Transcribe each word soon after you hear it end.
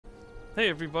Hey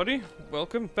everybody,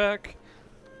 welcome back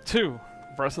to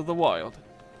Breath of the Wild.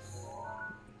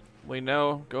 We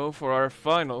now go for our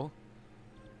final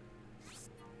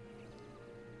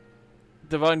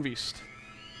Divine Beast.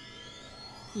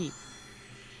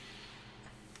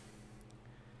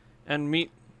 And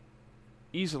meet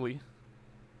easily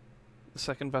the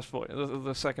second best boy.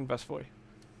 The second best boy.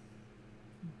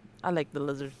 I like the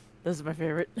lizard. This is my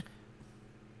favorite.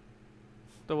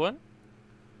 The what?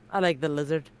 I like the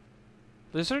lizard.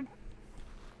 Lizard?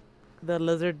 The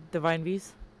lizard divine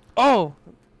beast. Oh!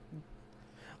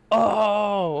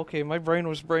 Oh, okay, my brain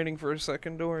was braining for a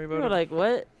second, don't worry about You were it. like,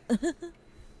 what?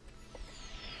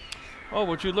 Oh,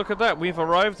 would you look at that? We've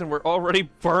arrived and we're already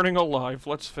burning alive.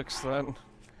 Let's fix that.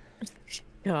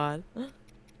 God. There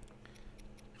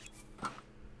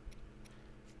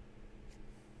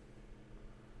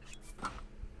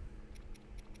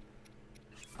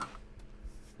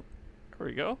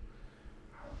we go.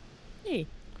 Hey.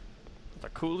 The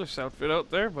coolest outfit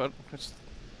out there, but it's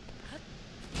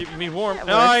keeping me warm. Yeah,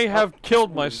 well, I that's have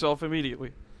killed myself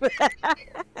immediately.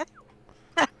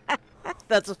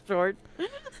 That's a short.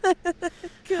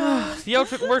 God. The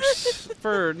outfit works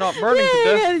for not burning to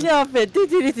death. The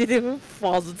outfit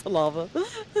falls into lava.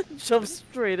 Jumps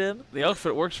straight in. The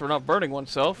outfit works for not burning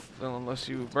oneself, unless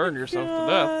you burn yourself to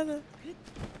death. God.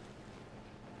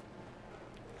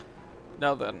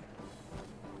 Now then.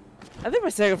 I think my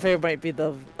second favorite might be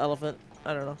the elephant.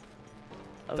 I don't know.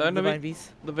 Of the Dynamite- divine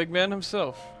beast. The big man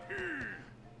himself.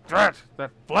 Drat! That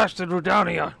blasted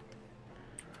Rudania!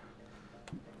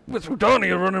 With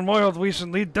Rudania running wild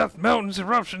recently, Death Mountain's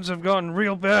eruptions have gotten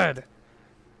real bad.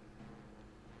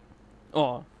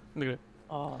 Aw, look at it.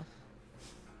 Aw.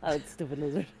 I like stupid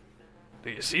lizard. Do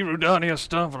you see Rudania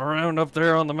stomping around up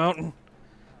there on the mountain?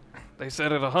 They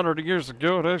said it 100 years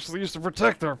ago it actually used to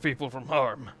protect our people from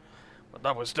harm. But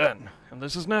that was then, and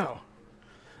this is now.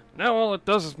 Now all it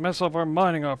does is mess up our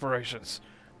mining operations.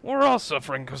 We're all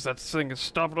suffering because that thing is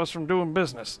stopping us from doing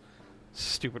business.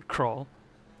 Stupid crawl.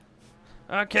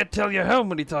 I can't tell you how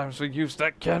many times we used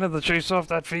that cannon to chase off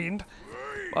that fiend.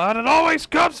 But it always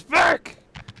comes back!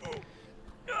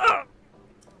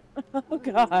 Oh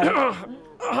God.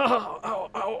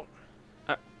 Ow.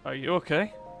 Are you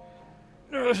okay?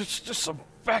 It's just some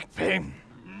back pain.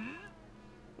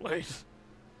 Wait,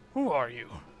 who are you?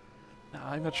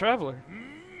 I'm a traveler.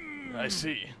 I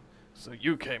see. So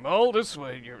you came all this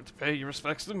way to pay your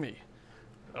respects to me.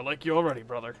 I like you already,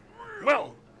 brother.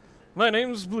 Well, my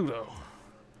name's Bluto.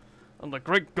 I'm the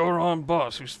great Goron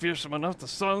boss who's fearsome enough to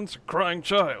silence a crying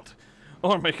child.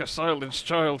 Or make a silenced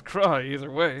child cry, either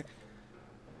way.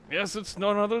 Yes, it's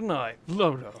none other than I,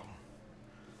 Bluto.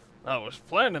 I was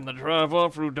planning to drive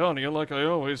off Rudania like I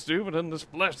always do, but then this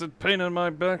blasted pain in my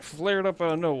back flared up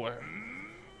out of nowhere.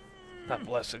 That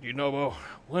blessed Yunobo,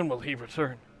 when will he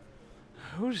return?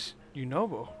 Who's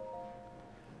Yunobo?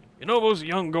 Yunobo's a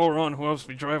young Goron who helps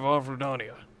me drive off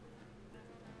Rudania.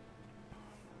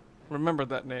 Remember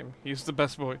that name, he's the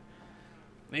best boy.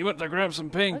 He went to grab some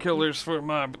painkillers for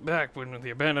my back when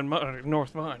the abandoned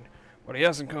North Mine, but he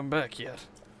hasn't come back yet.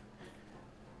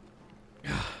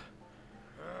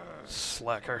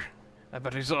 Slacker. I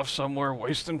bet he's off somewhere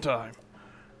wasting time.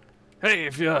 Hey,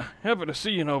 if you happen to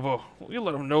see Yunobo, will you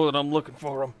let him know that I'm looking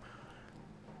for him?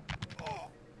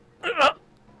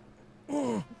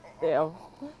 Damn.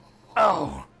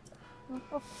 Ow!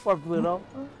 Poor Pluto.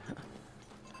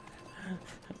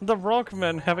 The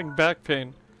Rockman having back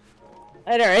pain.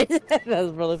 I know, right? That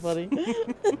was really funny.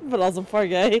 But also, poor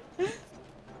guy.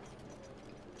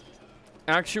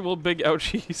 Actual big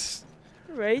ouchies.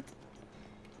 Right?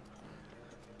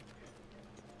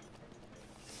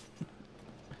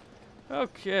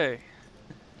 Okay.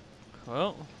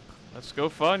 Well, let's go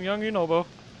find young Yunobo.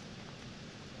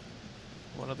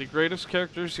 One of the greatest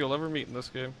characters you'll ever meet in this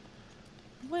game.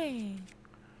 Wait.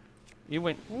 You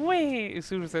went way as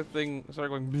soon as that thing started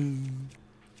going boom.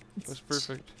 It was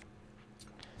perfect.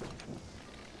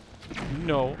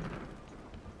 No.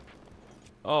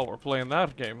 Oh, we're playing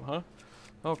that game, huh?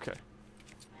 Okay.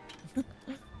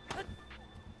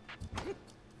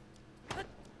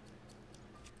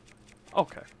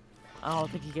 Okay. I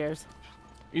don't think he cares.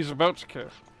 He's about to care.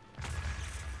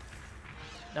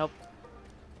 Nope.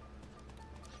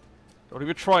 Don't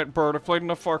even try it, bird. I played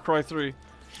enough Far Cry 3.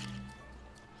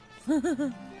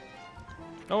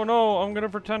 Oh no, I'm gonna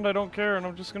pretend I don't care and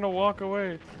I'm just gonna walk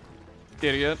away.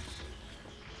 Idiot.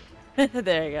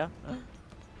 There you go.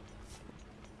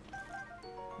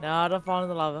 No, don't fall in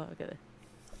the lava. Okay.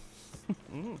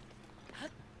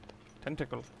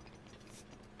 Tentacle.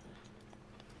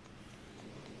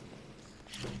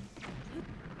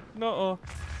 No.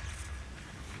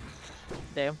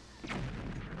 Damn.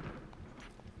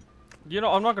 You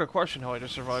know, I'm not gonna question how I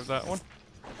just survived that one.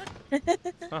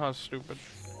 Haha, stupid.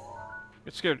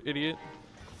 Get scared, idiot.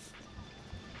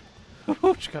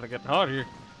 Just gotta get out of here.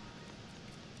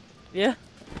 Yeah.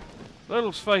 A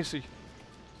little spicy.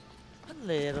 A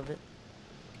little bit.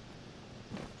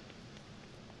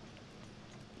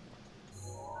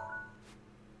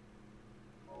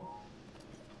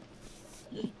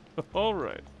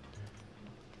 Alright.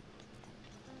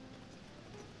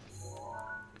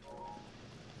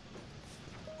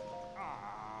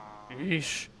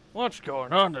 Yeesh. What's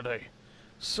going on today?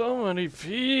 So many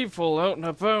people out and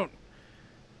about.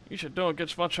 You should know it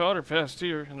gets much hotter past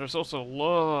here, and there's also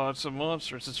lots of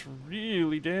monsters. It's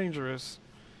really dangerous.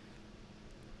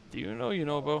 Do you know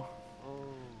Yunobo?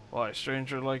 Why is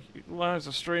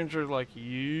a stranger like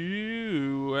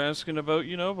you asking about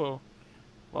Yunobo?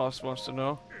 Boss wants to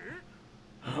know.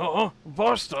 Oh,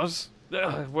 boss does?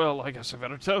 Well, I guess I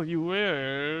better tell you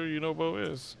where Yunobo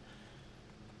is.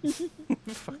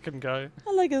 Fucking guy.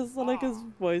 I like his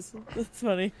voice. It's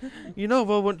funny.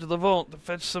 Yunobo went to the vault to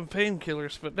fetch some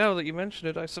painkillers, but now that you mention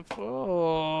it, I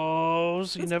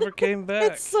suppose he never came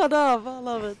back. It's so dumb. I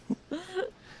love it.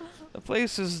 The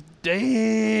place is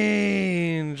dangerous,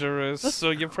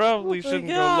 so you probably shouldn't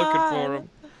go looking for him.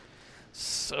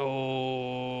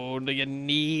 So, do you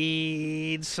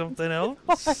need something else?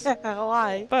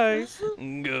 Why? Bye.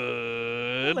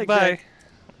 Goodbye. Jack.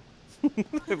 I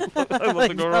love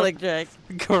the Goron. I like Jack.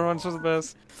 Gorons are the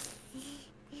best.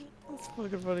 That's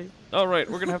fucking funny. Alright,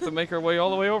 we're gonna have to make our way all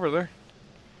the way over there.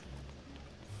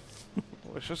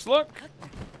 Wish us luck.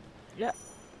 Yeah.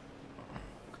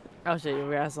 Oh shit,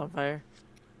 your ass on fire.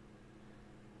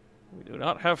 We do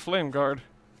not have flame guard.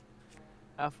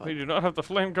 Ah fuck. We do not have the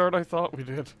flame guard I thought we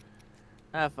did.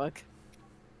 Ah fuck.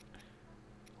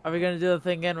 Are we gonna do the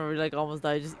thing again where we like almost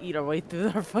die, just eat our way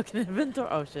through our fucking inventory?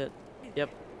 Oh shit. Yep.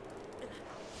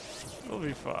 We'll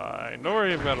be fine. Don't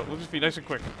worry about it. We'll just be nice and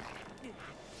quick.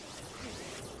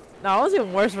 No, it was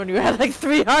even worse when you had like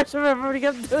 3 hearts. Remember when you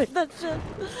kept doing that shit?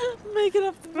 Making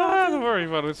up the mountain. Don't worry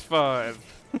about it. It's fine.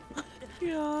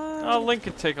 God. Link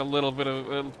could take a little bit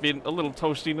of being a little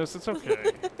toastiness. It's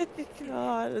okay.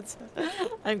 God,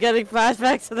 I'm getting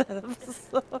flashbacks to that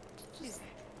episode.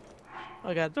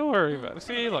 Oh god. Don't worry about it.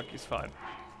 See, look, he's fine.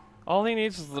 All he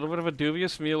needs is a little bit of a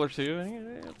dubious meal or two.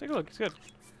 And take a look. He's good.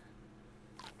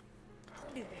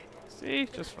 See,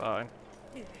 just fine.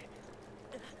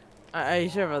 Are you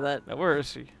sure about that? Now, where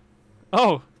is he?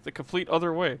 Oh, the complete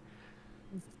other way.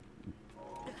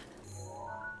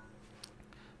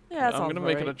 Yeah, I'm gonna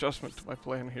make an adjustment to my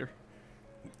plan here.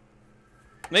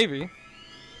 Maybe,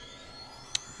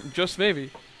 just maybe,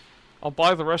 I'll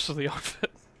buy the rest of the outfit.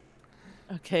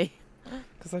 Okay.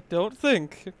 Because I don't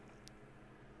think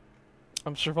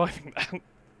I'm surviving that.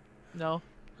 No.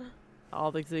 I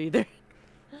don't think so either.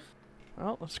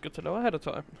 Well, that's good to know ahead of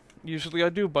time. Usually I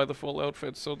do buy the full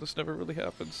outfit, so this never really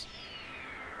happens.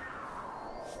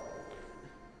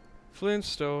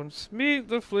 Flintstones. Meet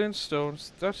the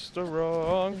Flintstones. That's the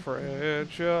wrong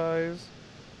franchise.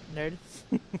 Nerd.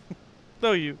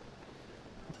 No, you.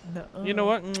 No. You know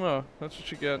what? Mwah. That's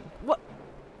what you get. What?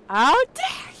 How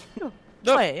dare you?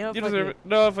 No, Wait, you deserve it.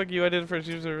 No, fuck you. I did it first.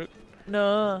 You deserve it.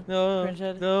 No. No. Cringe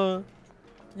head. No.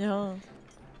 No.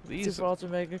 These. Super ultra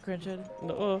mega cringe head.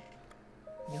 No.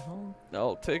 No.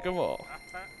 I'll take them all.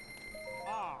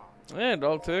 And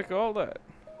I'll take all that.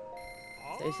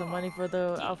 Save some money for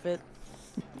the outfit.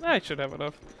 I should have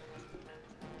enough.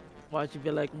 Watch you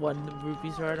be like 1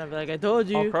 rupee short. I'll be like, I told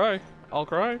you. I'll cry. I'll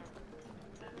cry.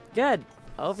 Good.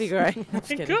 I hope you cry. Just My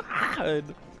kidding.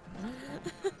 God.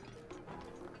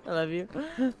 I love you.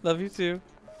 Love you too.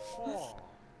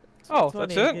 Oh,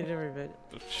 that's it?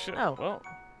 Shit. Oh. Well.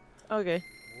 Okay.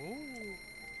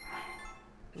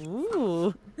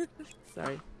 Ooh.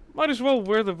 Sorry. Might as well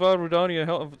wear the Valrudania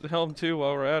helm too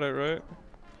while we're at it, right?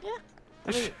 Yeah.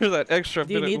 I mean, for that extra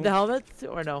Do you bit need the helmet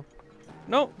or no?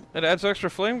 No, it adds extra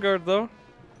flame guard though.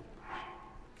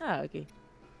 Ah, okay.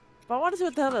 But I want to see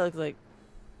what the helmet looks like.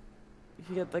 If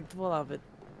you get like the full outfit.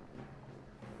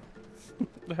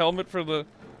 The helmet for the...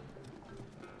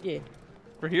 Yeah.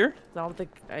 For here? I don't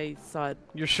think I saw it.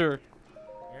 You're sure?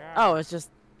 Oh, it's just...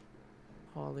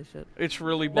 Holy shit. It's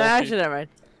really No, bulky. actually, never mind.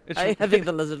 It's I think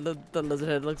the lizard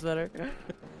head looks better.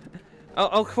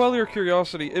 I'll quell your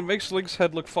curiosity. It makes Link's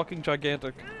head look fucking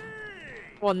gigantic.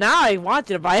 Well, now I want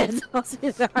you to buy it.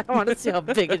 I want to see how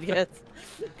big it gets.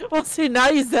 Well, see,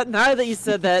 now that you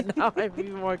said that, now I'm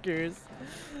even more curious.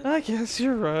 I guess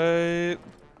you're right.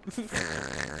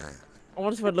 I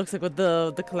want to see what it looks like with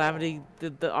the calamity,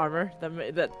 the armor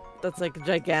that's like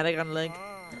gigantic on Link.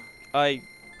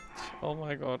 Oh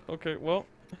my god. Okay, well,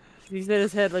 He said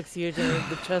his head looks huge and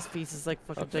the chest piece is like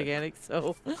fucking gigantic,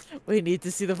 so we need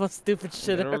to see the most stupid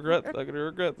shit I'm ever. gonna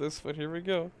regret this, but here we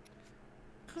go.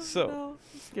 So, No,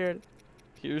 I'm scared.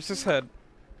 here's his head.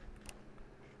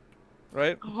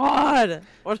 Right? God!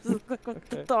 What does it look like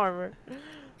with the armor?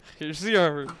 Here's the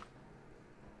armor.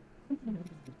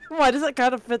 Why does it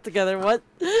kind of fit together? What?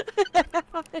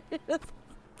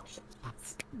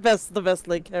 The best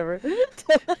link ever. It's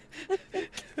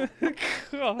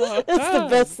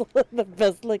the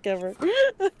best link ever.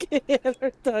 Okay, what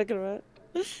we're talking about.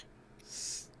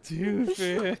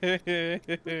 Stupid.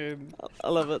 I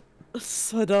love it.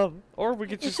 So dumb. Or we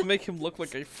could just make him look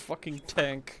like a fucking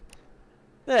tank.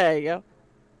 There you go.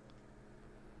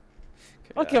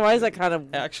 Okay, why is that kind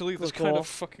of actually that's cool? kind of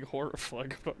fucking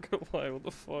horrifying, I'm not gonna lie, what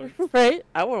the fuck? Right?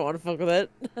 I wouldn't want to fuck with it.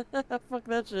 Fuck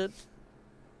that shit.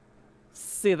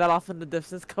 See that off in the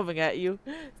distance coming at you,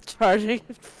 charging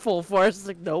full force.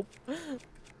 Like, nope.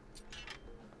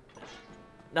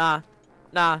 Nah.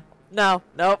 No.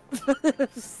 Nope.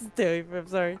 Stay away from him,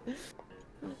 sorry.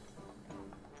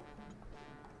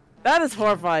 That is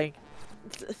horrifying.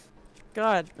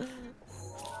 God.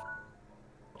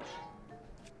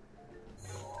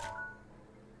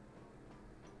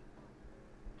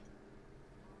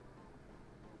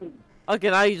 Okay,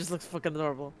 now you just look fucking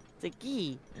adorable. It's like,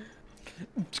 yee.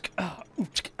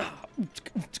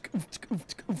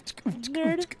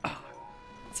 Nerd.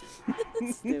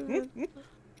 Stupid.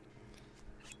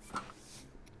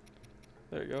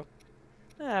 There you go.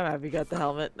 I'm happy you got the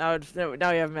helmet. Now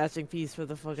we have a matching piece for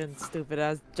the fucking stupid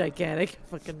ass gigantic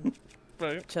fucking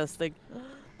Right. chest thing.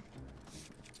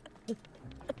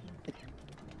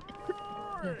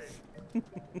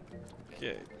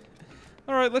 Okay.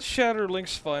 Alright, let's shatter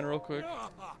Link's spine real quick.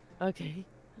 Okay.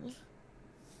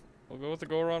 We'll go with the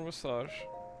go-around massage.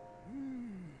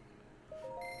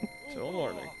 Till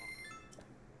morning.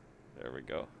 There we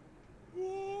go.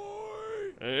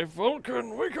 Hey,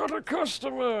 Vulcan, we got a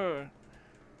customer!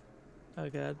 Oh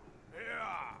god.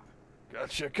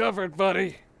 Got you covered,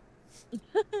 buddy.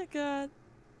 God.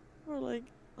 We're like.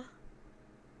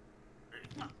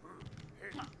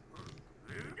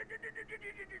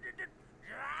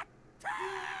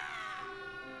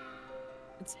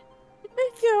 Oh my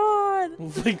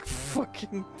god! Link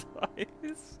fucking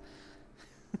dies.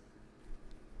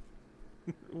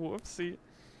 Whoopsie.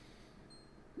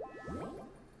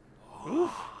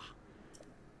 Oof.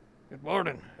 Good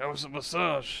morning. How was the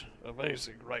massage?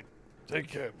 Amazing, right? Take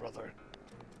care, brother.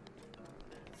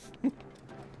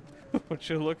 Would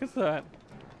you look at that?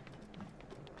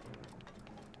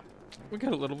 We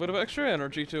got a little bit of extra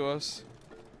energy to us.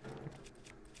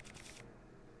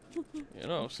 You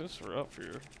know, since we're up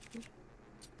here,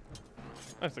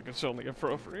 I think it's only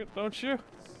appropriate, don't you?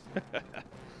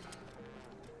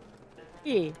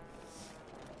 Yeah.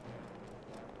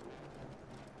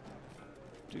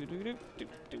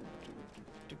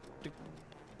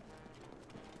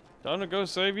 Time to go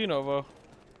save Unova.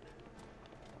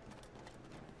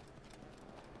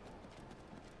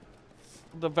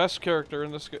 The best character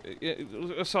in this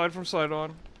game, aside from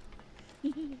Sidon.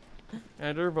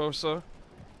 And Urbosa.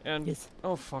 And, Yes.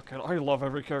 oh fuck it, I love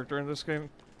every character in this game.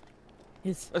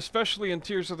 Yes. Especially in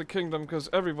Tears of the Kingdom, because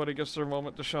everybody gets their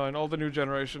moment to shine, all the new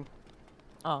generation.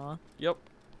 Aw. Yep.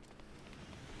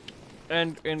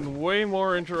 And in way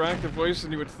more interactive ways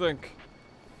than you would think.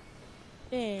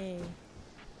 Yay.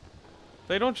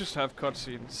 They don't just have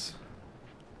cutscenes.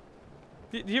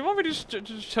 Do you want me to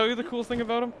just tell you the cool thing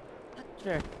about them?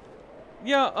 Sure.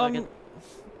 Yeah, Like it.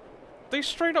 they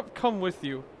straight up come with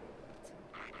you.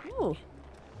 Ooh.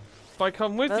 By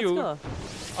come with That's you, cool.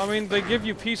 I mean they give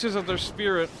you pieces of their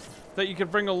spirit that you can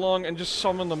bring along and just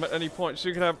summon them at any point. So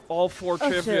you can have all 4 Oh,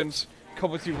 champions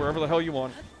come with you wherever the hell you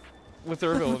want. With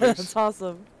their abilities. That's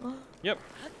awesome. Yep.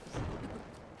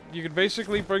 You can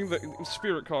basically bring the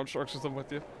spirit constructs of them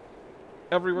with you.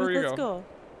 Everywhere you That's go. cool.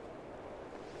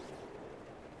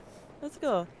 Let's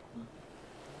go.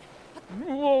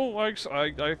 Whoa,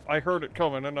 I heard it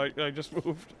coming and I just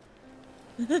moved.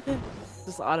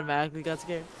 Just automatically got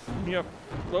scared. Yep.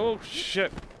 Oh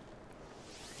shit.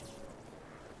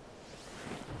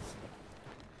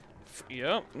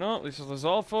 Yep, no, these are the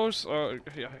Zolfos.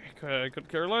 Yeah, I could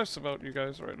care less about you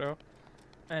guys right now.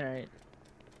 Alright.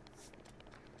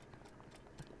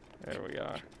 There we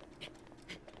are.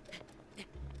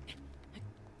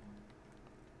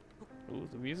 Ooh,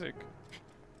 the music.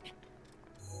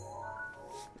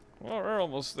 Well, we're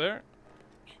almost there.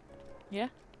 Yeah?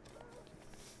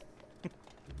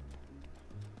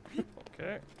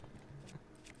 Okay.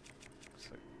 Looks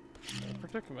like a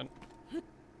predicament.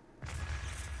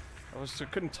 I was the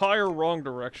entire wrong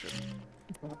direction.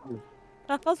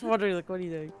 I was wondering, like, what are you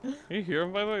doing? Can you hear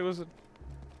him, by the way? Listen.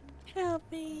 Help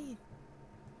me!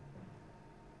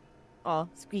 Oh,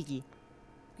 squeaky.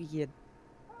 Squeaky.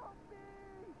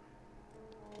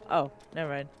 Oh,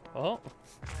 never mind. Oh.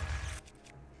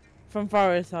 From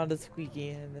far it sounded squeaky,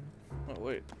 and then... Oh,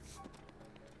 wait.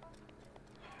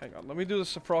 Hang on, let me do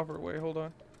this the proper way, hold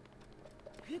on.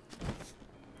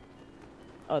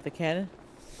 Oh, the cannon?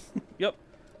 Yep.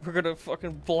 We're gonna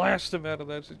fucking blast him out of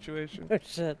that situation. Oh,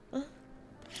 shit.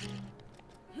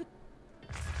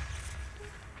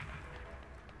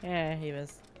 Yeah, he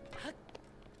missed.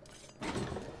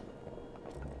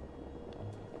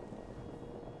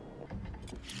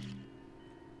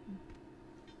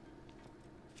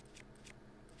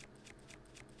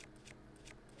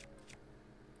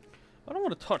 I don't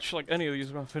want to touch like any of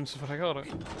these muffins, but I gotta.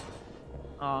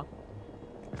 Aw.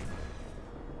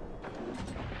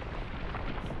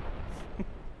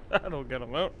 That'll get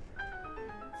him out.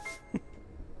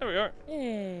 There we are.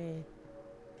 Yay.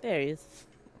 There he is.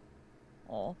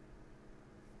 Aw.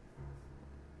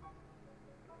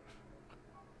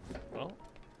 Well,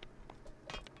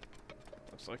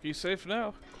 looks like he's safe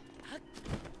now.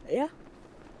 Yeah.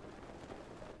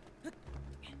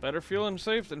 Better feeling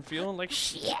safe than feeling like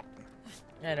shit.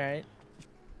 Alright.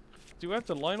 Do we have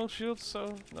the Lionel shields?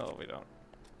 So no, we don't.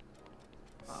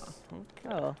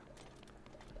 Okay. Oh.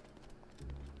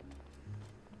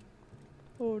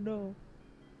 Oh no.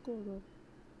 Oh no.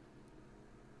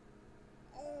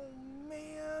 Oh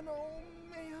man, oh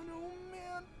man, oh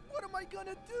man. What am I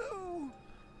gonna do?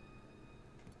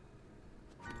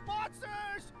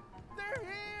 Monsters! They're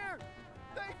here!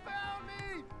 They found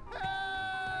me!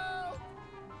 Help!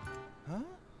 Huh?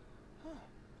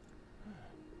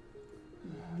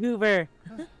 Goober.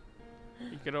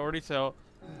 You can already tell.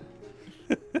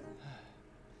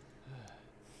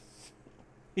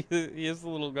 He is the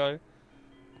little guy.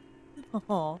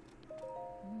 Oh.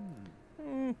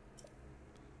 Hmm.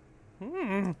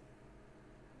 Hmm.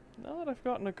 Now that I've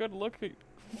gotten a good look at...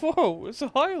 Whoa, it's a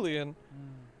Hylian!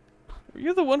 Were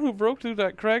you the one who broke through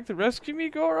that crack to rescue me,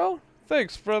 Goro?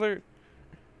 Thanks, brother.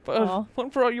 But Aw.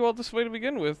 what brought you all this way to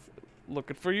begin with?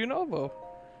 Looking for Yunobo.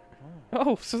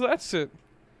 Oh, so that's it.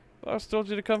 Boss told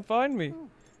you to come find me.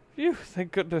 Phew,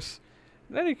 thank goodness.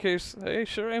 In any case, I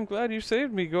sure am glad you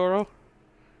saved me, Goro.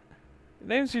 Your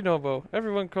name's Yunobo.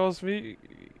 Everyone calls me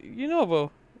Yunobo.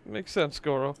 Makes sense,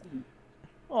 Goro.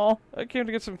 Oh. I came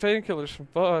to get some painkillers from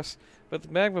Boss, but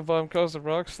the magma bomb caused a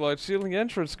rock slide sealing the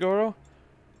entrance, Goro.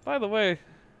 By the way,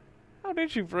 how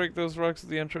did you break those rocks at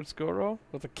the entrance, Goro?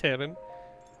 With a cannon?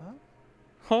 Huh?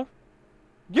 Huh?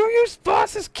 You used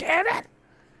Boss's cannon?!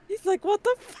 He's like, what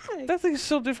the fuck? That thing's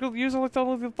so difficult to use, I thought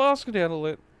only the boss could handle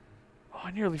it. Oh,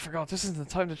 I nearly forgot. This isn't the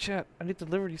time to chat. I need to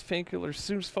deliver these painkillers as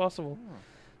soon as possible.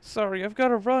 Sorry, I've got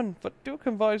to run, but do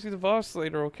come by and see the boss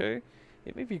later, okay?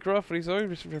 It may be gruff, but he's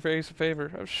always repaying us a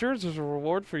favor. I'm sure there's a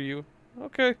reward for you.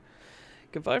 Okay.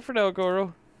 Goodbye for now,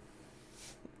 Goro.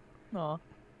 Aw.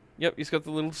 Yep, he's got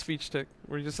the little speech tick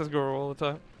where he just says Goro all the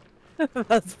time.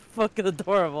 That's fucking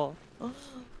adorable. I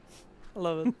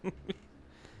love it.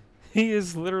 He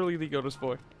is literally the Goddess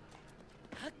boy.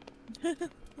 I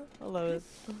love it.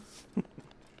 Now,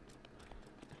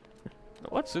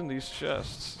 what's in these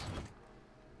chests?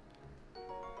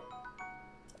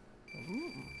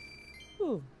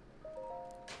 Ooh.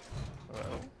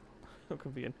 Well, what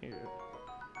could be in here?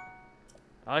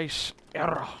 Ice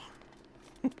arrow.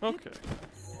 Okay.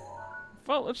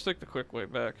 Well, let's take the quick way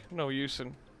back. No use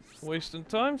in wasting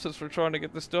time since we're trying to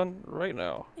get this done right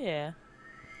now. Yeah.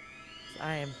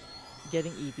 I am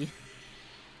getting eepy.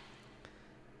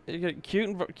 You get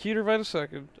cuter by the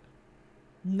second.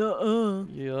 Nuh-uh.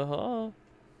 Yeah.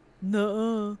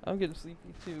 Nuh-uh. I'm getting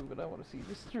sleepy too, but I want to see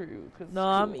this through. Cause No,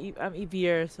 I'm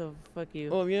eepier, so fuck you.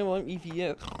 Oh yeah, well I'm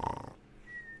EPS.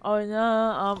 Oh no,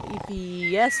 I'm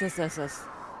eepy. Yes.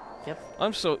 Yep.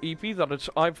 I'm so EP that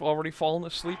I've already fallen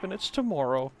asleep and it's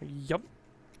tomorrow. Yup.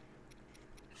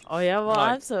 Oh yeah, well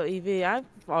Right. I'm so eepy. I've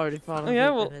already fallen asleep. Yeah,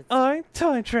 well and it's... I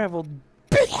time traveled,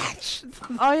 bitch.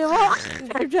 Oh yeah, well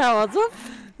I'm traveled.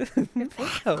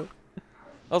 Wow.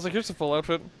 I was like, here's the full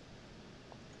outfit.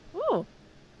 Ooh.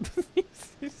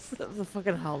 The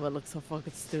fucking helmet looks so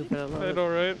fucking stupid. I love I it. know,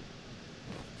 right?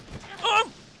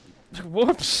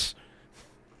 Whoops.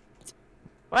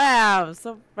 Wow, I'm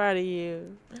so proud of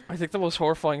you. I think the most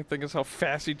horrifying thing is how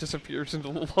fast he disappears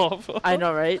into the lava. I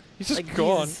know, right? He's just Like,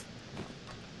 gone. Jesus.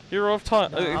 Hero of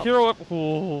time. No. Hero of.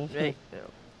 Oh.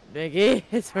 Mickey,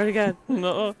 I swear to God.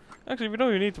 No. Actually, we don't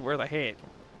even need to wear the hat.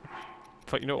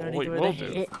 But you know Don't what need we to will wear the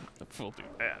do? hat. We'll do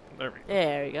that. There we go.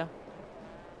 There we go.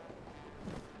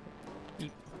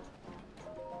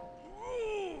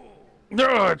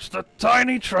 No, it's the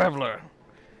tiny traveler.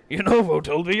 Yunovo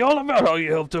told me all about how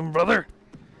you helped him, brother.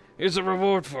 Here's a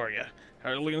reward for you.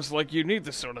 Harlequins like you need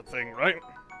this sort of thing, right?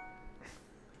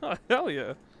 Oh, hell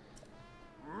yeah.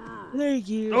 Thank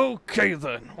you. Okay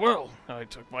then. Well, I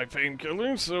took my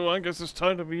painkiller, so I guess it's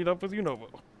time to meet up with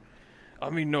Yunovo. I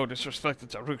mean no disrespect to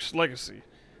Daruk's legacy,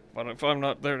 but if I'm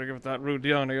not there to give that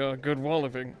Rudiani a good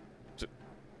walloping...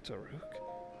 Daruk?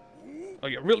 Are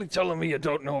you really telling me you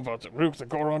don't know about Daruk, the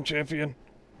Goron champion?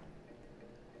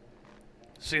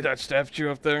 See that statue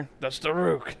up there? That's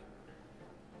Daruk.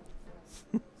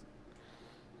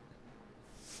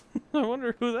 I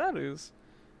wonder who that is.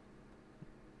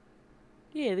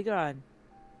 Yeah, the god.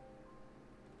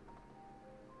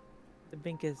 The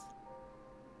Binkus.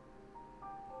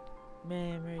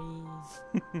 Memories.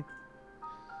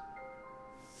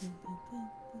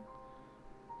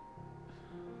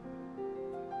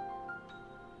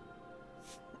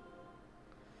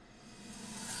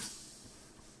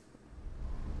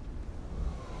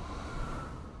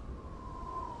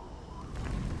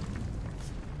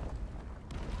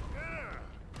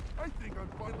 I think I'm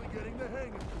finally getting the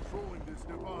hang of controlling this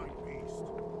divine beast.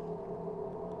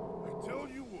 I tell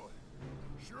you what,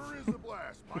 sure is a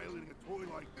blast piloting a toy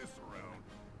like this around.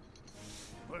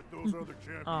 Let those other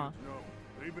champions know.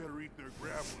 They better eat their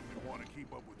gravel if they want to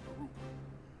keep up with Daruk.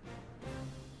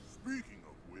 Speaking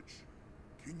of which,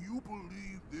 can you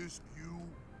believe this view?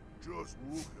 Just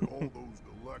look at all those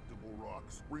delectable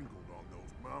rocks sprinkled on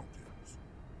those mountains.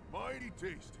 Mighty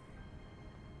tasty.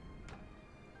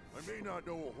 I may not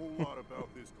know a whole lot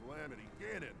about this Calamity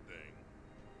Ganon thing,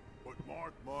 but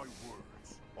mark my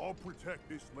words, I'll protect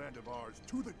this land of ours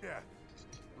to the death.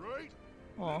 Right?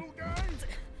 Little guy?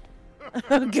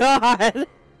 Oh god.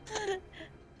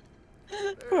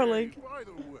 Poor Hey, Link. by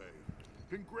the way,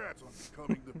 congrats on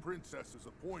becoming the princess's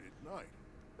appointed knight.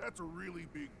 That's a really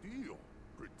big deal,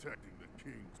 protecting the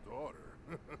king's daughter.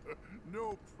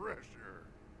 No pressure.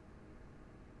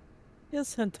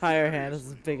 His entire hand is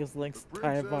as big as Link's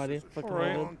entire body. Fucking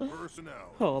Right.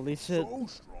 Holy shit. So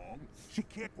strong, she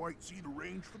can't quite see the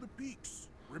range for the peaks.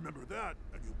 Remember that,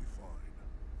 and you'll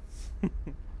be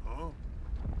fine. Huh?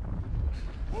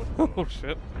 What the? Oh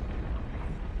shit.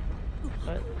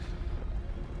 What?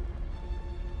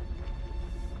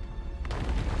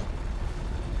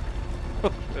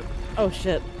 Oh shit. Oh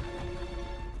shit.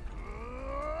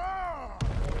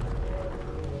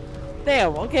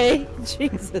 Damn, okay.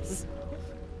 Jesus.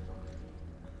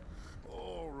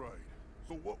 All right.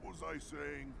 So what was I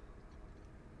saying?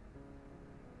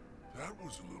 That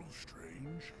was a little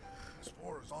strange. As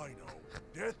far as I know,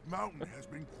 Death Mountain has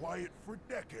been quiet for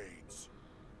decades.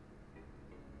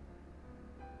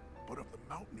 But if the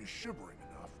mountain is shivering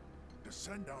enough to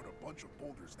send down a bunch of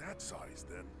boulders that size,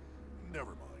 then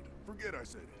never mind. Forget I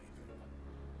said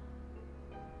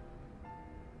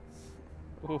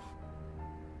anything. Oof.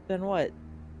 Then what?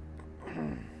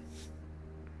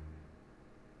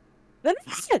 Then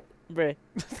what? Bruh.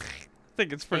 I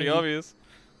think it's pretty Kitty. obvious.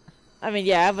 I mean,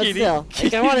 yeah, but Kitty. still.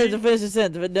 Like, I wanted to finish the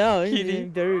sentence, but no. Kitty.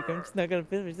 Daruk, I'm just not gonna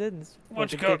finish the sentence.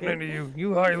 What's Fucking gotten dickhead. into you? You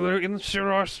Hylians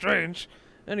sure are strange.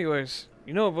 Anyways,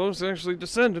 Yunovo's actually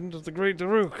descendant of the great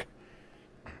Daruk.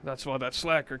 That's why that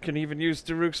slacker can even use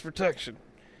Daruk's protection.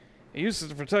 He uses it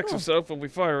to protect himself when we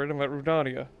fire at him at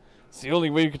Rudania. It's the only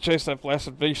way you can chase that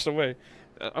blasted beast away.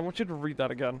 I want you to read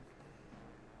that again.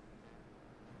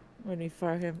 When we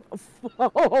fire him.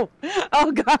 Oh,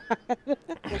 oh god.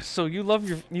 So you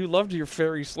loved your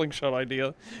fairy slingshot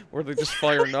idea, where they just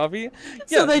fire Navi.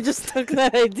 So they just took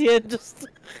that idea and just.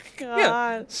 God.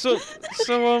 Yeah. So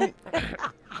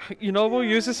Yunovo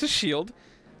uses his shield.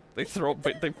 They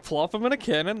plop him in a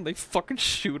cannon. They fucking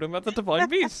shoot him at the divine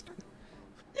beast.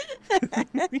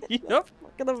 Yep.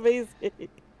 Fucking amazing.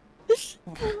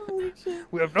 Holy shit.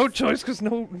 We have no choice because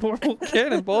no normal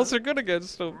cannonballs are good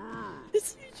against him.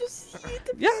 So you just hit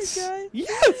the Yes. bad guy?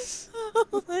 Yes.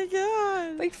 Oh my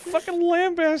god. They fucking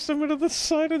lambast him into the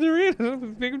side of the arena.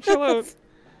 Make him chill out.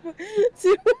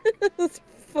 That's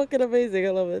fucking amazing. I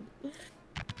love it.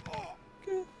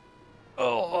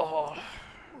 Oh.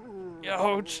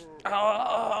 Ouch.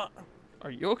 Ah.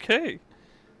 Are you okay?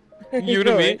 You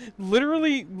to me.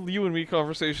 Literally, you and me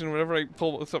conversation whenever I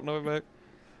pull something out of my back.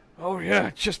 Oh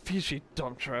yeah, just peachy,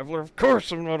 dumb traveler. Of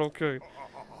course I'm not okay.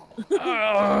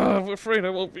 I'm afraid I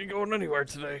won't be going anywhere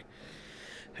today.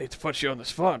 Hate to put you on the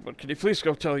spot, but can you please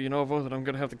go tell Yunovo that I'm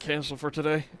gonna have to cancel for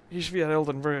today? He should be at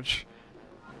Elden Bridge.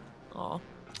 Aw.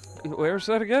 Where's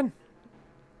that again?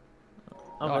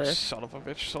 Over Oh, there. son of a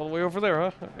bitch. It's all the way over there,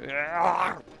 huh?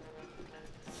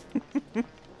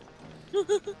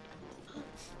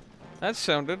 That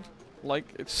sounded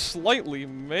Like, it slightly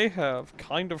may have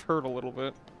kind of hurt a little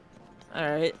bit.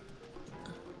 Alright.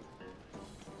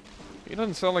 He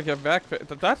doesn't sound like a backpack.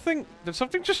 Did that thing... Did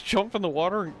something just jump in the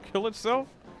water and kill itself?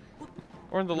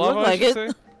 Or in the lava, Looked like I should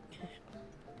it. say?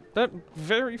 That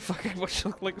very fucking much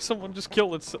looked like someone just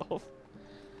killed itself.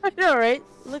 I know, right?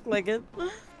 Looked like it.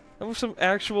 That was some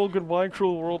actual Goodbye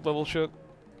Cruel World level shit.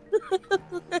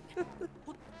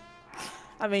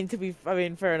 I mean,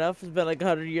 fair enough. It's been like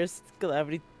 100 years since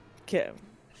Calamity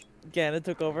Ganon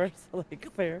took over, so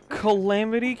like, fair.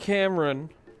 Calamity Cameron.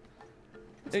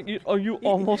 You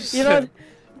almost you said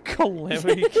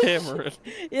Calamity Cameron.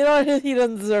 You know what? He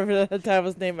doesn't deserve it to have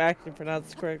his name actually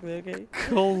pronounced correctly, okay?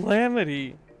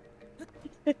 Calamity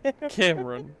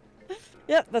Cameron.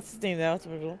 Yep, that's his name now. It's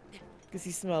official. Because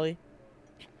he's smelly.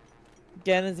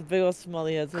 Ganon's a big old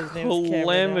smelly head, so his name is Cameron.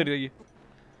 Calamity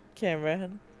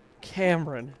Cameron.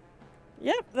 Cameron.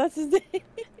 Yep, that's his name.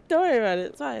 Don't worry about it.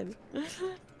 It's fine.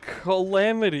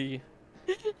 Calamity.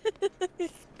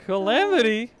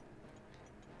 Calamity?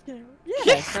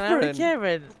 Yeah, Calamity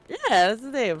Cameron. Yeah, that's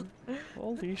his name.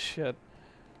 Holy shit.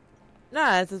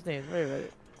 Nah, that's his name. Don't worry about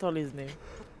it. Totally his name.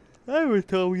 I would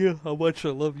tell you how much I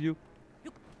love you.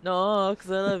 No,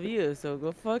 because I love you, so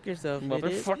go fuck yourself,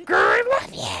 Motherfucker, I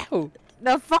love you!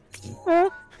 No, fuck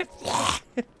you!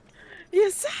 You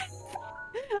said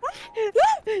I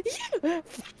love you!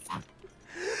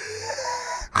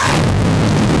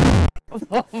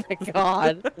 Oh my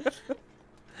god.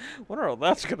 Wonder how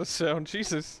that's gonna sound,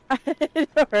 Jesus. I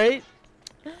know, right?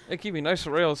 Hey, KIMI, nice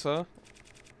rails, huh?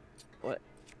 What?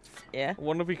 Yeah?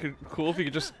 Wouldn't it be cool if you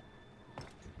could just...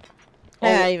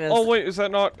 Yeah, you missed. Oh wait, is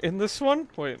that not in this one?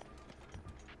 Wait.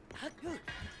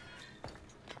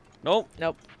 Nope.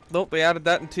 Nope. Nope, they added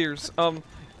that in Tears.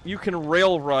 You can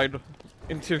rail ride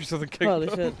in Tears of the Kingdom.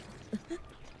 Holy shit.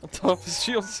 On top of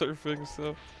shield surfing,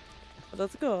 so...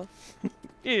 That's cool.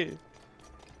 Yeah.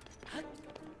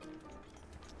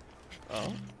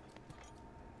 Oh.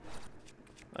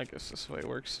 I guess this way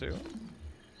works too.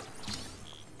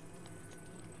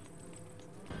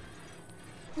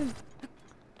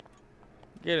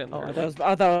 Get in there. Oh,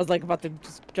 I thought I was like about to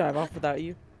just drive off without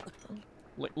you.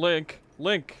 Link,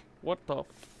 what the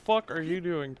fuck are you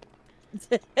doing?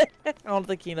 I don't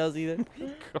think he knows either.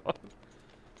 God.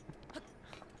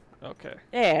 Okay.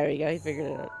 There we go, he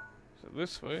figured it out. So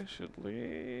this way should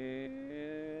lead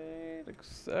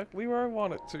exactly where I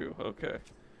want it to. Okay.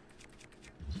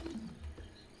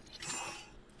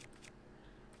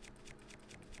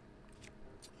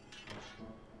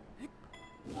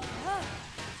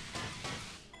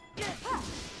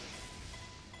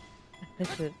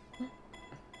 Shit.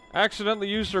 Accidentally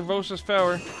used Nervosa's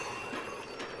power.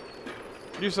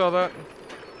 You saw that?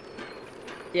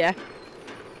 Yeah.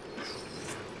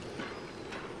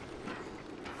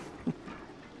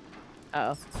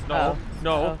 Uh oh. No,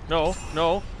 no, no,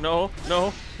 no, no,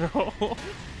 no, no.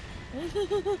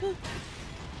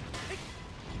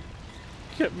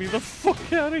 Get me the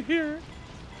fuck out of here.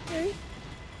 Okay.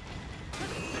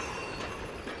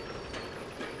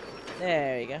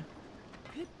 There we go.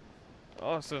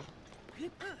 Awesome.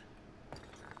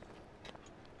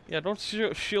 Yeah, don't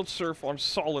shield surf on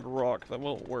solid rock. That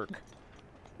won't work.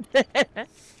 Okay.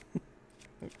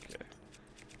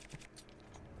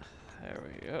 There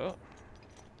we go.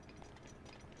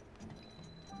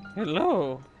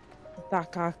 Hello.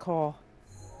 Dakako.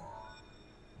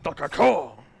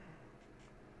 Dakako.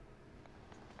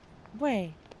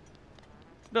 Wait.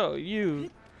 No,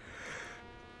 you.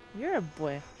 You're a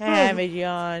boy. I made you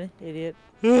yawn, idiot.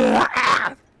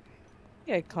 I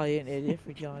gotta call you an idiot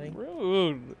for yawning.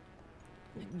 Rude.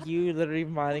 You literally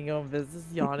minding your own business,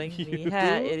 yawning. Me,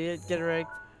 ha, idiot, get wrecked.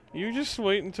 You just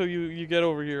wait until you get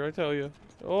over here, I tell you.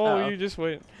 Oh, you just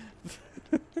wait.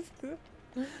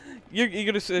 You're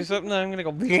gonna say something, I'm gonna go,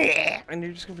 and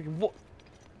you're just gonna be, what?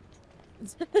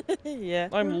 Yeah.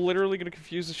 I'm literally gonna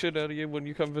confuse the shit out of you when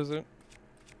you come visit.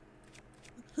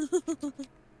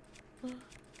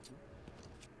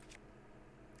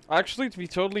 Actually, to be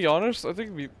totally honest, I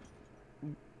think it'd be...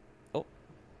 Oh.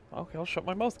 Okay, I'll shut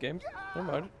my mouth, games.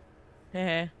 Never mind.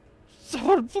 Heh.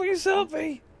 Someone please help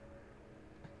me!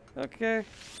 Okay.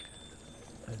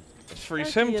 Let's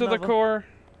freeze him to the core.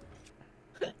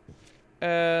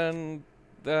 And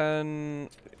then...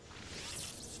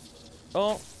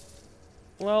 Oh.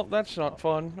 Well, that's not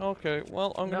fun. Okay,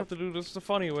 well, I'm gonna have to do this the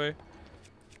funny way.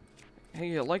 Hey,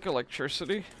 you like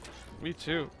electricity? Me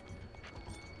too.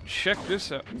 Check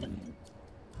this out.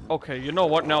 Okay, you know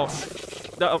what? Now,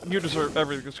 you deserve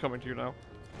everything that's coming to you now.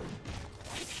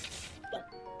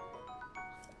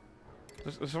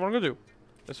 This is what I'm gonna do.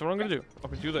 This is what I'm gonna do. I'm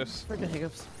gonna do this. Freaking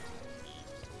hiccups.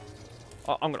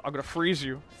 I'm gonna freeze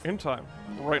you in time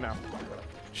right now.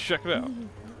 Check it out.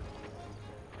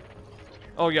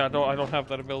 Oh yeah, no, I don't have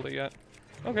that ability yet.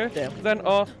 Okay. Damn. Then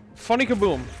funny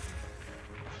kaboom.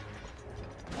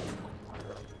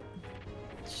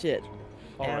 Shit.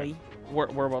 All right.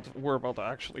 Owie. We're about to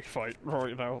actually fight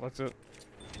right now. That's it.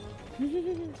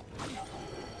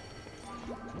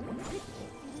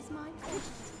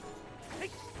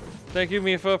 Thank you,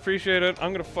 Mifa. Appreciate it.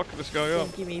 I'm gonna fuck this guy up.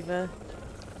 Thank you, Mifa.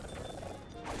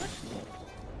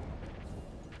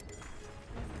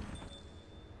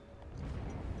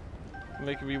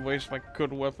 Making me waste my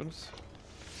good weapons.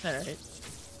 Alright.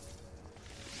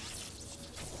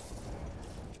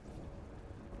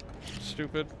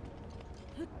 Stupid.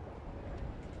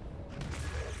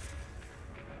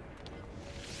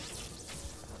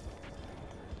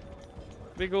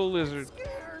 Big ol' lizard.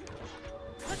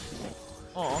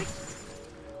 Aw.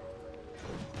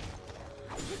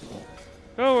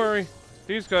 Don't worry.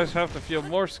 These guys have to feel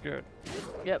more scared.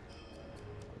 Yep.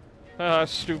 Ah,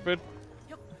 stupid.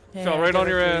 Yeah, Fell right on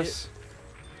your guaranteed. ass.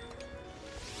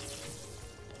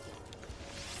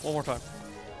 One more time.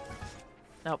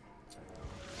 Nope.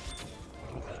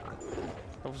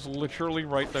 That was literally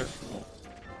right there.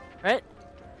 Right?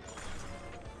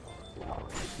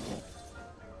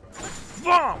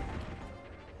 Bomb!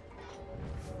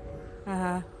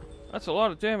 Uh-huh. That's a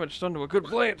lot of damage done to a good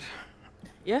blade.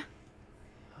 Yeah?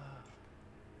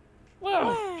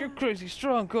 Wow, you're crazy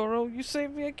strong, Goro. You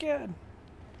saved me again.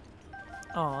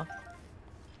 Aw.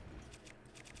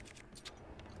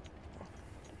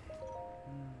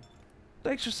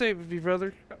 Thanks for saving me,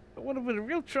 brother. I would have been in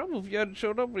real trouble if you hadn't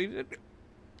showed up when he did.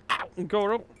 Ow!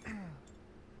 Goro.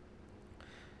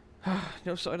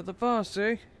 No sign of the boss,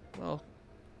 eh? Well,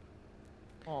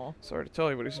 Aw. sorry to tell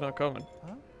you, but he's not coming.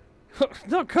 Huh?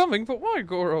 Not coming? But why,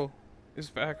 Goro? His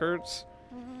back hurts.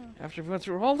 After we went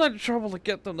through all that trouble to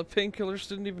get them, the painkillers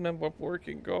didn't even end up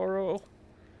working, Goro.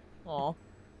 Aw.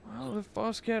 Well, if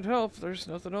boss can't help, there's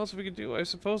nothing else we can do. I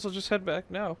suppose I'll just head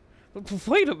back now. But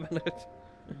wait a minute.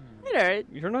 Alright.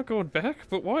 You're not going back?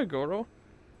 But why, Goro?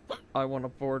 I want to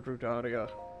board Rudaria.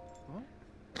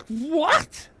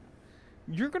 What?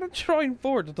 You're gonna try and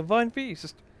board the Divine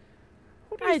Beast?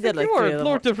 Who do you I think did like you 3 are, of them.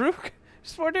 Lord Daruk?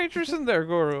 It's more dangerous in there,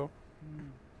 Goro.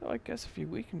 Well, I guess if you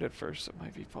weakened it first, it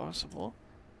might be possible.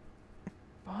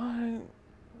 But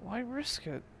why risk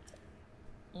it?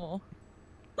 Aw.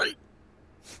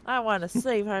 I want to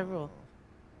save Hyrule.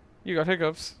 You got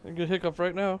hiccups. You get hiccup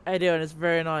right now. I do, and it's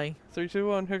very annoying. 3, 2,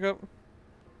 1, hiccup.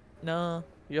 No.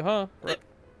 Yeah, huh?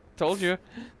 Told you.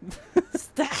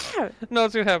 Stop! No,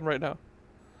 it's gonna happen right now.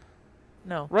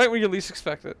 No. Right when you least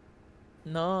expect it.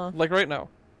 No. Like right now.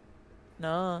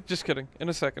 No. Just kidding. In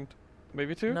a second.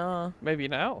 Maybe 2? No. Maybe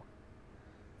now.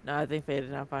 No, I think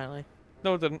faded now finally.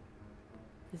 No, it didn't.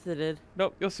 Yes, it did.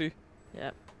 Nope, you'll see.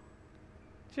 Yep.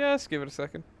 Just give it a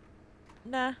second.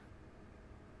 Nah.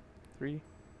 3,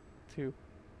 2,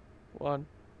 1.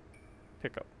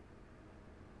 Hiccup.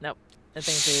 Nope. I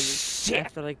think faded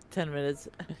after like 10 minutes.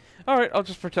 Alright, I'll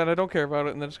just pretend I don't care about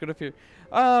it and then it's gonna appear.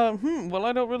 Well,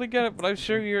 I don't really get it, but I'm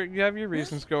sure you have your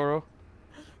reasons, Goro.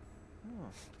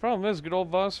 The problem is, good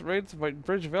old boss raids by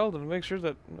Bridge of Elden to make sure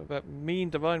that that mean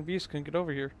divine beast can get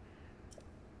over here.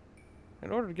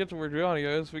 In order to get to where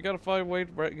Giannia is, we gotta find a way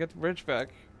to get the bridge back.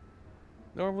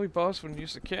 Normally, boss would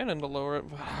use the cannon to lower it,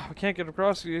 but we can't get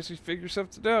across it as he figures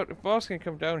something out. If boss can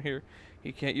come down here,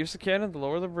 he can't use the cannon to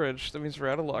lower the bridge. That means we're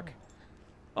out of luck.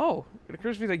 Oh, it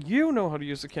occurs to me that you know how to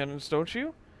use the cannons, don't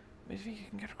you? Maybe you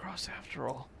can get across after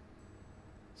all.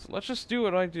 So let's just do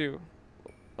what I do.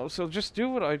 Oh, so just do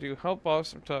what I do. Help boss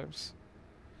sometimes.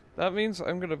 That means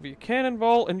I'm gonna be a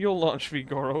cannonball and you'll launch me,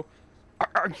 Goro.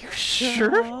 Are you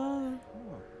sure?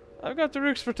 I've got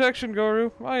Daruk's protection,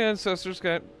 Goro. My ancestors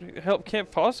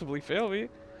can't possibly fail me.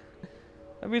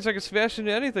 That means I can smash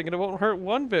into anything and it won't hurt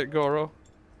one bit, Goro.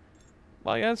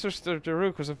 My ancestor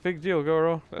Daruk was a big deal,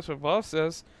 Goro. That's what boss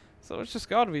says. So it's just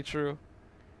gotta be true.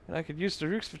 And I could use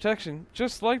Daruk's protection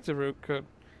just like Daruk could.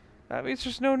 That means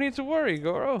there's no need to worry,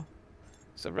 Goro.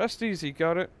 So rest easy,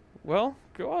 got it? Well,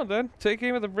 go on then. Take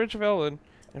aim at the Bridge of Elden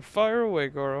and fire away,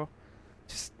 Goro.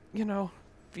 Just, you know,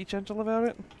 be gentle about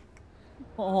it.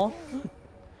 Aw.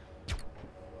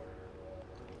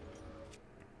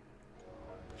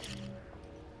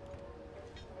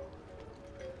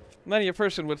 Many a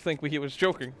person would think he was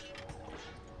joking.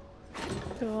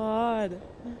 God.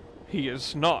 He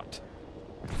is not.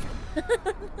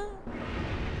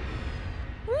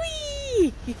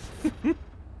 Whee!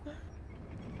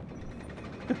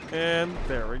 And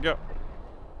there we go.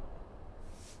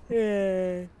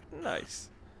 Yeah. Nice.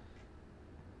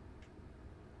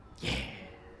 Yeah.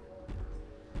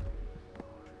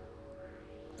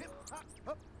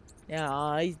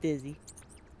 Yeah, he's dizzy.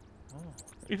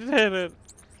 We did it.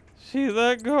 See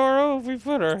that, Goro? If we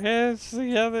put our hands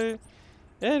together,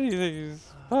 anything is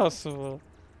possible.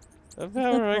 The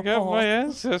power I got from my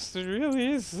ancestors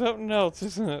really is something else,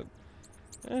 isn't it?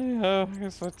 Anyhow, I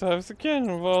guess my time as a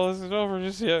cannonball isn't over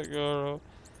just yet, Goro.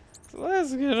 So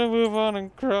let's get a move on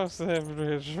and cross that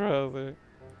bridge, rather.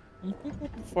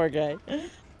 Poor guy.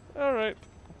 Alright.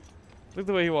 Look at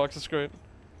the way he walks, it's great.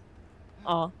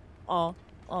 Aw.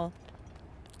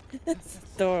 It's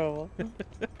adorable.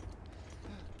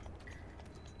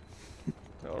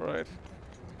 Alright.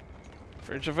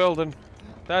 Fridge of Elden.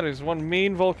 That is one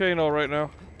mean volcano right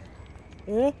now.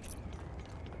 Yeah? What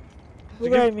do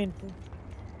give- I mean?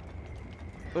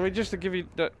 Let me just to give you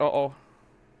the. Uh-oh.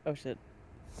 Oh shit.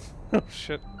 Oh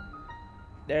shit.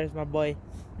 There's my boy.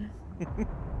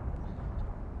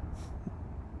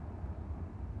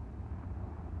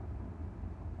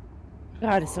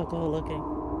 God, it's so cool looking.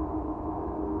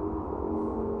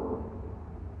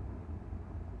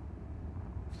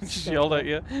 Just So yelled cool. at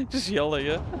you. Just yelled at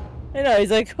you. I know,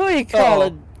 he's like, who are you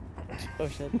calling? Oh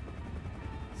shit.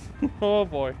 Oh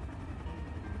boy.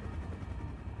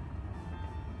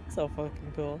 So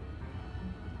fucking cool.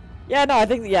 Yeah, no, I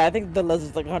think the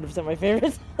lizard's like 100% my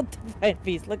favorite divine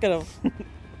beast. Look at him.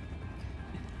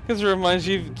 Because it reminds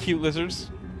you of cute lizards.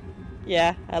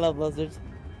 Yeah, I love lizards.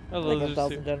 I I love like lizards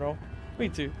reptiles too. in general. Me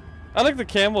too. I like the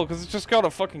camel because it's just got a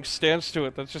fucking stance to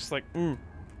it that's just like,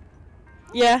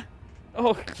 Yeah.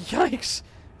 Oh, yikes!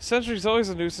 Sentry's always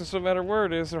a nuisance no matter where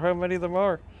it is or how many of them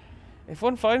are. If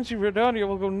one finds you down here,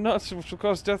 we'll go nuts, which will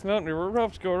cause Death Mountain to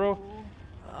erupt, Goro.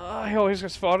 I always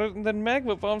get spotted, and then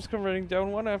magma bombs come raining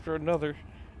down one after another.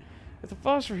 If the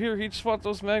boss were here, he'd swat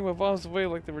those magma bombs away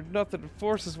like they were nothing and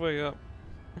force his way up.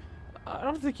 I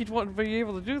don't think he'd want to be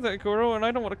able to do that, Goro, and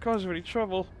I don't want to cause you any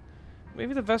trouble.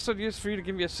 Maybe the best idea is for you to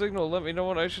give me a signal and let me know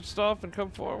when I should stop and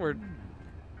come forward.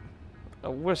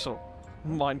 A whistle.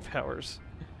 Mind powers.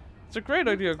 It's a great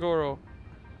idea, Goro.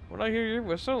 When I hear your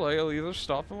whistle, I'll either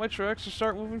stop in my tracks or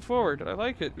start moving forward. I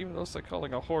like it, even though it's like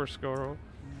calling a horse, Goro.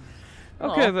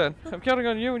 Okay Aw. then, I'm counting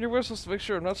on you and your whistles to make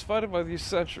sure I'm not spotted by these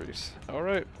sentries.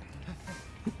 Alright.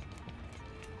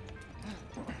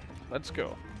 Let's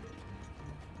go.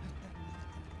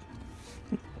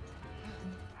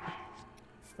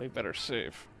 We better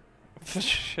save.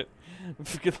 Shit.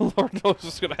 The Lord knows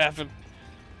what's gonna happen.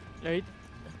 Right?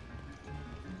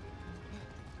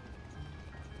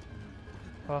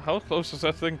 How close does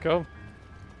that thing come?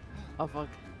 Oh fuck.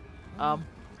 Not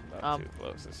too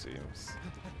close, it seems.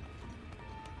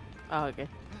 Oh, okay.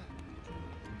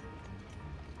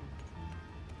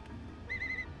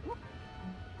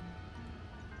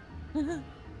 Okay.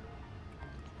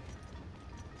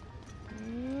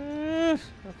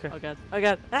 Oh god. Oh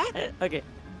god. Okay.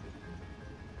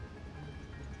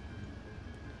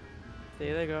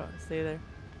 Stay there, girl. Stay there.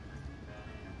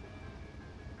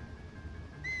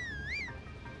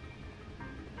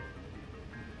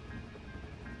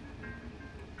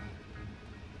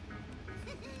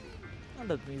 I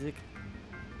love music.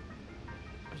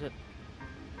 Oh shit.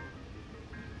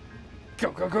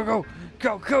 Go, go, go, go!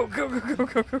 Go, go, go, go, go,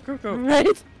 go, go, go, go!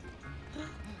 Right?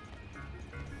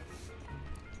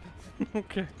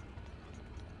 Okay.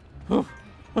 God.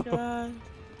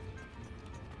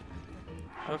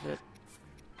 Oh shit.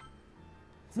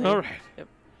 Save. Alright. Yep.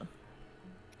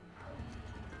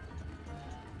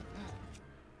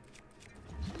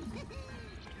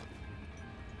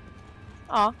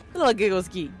 Aw, the little giggle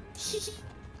ski.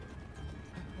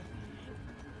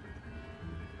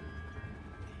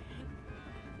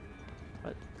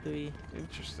 What do we...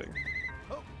 Interesting.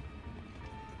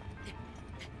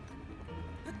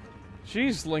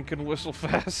 Jeez, Lincoln whistle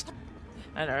fast.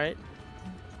 I know, right?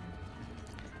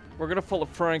 We're gonna pull a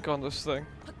prank on this thing.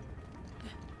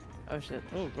 Oh shit.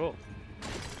 Oh, cool.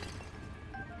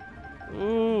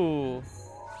 Ooh.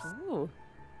 Ooh.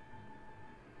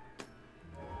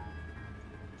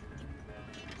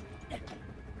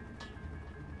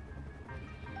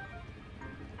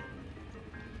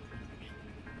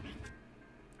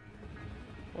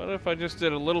 What if I just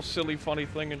did a little silly funny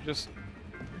thing and just...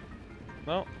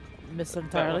 No. Missed it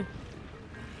entirely.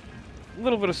 A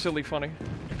little bit of silly funny.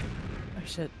 Oh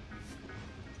shit.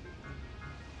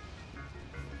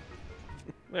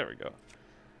 There we go.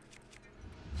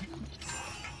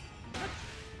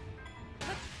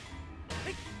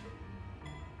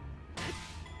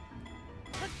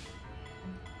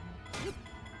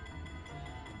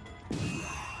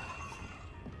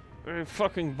 Hey,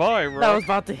 fucking bye, bro. I was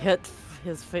about to hit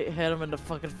hit him in the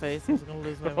fucking face. I was gonna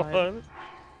lose my mind. What?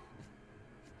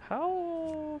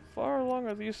 How far along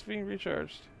are these being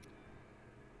recharged?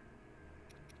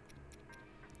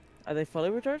 Are they fully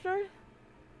recharged already?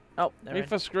 Oh, never mind.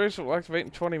 Mifa's Grace will activate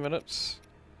in 20 minutes.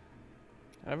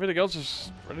 Everything else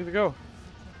is ready to go.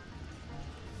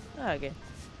 Oh, okay.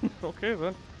 Okay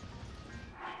then.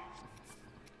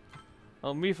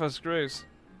 Oh, Mifa's Grace.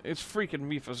 It's freaking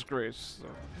Mifa's Grace. So.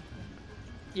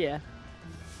 Yeah.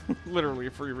 Literally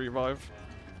a free revive.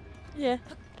 Yeah.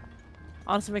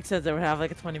 Honestly, makes sense. They would have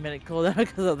like a 20-minute cooldown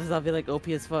because otherwise I'll be like OP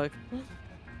as fuck.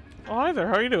 Oh, hi there.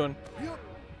 How you doing?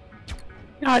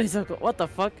 God, he's so cool. What the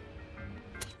fuck?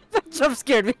 That jump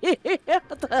scared me.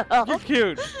 What the hell? You're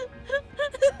cute.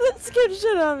 That scared the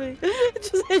shit out of me.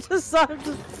 I just saw him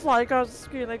just fly across the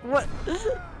screen. Like, what?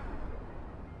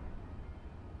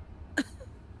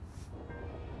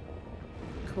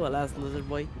 Cool ass lizard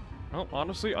boy. Oh,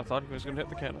 honestly, I thought he was gonna hit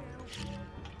the cannon.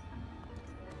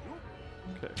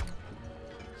 Okay.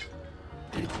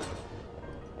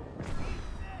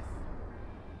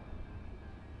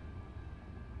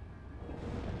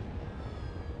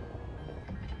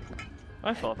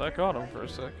 I thought that got him for a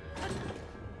sec.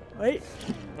 Wait.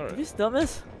 All Did you right. still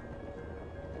miss?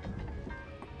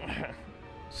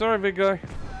 Sorry, big guy.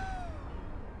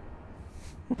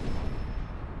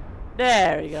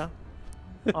 There we go.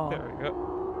 Oh, There we go.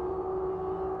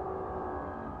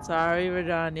 sorry,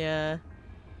 Virginia.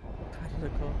 God, you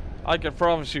look cool. I can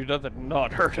promise you that did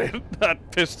not hurt it.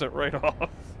 That pissed it right off.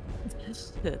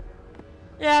 Shit.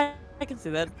 Yeah, I can see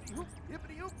that.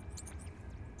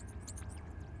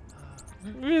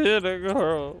 We hit a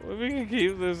girl. If we can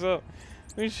keep this up,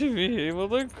 we should be able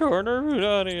to corner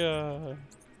Rudania.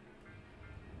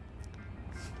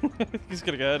 He's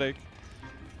gonna get a headache.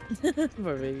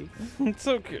 Poor baby. It's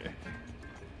okay.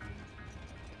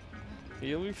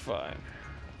 He'll be fine.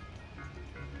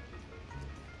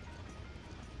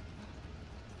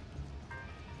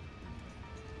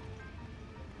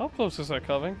 How close is that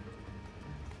coming?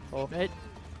 Oh, Right?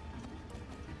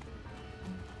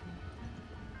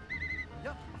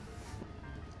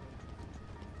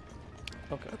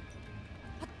 okay.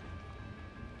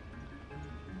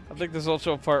 I think there's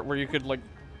also a part where you could like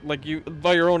you,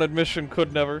 by your own admission,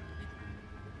 could never.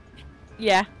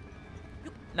 Yeah.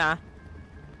 Nah.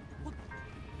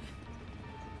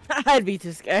 I'd be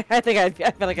too scared. I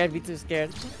feel like I'd be too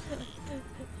scared.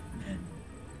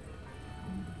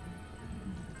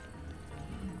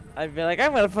 I'd be like,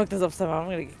 I'm gonna fuck this up somehow. I'm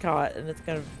gonna get caught, and it's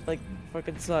gonna like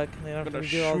fucking suck. And then I'm Gonna gonna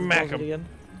do all this smack bullshit him. again.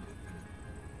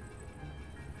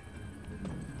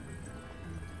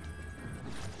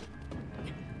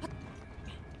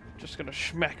 Just gonna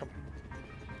smack him.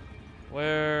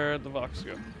 Where'd the box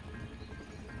go?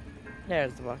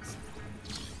 There's the box.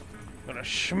 Gonna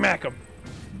smack him.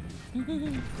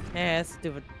 Yeah,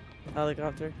 stupid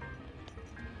helicopter.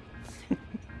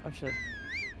 Oh shit.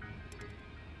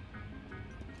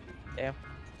 Damn.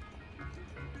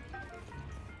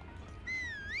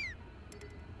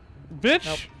 Bitch!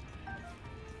 Nope.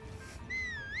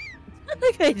 I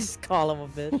think I just call him a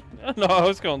bitch. No, I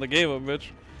was calling the game a bitch.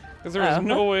 Because there was Oh.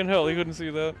 no way in hell he couldn't see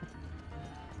that.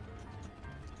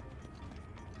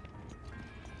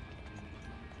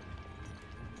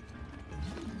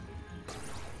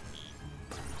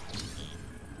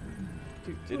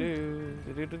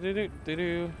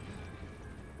 Do-do-do.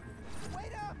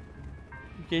 Wait up!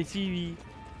 You can't see me.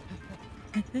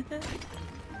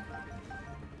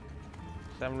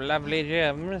 Some lovely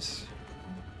gems.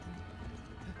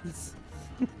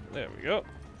 There we go.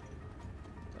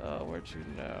 Where to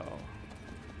now?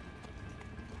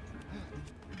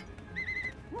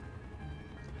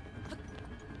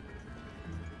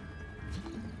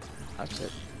 Oh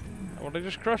shit. I want to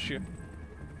just crush you.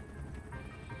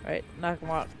 Right, knock him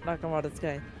out of the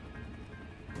sky.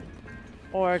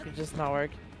 Or it could just not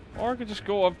work. Or I could just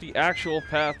go up the actual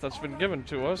path that's been given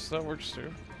to us. That works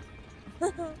too.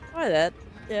 Why that?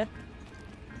 Yeah.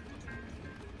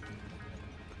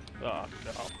 Oh,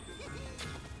 no.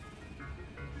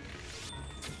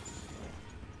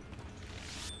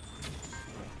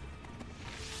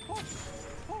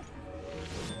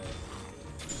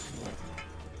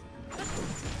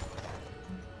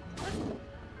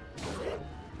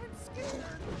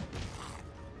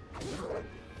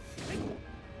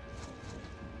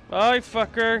 Bye,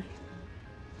 fucker.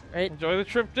 Right? Enjoy the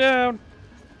trip down.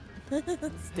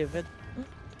 Stupid.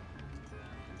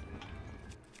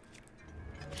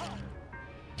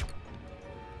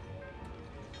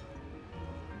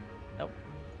 Nope.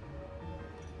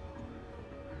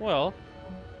 Well,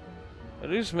 at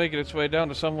least making its way down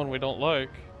to someone we don't like.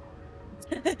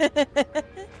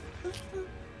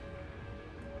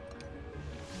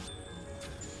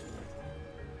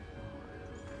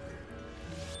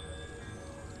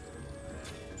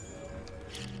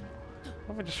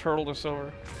 How if I just hurled us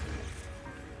over?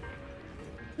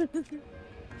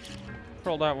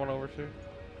 Roll that one over too.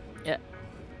 Yeah.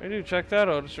 Hey dude, check that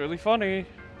out. It's really funny.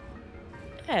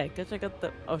 Hey, go check out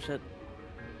the. Oh shit.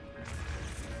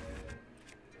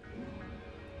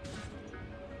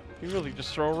 You really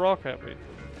just throw a rock at me.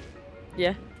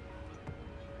 Yeah.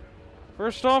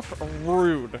 First off,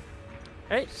 rude.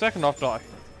 Right. Second off, die.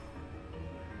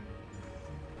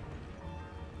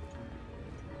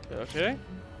 Okay.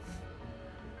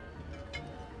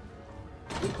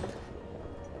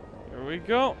 Here we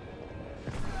go.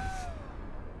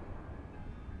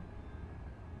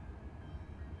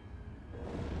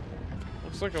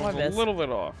 Looks like I was a little bit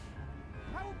off.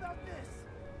 How about this?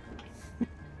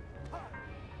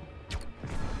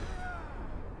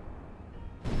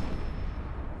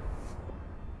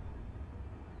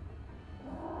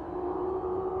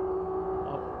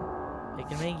 Oh,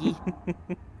 making Mingy.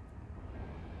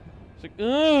 It's like,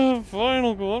 ugh, fine,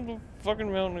 I'll go up the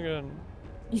fucking mountain again.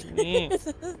 Yeah.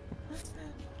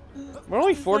 We're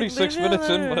only 46 leave me minutes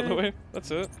in, by the alone. way.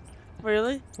 That's it.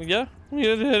 Really? Yeah, we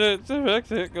hit it.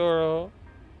 Perfect it, Goro.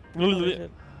 Holy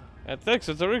shit. And thanks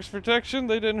to Rick's protection,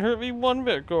 they didn't hurt me one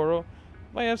bit, Goro.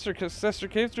 My ancestor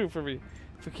came through for me.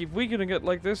 If we keep weakening it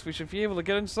like this, we should be able to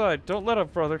get inside. Don't let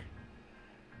up, brother.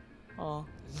 Oh.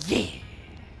 Yeah.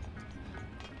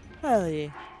 Hell yeah.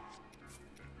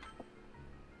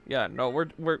 Yeah, no,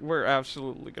 we're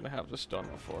absolutely gonna have this done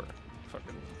before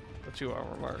fucking the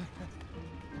 2-hour mark.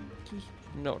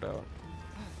 No doubt.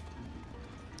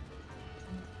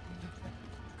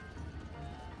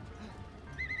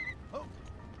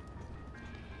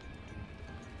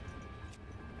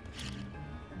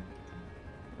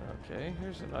 Okay,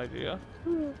 here's an idea.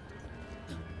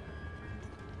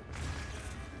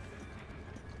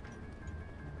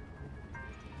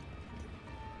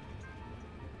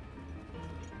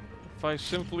 If I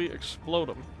simply explode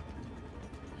them.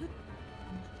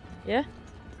 Yeah?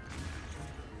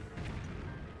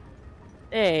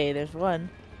 Hey, there's one.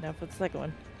 Now for the second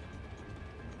one.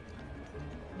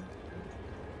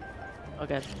 Oh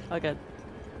god. Oh god.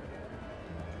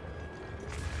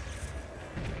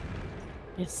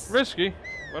 Yes. Risky,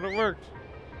 but it worked.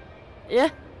 Yeah.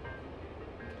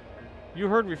 You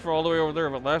heard me from all the way over there,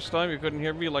 but last time you couldn't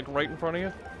hear me like right in front of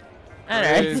you.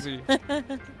 Alright. Crazy.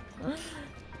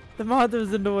 The mod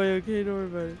was in the way, okay?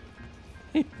 Don't worry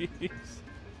about it.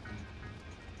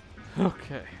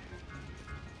 Okay.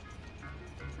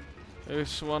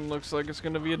 This one looks like it's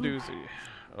gonna be a doozy.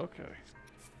 Okay.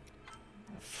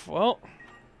 Well.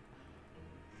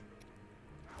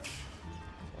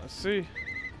 Let's see.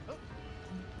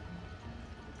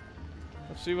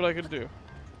 Let's see what I can do.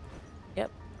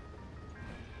 Yep.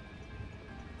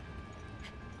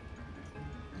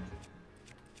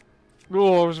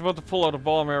 Oh, I was about to pull out a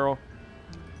bomb arrow.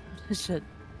 Shit.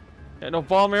 Yeah, no,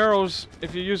 bomb arrows,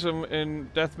 if you use them in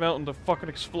Death Mountain, they fucking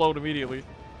explode immediately.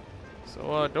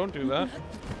 So, don't do that.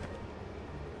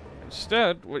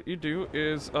 Instead, what you do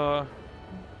is, the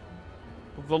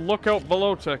lookout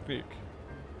below technique.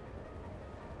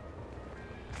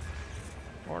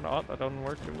 Or not, that doesn't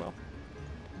work too well.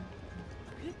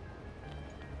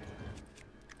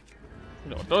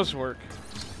 No, it does work.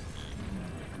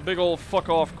 Big old fuck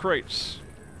off crates.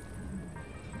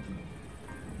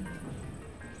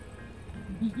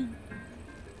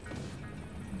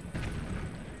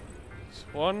 It's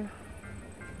 1,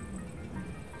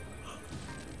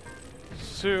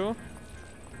 2.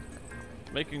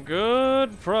 Making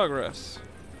good progress.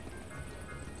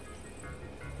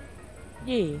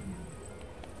 Yeah.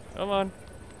 Come on.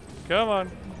 Come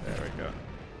on. There we go.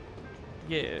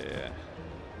 Yeah.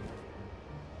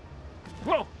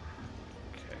 Whoa!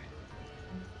 Okay.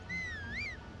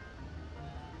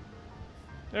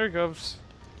 There he goes.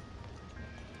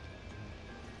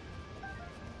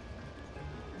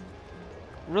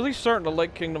 Really starting to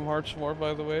like Kingdom Hearts more,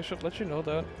 by the way. I should let you know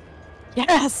that.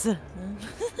 Yes!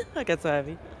 I got so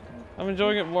happy. I'm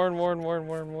enjoying it more and more and more and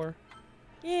more and more.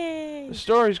 Yay! The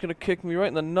story's gonna kick me right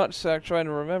in the nutsack trying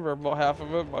to remember about half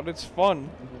of it, but it's fun.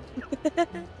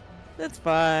 That's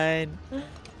fine.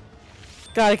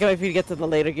 God, I can't wait for you to get to the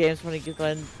later games when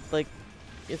like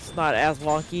it's not as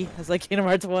wonky as like Kingdom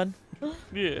Hearts 1.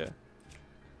 Yeah.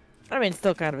 I mean, it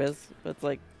still kind of is, but it's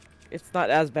like it's not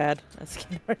as bad as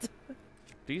Kingdom Hearts.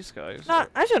 These guys. No,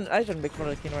 I shouldn't make fun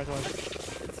of Kingdom Hearts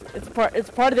 1. It's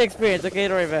part of the experience. Okay,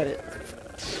 don't worry about it.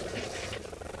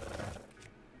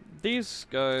 These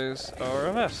guys are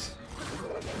a mess.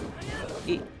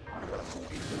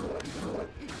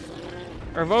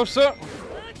 Hermosa!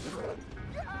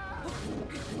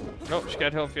 Nope, she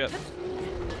can't help yet.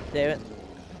 Damn it.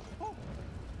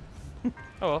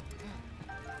 Oh well.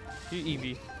 You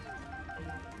Eevee.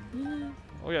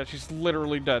 Oh yeah, she's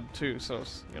literally dead too, so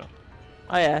it's, you know.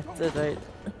 Oh yeah, that's right.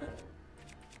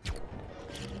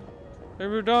 Hey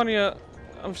Rudania,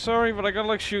 I'm sorry, but I gotta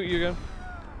like shoot you again.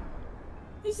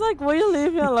 He's like, will you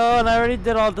leave me alone? I already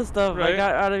did all the stuff. Right? I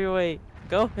got out of your way.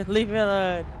 Go and leave me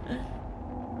alone.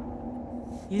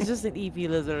 He's just an EP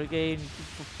lizard, okay? And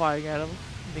people firing at him.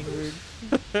 Being rude.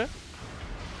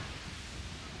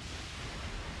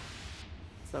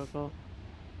 So cool.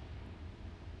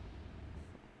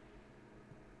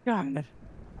 God.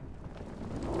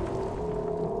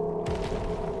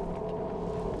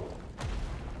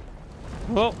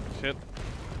 Oh, shit.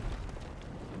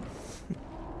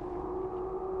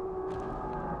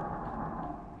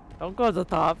 Don't go to the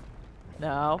top.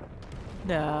 No.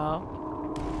 No.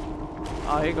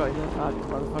 Oh, you're going to the top, you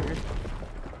motherfucker.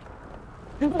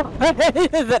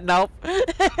 Nope.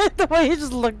 The way he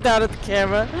just looked down at the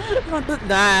camera.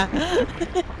 Nah.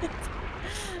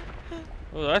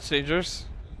 Well, that's dangerous.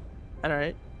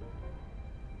 Alright.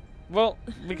 Well,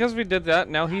 because we did that,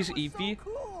 now he's EP. So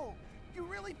cool. You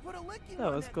really put a licking That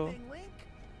on was that cool. thing, Link.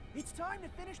 It's time to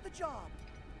finish the job.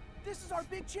 This is our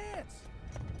big chance.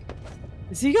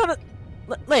 Is he gonna...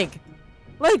 Link!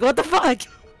 Link, what the fuck?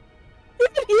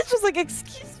 He's just like,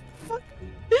 excuse fuck.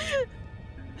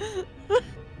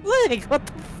 Link, what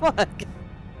the fuck?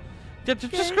 Yeah, it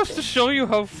just goes to show you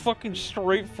how fucking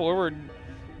straightforward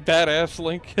badass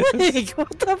Link is. Link,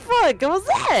 what the fuck? What was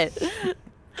that?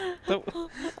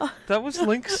 That was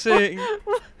Link saying...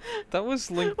 That was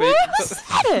Link... What was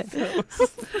that?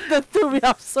 That threw me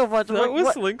off so much. I'm That like, was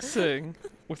what? Link saying,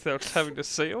 without having to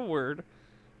say a word,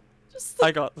 Just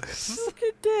I got this.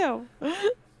 fucking damn.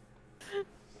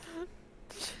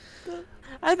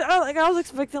 I was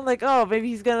expecting like, oh, maybe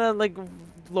he's gonna like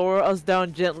lower us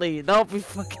down gently. Nope, we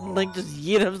fucking Link just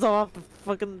yeet himself off the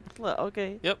fucking cliff.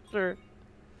 Okay. Yep. Sure.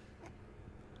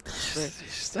 He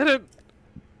said it.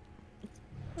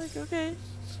 Like, okay.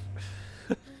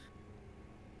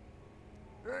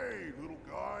 Hey, little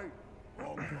guy.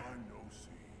 Long time no see.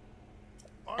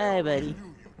 Hey, I buddy. knew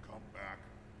you'd come back.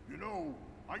 You know,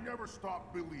 I never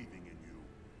stopped believing in you.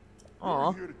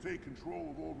 Aw. You're here to take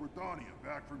control of old Redania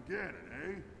back from Ganon,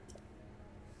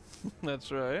 eh?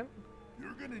 That's right.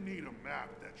 You're gonna need a map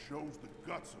that shows the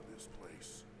guts of this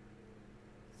place.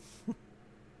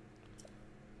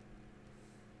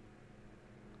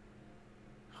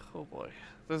 Oh boy,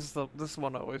 this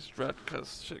one I always dread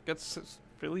because shit gets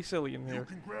really silly in You here.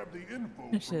 can grab the info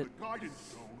from Shit. the guidance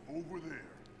stone over there.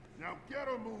 Now get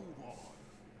a move on.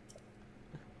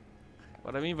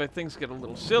 What I mean by things get a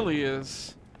little silly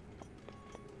is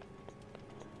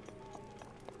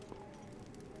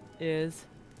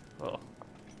well,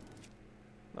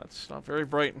 that's not very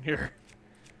bright in here.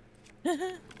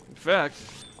 In fact,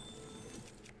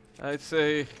 I'd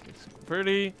say it's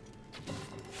pretty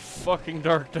fucking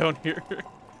dark down here.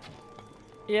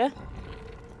 Yeah.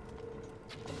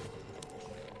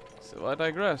 So I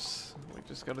digress. We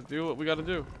just gotta do what we gotta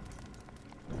do.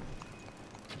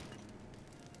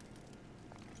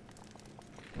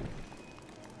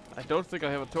 I don't think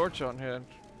I have a torch on hand.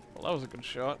 Well, that was a good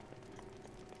shot.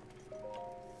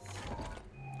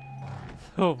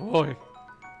 Oh boy.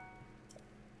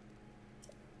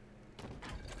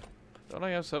 Don't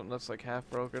I have something that's like half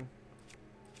broken?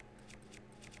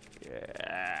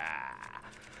 Yeah.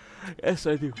 Yes,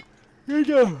 I do.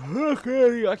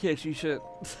 Okay, I can't see shit.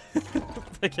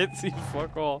 I can't see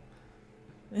fuck all.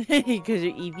 Because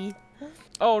you're Eevee.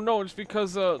 Oh no, it's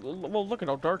because well, look at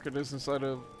how dark it is inside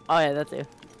of. Oh yeah, that too.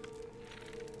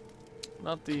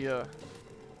 Not the Of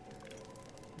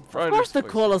course, brightest the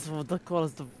place,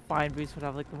 coolest Divine Beast would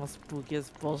have like the most spookiest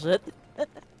bullshit.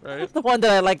 right? The one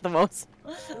that I like the most.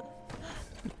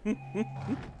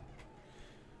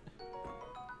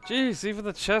 Jeez, even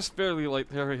the chest barely light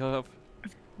the area up.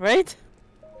 Right?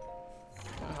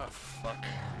 Oh fuck.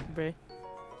 Bray.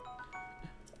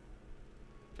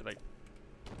 Did I?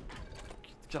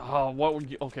 Oh, what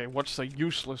would you? Okay, what's the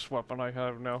useless weapon I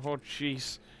have now? Oh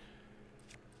jeez.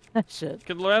 Shit.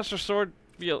 Can the Master Sword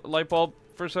be a light bulb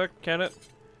for a sec? Can it?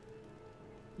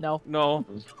 No. No.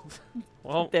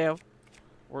 Well, Damn.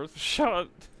 worth a shot.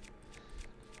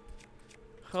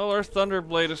 Well, our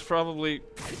Thunderblade is probably,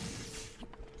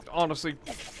 honestly,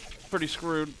 pretty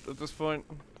screwed at this point.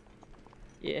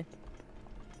 Yeah.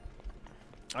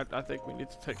 I think we need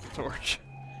to take the torch.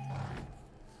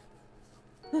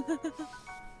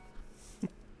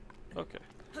 Okay.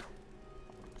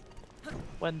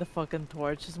 When the fucking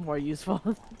torch is more useful.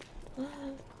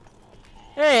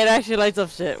 Hey, it actually lights up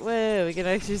shit. Wait, we can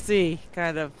actually see.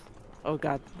 Kind of. Oh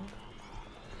god.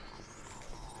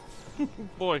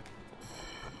 Boy.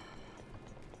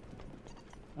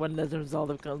 when Legend of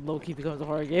Zelda low-key becomes a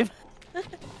horror game.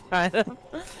 Kind of.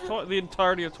 The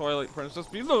entirety of Twilight Princess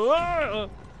be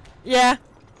Yeah.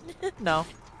 No.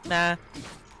 Nah.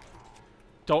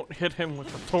 Don't hit him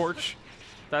with the torch.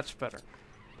 That's better.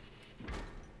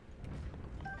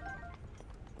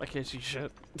 I can't see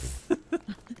shit.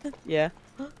 Yeah.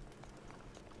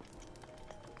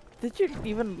 Did you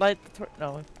even light the torch?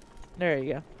 No. There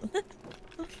you go.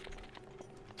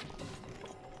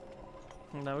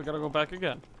 Now we gotta go back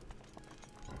again.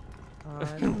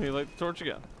 We light the torch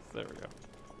again. There we go.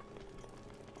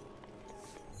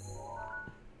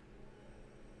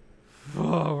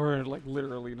 Oh, we're like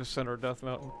literally in the center of Death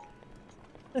Mountain.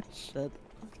 Shit.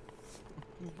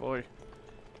 Boy.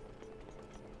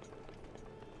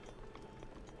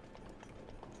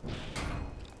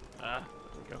 Ah,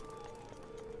 there we go.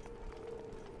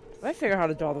 I figure out how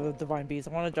to draw the divine beast.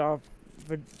 I want to draw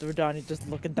Verdani just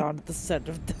looking down at the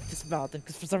center of this mountain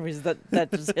because for some reason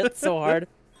that just hits so hard.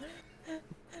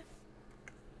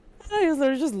 I was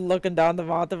literally just looking down the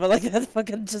mountain, but like that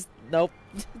fucking just nope.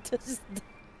 Just,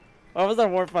 why was that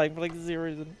horrifying for like 0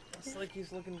 reason? It's like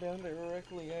he's looking down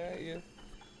directly at you.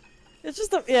 It's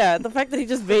just the fact that he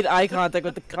just made eye contact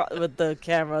with the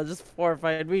camera just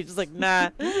horrified me. Just like nah,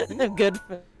 I'm good.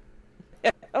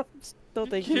 Don't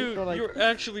think Cute. Like, You're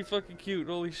actually fucking cute.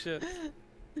 Holy shit.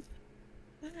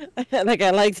 like I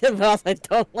liked him, but also I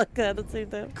don't like that at the same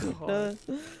time.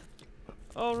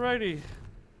 Alrighty.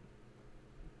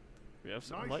 We have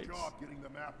some Nice lights. job getting the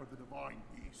map of the divine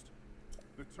beast.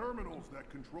 The terminals that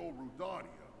control Rudania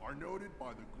are noted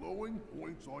by the glowing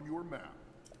points on your map.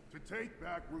 To take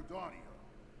back Rudania,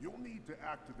 you'll need to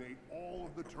activate all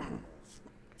of the terminals.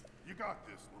 You got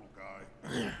this, little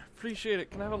guy. Appreciate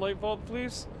it. Can I have a light bulb,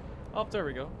 please? Oh, there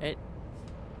we go. Hey.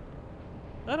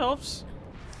 That helps.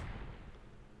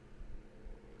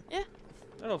 Yeah.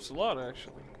 That helps a lot,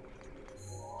 actually.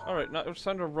 Alright, now it's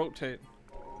time to rotate.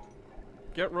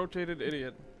 Get rotated,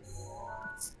 idiot.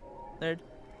 Nerd.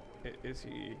 Is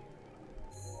he...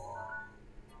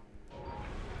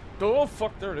 Oh,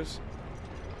 fuck, there it is.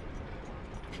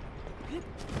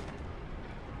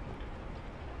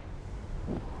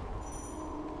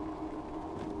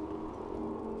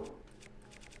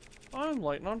 I'm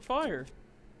lighting on fire.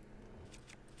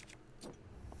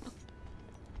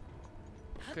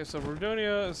 Okay, so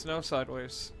Rudonia is now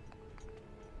sideways.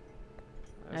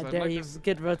 I dare you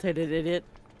get rotated, idiot.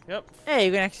 Yep. Hey,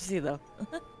 you can actually see though.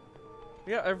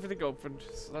 Yeah, everything opened,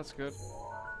 so that's good.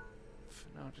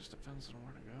 Now it just depends on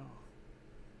where to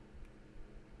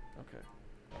go. Okay.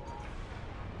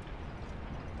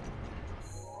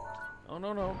 Oh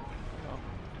no no. No.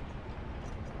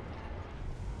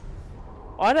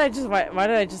 Why did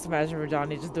I just imagine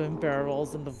Rajani just doing barrel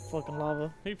rolls in the fucking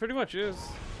lava? He pretty much is.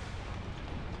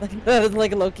 Like that is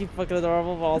like a low-key fucking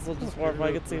adorable, but also just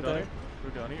horrifying at the same time.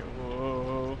 Rudani.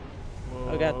 Whoa. Whoa.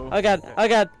 Oh god. Oh god. Okay. Oh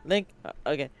god. Link.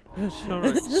 Okay.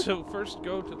 Alright, so first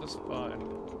go to the spine.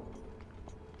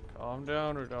 Calm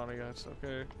down, Rudani, it's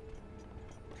okay.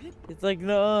 It's like,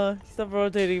 no, stop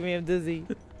rotating me, I'm dizzy.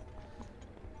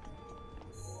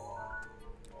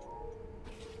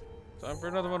 Time for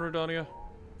another one, Rudania.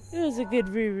 Here's a good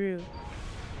Ruru.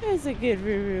 Here's a good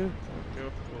Ruru.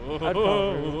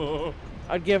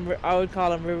 I would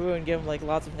call him Ruru and give him like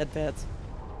lots of head pats.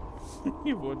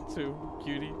 You would too,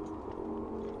 cutie.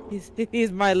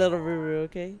 He's my little Ruru,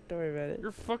 okay? Don't worry about it.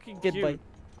 You're fucking Good cute. boy.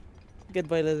 Good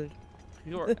boy, lizard.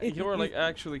 You're like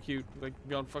actually cute, like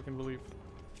beyond fucking belief.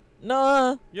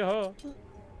 No, Yeah.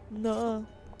 no.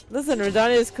 Listen,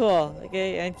 Radania is cool,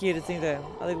 okay? And cute at the same time.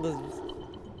 I like lizards.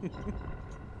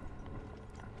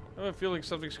 I have a feeling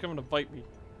something's coming to bite me.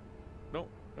 No.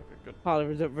 Okay, good.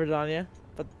 Probably Radania,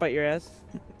 but bite your ass.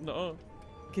 No.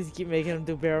 Cause you keep making him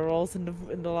do barrel rolls in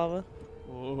the lava.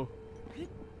 Oh.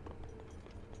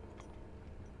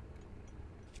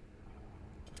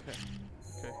 Okay.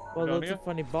 Okay. Well, that's a Rudania.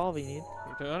 funny ball we need.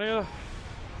 Rudania.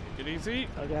 Take it easy.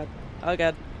 Oh god. Oh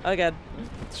god. Oh god.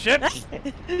 Shit!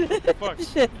 Fuck.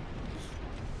 Shit.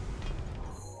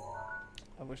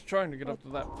 I was trying to get up to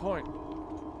that point.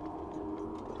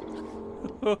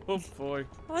 Oh boy.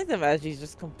 I like them as he's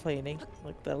just complaining,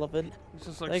 like the elephant. It's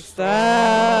just like, Like,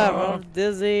 stop! I'm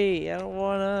dizzy. I don't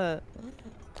wanna.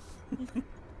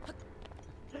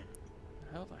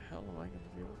 How the hell am I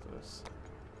gonna deal with this?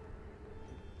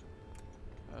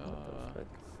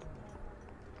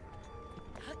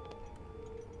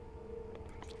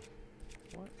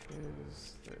 What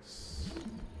is this?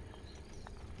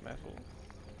 Metal.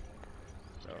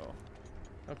 Oh.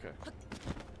 Okay.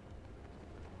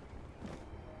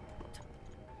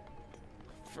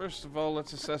 First of all,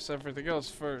 let's assess everything else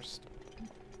first.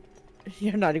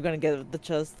 You're not even gonna get the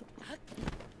chest.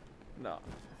 No.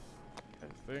 I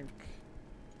think.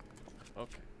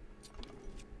 Okay.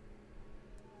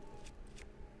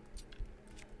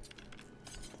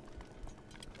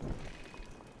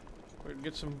 We're gonna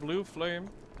get some blue flame,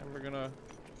 and we're gonna.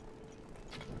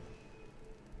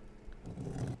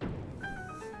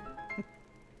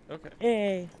 Okay.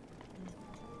 Hey.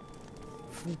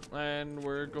 And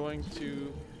we're going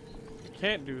to.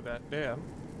 Can't do that. Damn.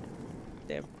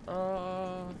 Damn.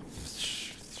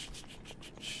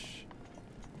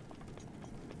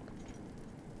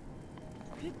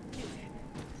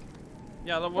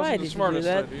 Yeah, that Why wasn't did the you do smartest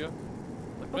that? idea.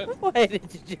 Admit. Why did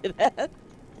you do that?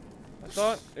 I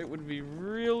thought it would be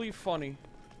really funny.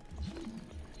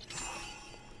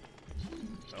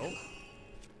 Nope.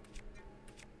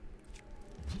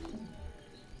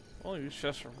 Well, these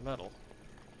chests are metal.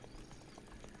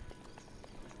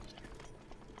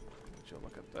 Would you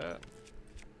look at that?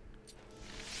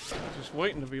 Just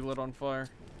waiting to be lit on fire.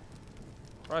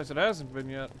 Surprised it hasn't been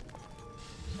yet.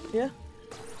 Yeah.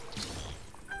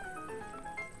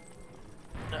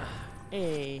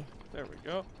 Hey. There we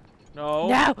go. No.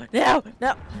 No, no,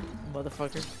 no.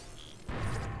 Motherfucker.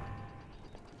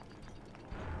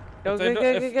 Go, If they go,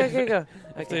 don't- go, if- go, go, go.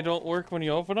 If they don't work when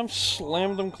you open them,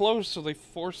 slam them closed so they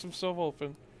force themselves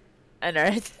open. I know,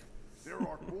 right? There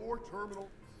are 4 terminals.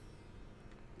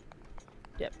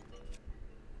 Yep.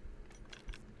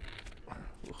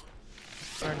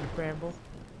 Burn the bramble.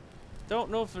 Don't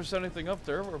know if there's anything up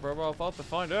there. We're about to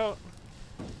find out.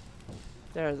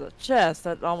 There's a chest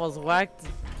that almost whacked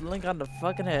Link on the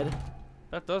fucking head.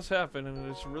 That does happen, and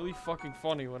it's really fucking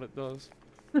funny when it does.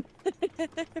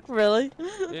 Really?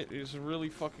 It is really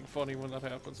fucking funny when that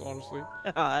happens, honestly.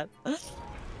 God. Oh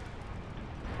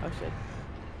shit.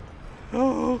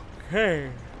 Okay.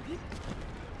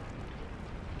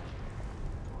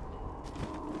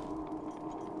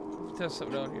 Let's test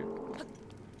something out here.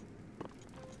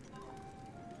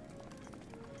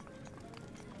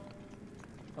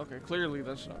 Okay, clearly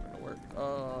that's not gonna work.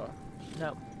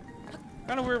 No.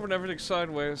 Kind of weird when everything's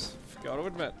sideways. Gotta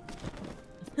admit.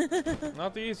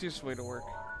 Not the easiest way to work.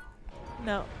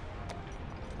 No.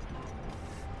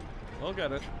 We'll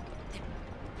get it.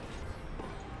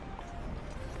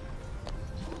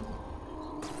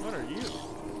 What are you?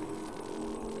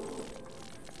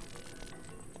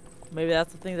 Maybe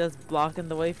that's the thing that's blocking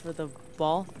the way for the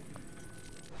ball.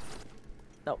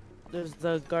 No, there's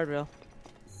the guardrail.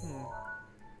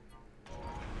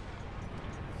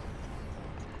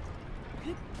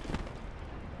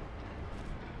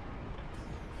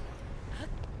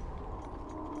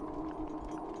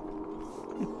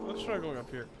 Let's try going up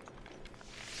here.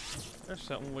 There's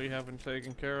something we haven't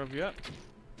taken care of yet.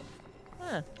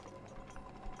 Huh.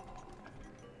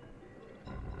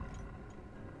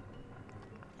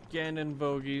 Ganon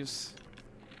bogies.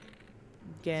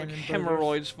 Ganon. Like boogers.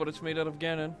 hemorrhoids, but it's made out of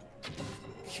Ganon.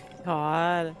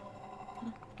 God.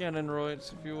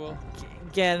 Ganonroids, if you will.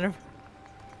 Ganon.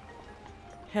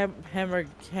 Hammernan.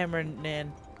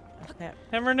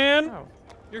 Hammernan? Oh.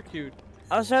 You're cute.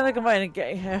 I was trying to combine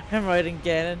hemorrhoid and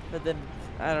Ganon, but then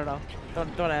I don't know.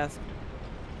 Don't ask.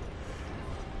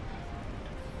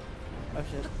 Oh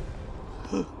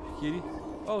shit. Kitty.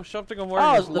 Oh, something I'm wearing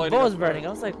Oh, is the lighting bow's up. burning. I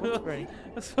was like, what's burning?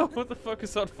 So what the fuck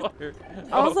is on fire?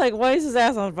 I was like, why is his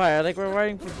ass on fire? Like, we're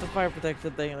wearing the fire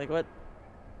protection thing. Like, what?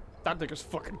 That thing is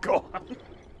fucking gone.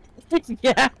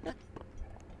 Yeah.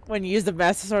 When you use the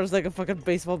Master Sword as like a fucking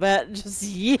baseball bat, just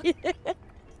yeet.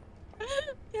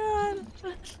 God.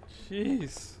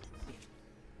 Jeez.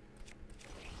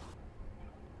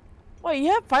 Wait,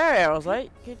 you have fire arrows, right?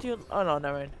 Can't you? Oh no,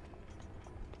 never mind.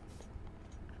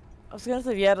 I was gonna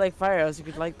say if you had like fire arrows, you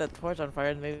could light that torch on fire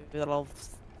and maybe that'll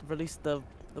release the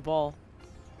ball.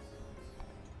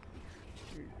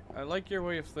 I like your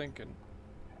way of thinking.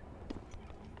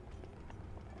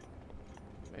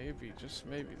 Maybe, just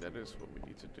maybe, that is what we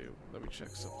need to do. Let me check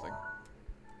something.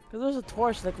 Cause there's a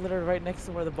torch like literally right next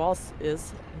to where the ball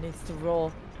is. It needs to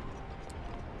roll.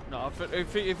 No,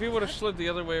 if he would have slid the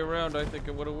other way around, I think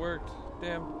it would have worked.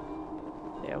 Damn.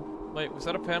 Yeah. Wait, was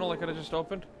that a panel I could have just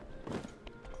opened?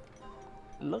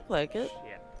 Look like it.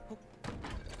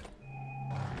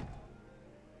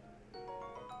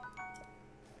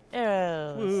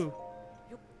 Arrows. Woo.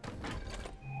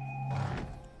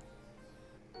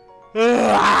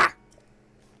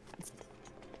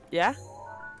 Yeah?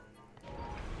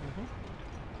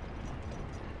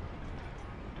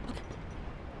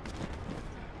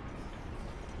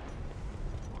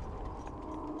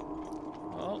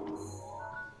 Well,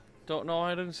 don't know,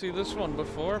 I didn't see this one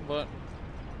before, but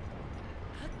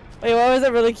Wait, why was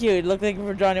that really cute? It looked like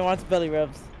for Johnny wants belly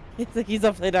rubs. It's like he's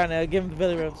upside down now. Give him the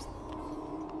belly rubs.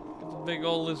 Big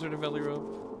old lizard and belly rub.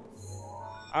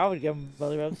 I would give him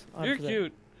belly rubs. You're 100%.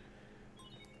 cute.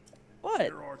 What?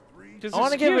 There are 3 'Cause I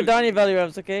want to it's give cute. Donnie belly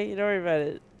rubs, okay? You don't worry about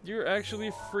it. You're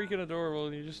actually freaking adorable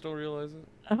and you just don't realize it.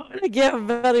 I want to give him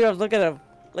belly rubs. Look at him.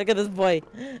 Look at this boy.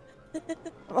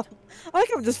 I like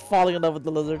I'm just falling in love with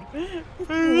the lizard.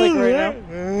 Like right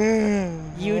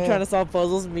now. You trying to solve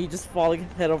puzzles, me just falling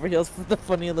head over heels for the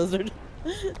funny lizard.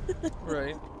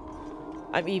 Right.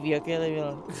 I'm Evie, okay? Leave me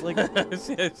alone. It's like,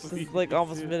 it's like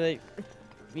almost midnight.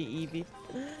 Me, Evie.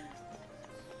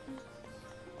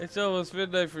 It's almost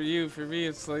midnight for you. For me,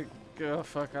 it's like, oh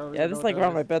fuck. I don't Yeah, even this is know like what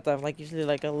around that my bedtime. Like usually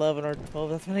like 11 or 12.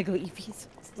 That's when I go Eevees.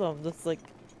 So I'm just like,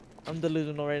 I'm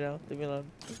delusional right now. Leave me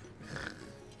alone.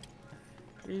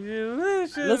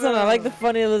 is. Listen, I like the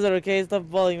funny lizard, okay? Stop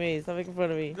bullying me. Stop making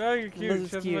fun of me. No, you're cute.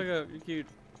 Lizard's Shut the cute. fuck up. You're cute.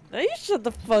 No, you shut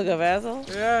the fuck up, asshole.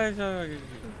 Yeah, shut the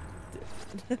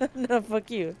fuck up. No, fuck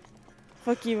you.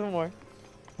 Fuck you even more.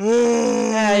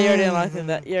 Ah, you already unlocked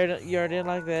that. You already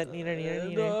unlocked that. Neither.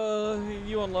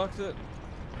 You unlocked it.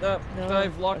 No,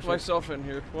 I've locked I should- myself in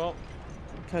here. Well,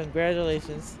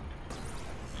 Congratulations.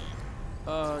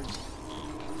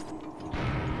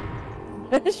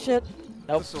 Shit.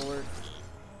 Nope. this'll work.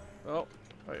 Oh,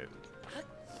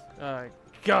 I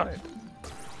got it.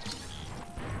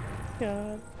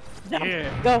 God. No.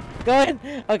 Yeah. Go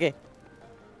in. Okay.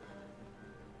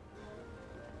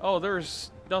 Oh,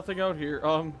 there's nothing out here.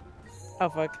 Oh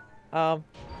fuck. Can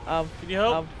you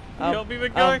help? Can you help me,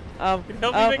 big guy? Can you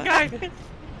help me, big guy?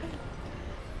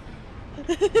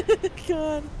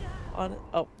 God. On it.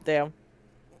 Oh, damn.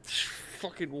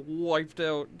 Fucking wiped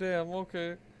out. Damn.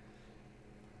 Okay.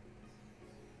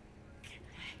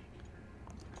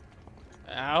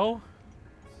 Ow.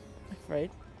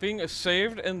 Right. Being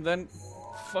saved and then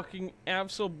fucking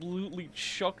absolutely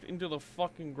chucked into the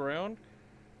fucking ground.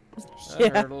 That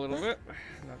Yeah. hurt a little bit.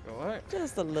 Not gonna lie.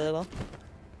 Just a little.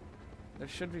 There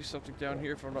should be something down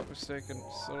here if I'm not mistaken.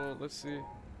 So let's see.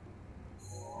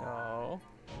 No.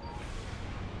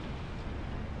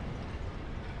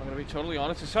 I'm gonna be totally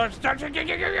honest. It's hard.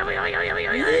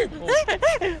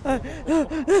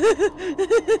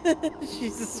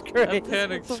 Jesus That Christ.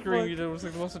 panic what the scream. It was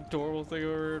like the most adorable thing I've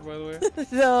ever heard, by the way.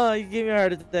 fuck? No, you gave me a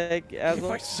heart attack, Give asshole.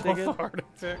 myself a heart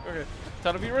attack. Okay.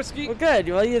 Time to be risky. Well, good.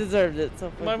 Well, you deserved it.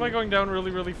 So fuck Am I you. going down really,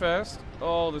 really fast?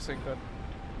 Oh, this ain't good.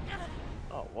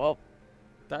 Oh, well.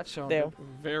 That sounded Damn.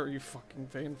 very fucking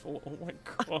painful. Oh my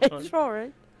god. It's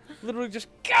alright. Literally just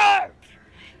God.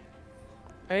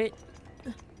 Right?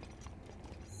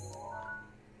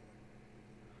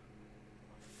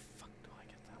 Fuck, do I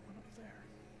get that one up there?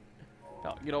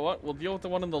 No, you know what? We'll deal with the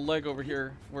one in the leg over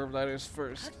here, wherever that is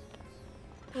first.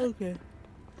 Okay.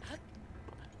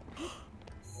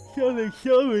 Hammer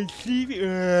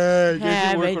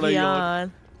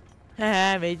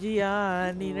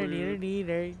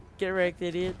Neither. Get wrecked,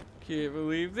 idiot. Can't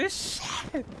believe this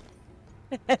shit.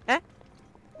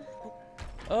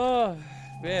 Oh,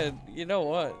 man, you know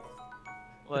what?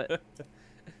 What?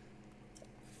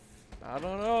 I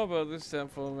don't know about this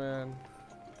temple, man.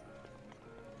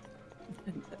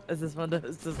 Is this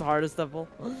the hardest temple?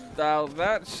 Now,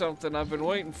 that's something I've been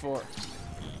waiting for.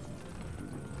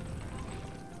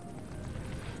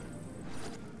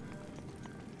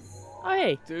 Oh,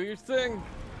 hey. Do your thing.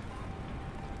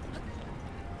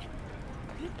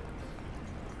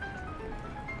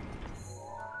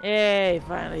 Yay,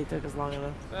 finally it took us long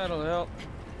enough. That'll help.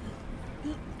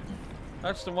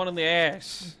 That's the one in the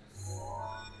ass.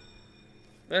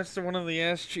 That's the one in the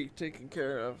ass cheek taken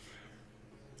care of.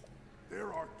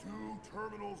 There are 2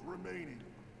 terminals remaining.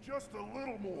 Just a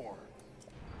little more.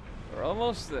 We're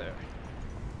almost there.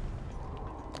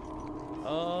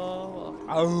 Oh.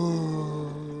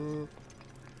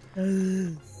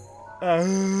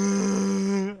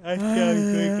 I can't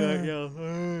think that, yo.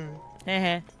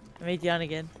 Heh I made you on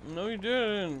again. No, you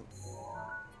didn't.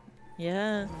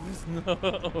 Yeah. No.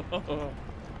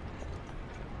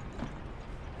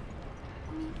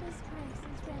 Mifa's grace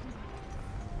is ready.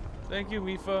 Thank you,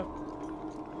 Mifa.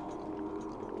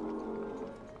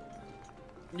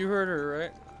 You heard her,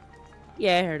 right?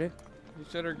 Yeah, I heard her. You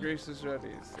said her grace is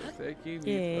ready, so thank you,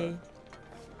 Yay.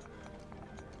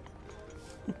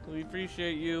 Mifa. We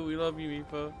appreciate you. We love you,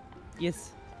 Mifa.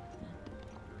 Yes.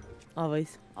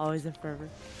 Always. Always and forever.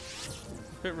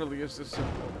 It really is this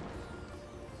simple.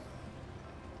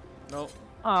 Nope.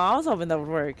 Oh, I was hoping that would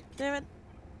work. Damn it.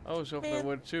 I was hoping it Man.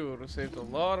 would too. It would have saved a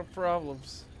lot of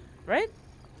problems. Right?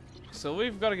 So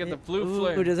we've got to get the blue Ooh,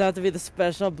 flame. does it have to be the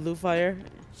special blue fire?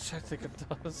 I think it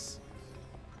does.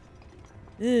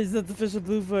 It's not the official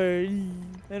blue fire.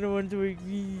 I don't want to work.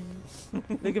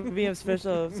 Look at me, I'm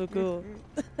special. I'm so cool.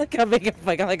 I'm making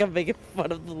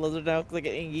fun of the lizard now because I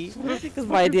get angry because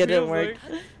my idea didn't work.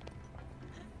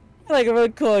 Like a really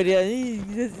cool idea.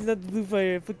 It's not the blue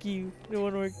fire. Fuck you. I don't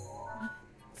want to work.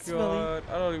 God,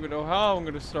 I don't even know how I'm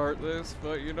gonna start this,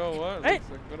 but you know what? Right.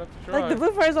 Looks like I'm gonna have to try. Like the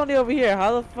blue fire's only over here.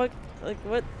 How the fuck? Like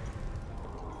what?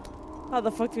 How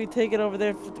the fuck do we take it over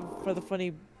there for the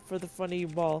funny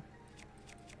ball?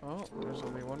 Oh, there's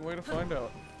only one way to find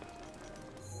out.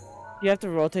 You have to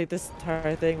rotate this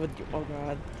entire thing with. Oh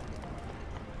god.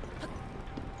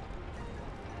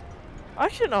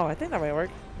 Actually, no. I think that might work.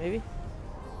 Maybe.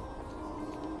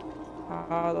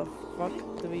 How the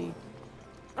fuck do we?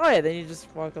 Oh yeah, then you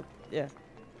just walk up. Yeah,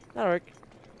 that'll work.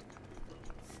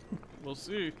 We'll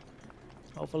see.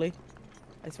 Hopefully.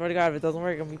 I swear to God, if it doesn't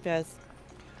work, I'm gonna be pissed.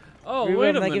 Oh, Remember, wait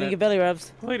I'm a not giving you minute. belly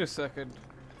rubs. Wait a second.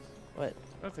 What?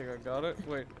 I think I got it.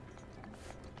 Wait.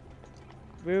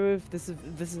 Roo, this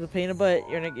is a pain in the butt.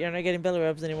 You're not getting belly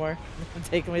rubs anymore. I'm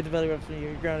taking away the belly rubs from you.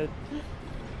 You're grounded.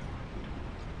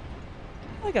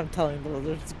 Like I'm telling the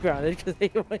lizard it's grounded because they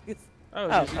always.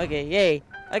 Oh, Easy. okay, yay.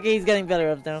 Okay, he's getting belly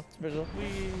rubs now. Special.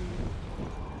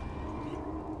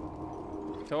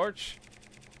 Torch?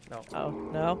 No. Oh,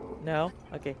 no, no.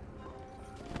 Okay.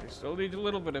 We still need a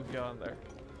little bit of you on there.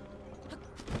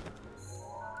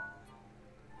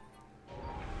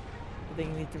 I think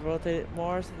you need to rotate it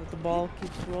more so that the ball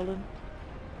keeps rolling.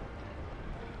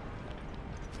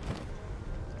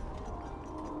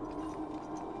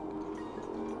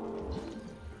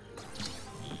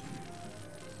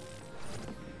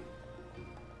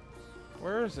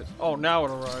 Where is it? Oh, now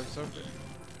it arrives. Okay.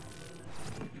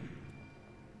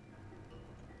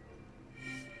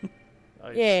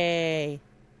 Nice. Yay!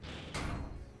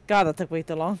 God, that took way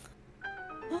too long.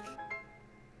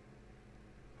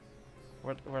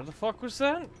 Where the fuck was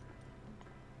that?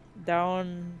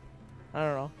 Down. I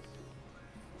don't know.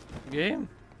 Game?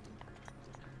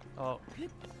 Oh.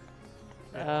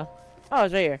 Oh,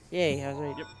 it's right here. Yay, I was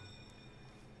right. Yep.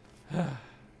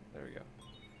 There we go.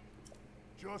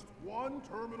 Just one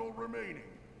terminal remaining.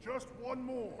 Just one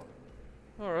more.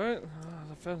 Alright.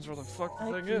 Depends where the fuck the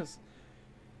thing Okay. is.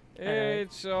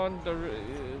 It's on the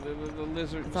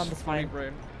lizard's It's on the funny spine.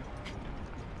 brain.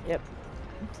 Yep.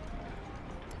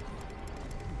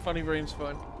 Funny brain's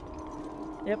fun.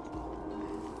 Yep.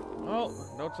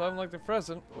 Well, no time like the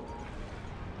present.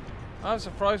 I'm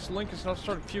surprised Link has not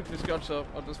started puking his guts up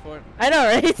at this point. I know,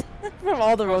 right? From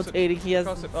all the Cross it- rotating he has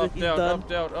Cross it he's up, down, done. up,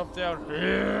 down, up, down.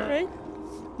 Right?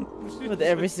 With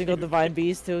every single divine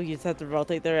beast too, you just have to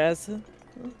rotate their ass.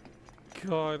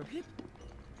 God.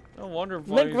 No wonder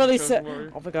Link really said.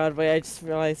 worry. Oh my god, wait, I just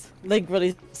realized. Link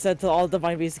really said to all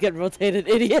divine beasts, get rotated,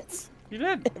 idiots! He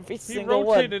did. Every He single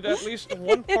rotated at least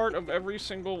one part of every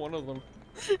single one of them.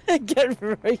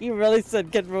 one. He really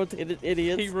said, get rotated,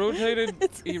 idiots. He rotated.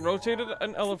 He rotated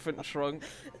an elephant trunk.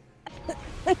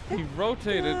 He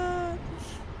rotated.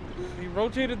 He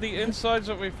rotated the insides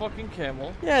of a fucking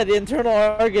camel. Yeah, the internal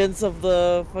organs of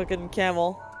the fucking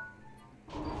camel.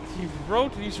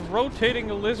 He's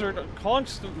rotating a lizard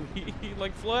constantly,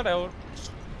 like flat out.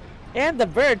 And the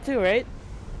bird too, right?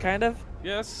 Kind of.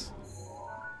 Yes.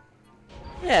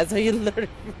 Yeah, so he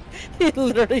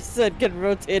literally said get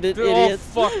rotated, Oh, idiots,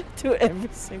 fuck. to every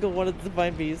single one of the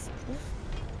divine beasts.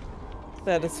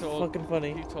 That is He told- fucking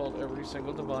funny. He told every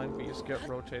single divine beast get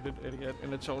rotated, idiot,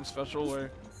 in its own special way.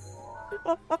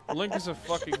 Link is a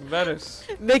fucking menace.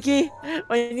 Mickey,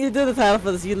 when you do the title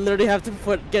for this, you literally have to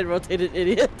put get rotated,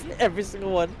 idiot, every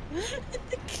single one.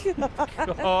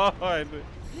 God.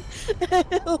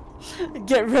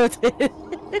 Get rotated.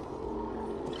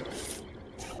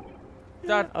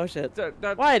 That. Oh shit.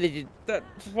 That. Why did you? That.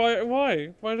 Why? Why?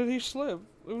 Why did he slip?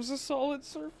 It was a solid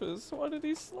surface. Why did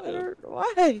he slip?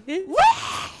 Why?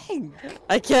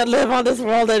 I can't live on this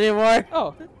world anymore.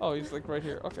 Oh. Oh, he's like right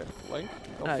here. Okay. Link.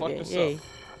 Don't fuck this yay. up.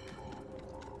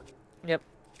 Yep.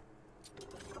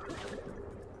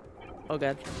 Oh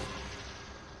god.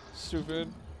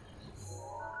 Stupid.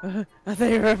 I thought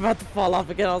you were about to fall off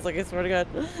again. I was like, I swear to God.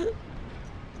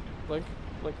 Link.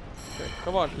 Link. Okay.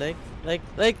 Come on.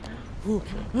 Link.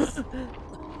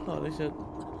 Holy shit.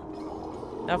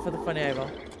 Now for the funny eyeball.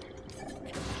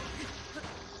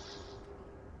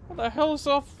 What the hell is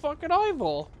a fucking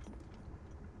eyeball?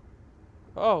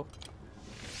 Oh.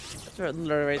 That's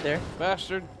literally right there.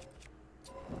 Bastard.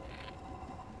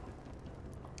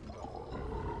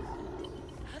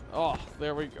 Oh,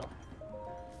 there we go.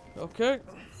 Okay.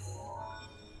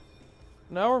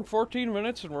 An hour and 14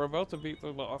 minutes and we're about to beat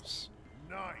the boss.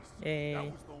 Nice. Yay. That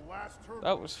was the last turbo.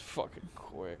 That was fucking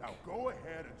quick. Now go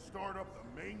ahead and start up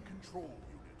the main control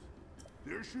unit.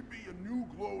 There should be a new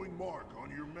glowing mark on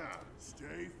your map.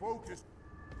 Stay focused.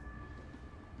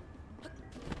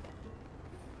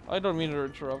 I don't mean to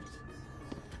interrupt.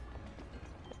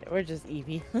 We're just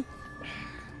Eevee.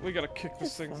 We gotta kick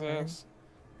this thing's fine. ass.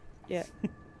 Yeah.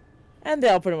 And they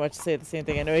all pretty much say the same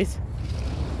thing anyways.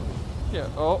 Yeah,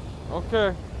 oh,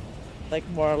 okay. Like,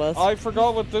 more or less. I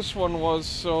forgot what this one was,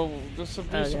 so this will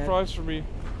be a Oh, yeah. surprise for me.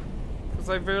 Because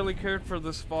I barely cared for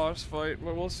this boss fight,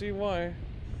 but we'll see why.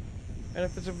 And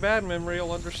if it's a bad memory,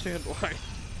 I'll understand why.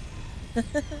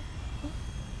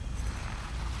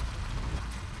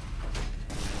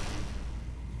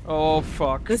 Oh,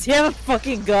 fuck. Does he have a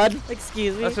fucking gun?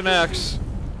 Excuse me? That's an axe.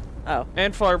 Oh.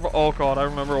 And fireball. Oh, God, I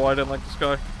remember why I didn't like this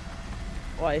guy.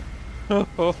 Why?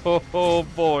 Oh,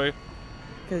 boy.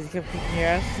 Because he kept kicking your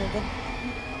ass or something?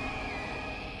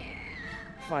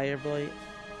 Fire blight.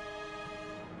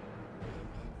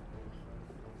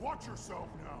 Watch yourself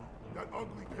now. That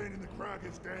ugly pain in the crack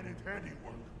is Danny's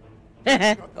handiwork.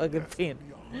 Got the Ugly best pain. of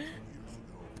me 100 years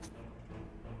ago.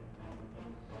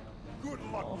 Good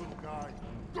luck, little guy.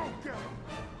 Go get him.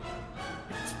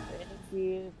 Thank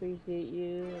you. Appreciate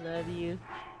you. Love you.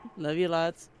 Love you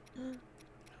lots.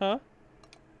 Huh?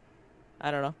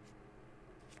 I don't know.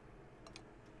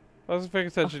 I wasn't paying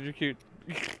attention, you're cute.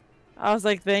 I was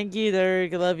like, thank you,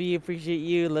 Derek. Love you. Appreciate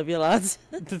you. Love you lots.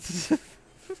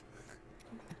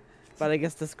 But I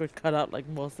guess Discord cut out like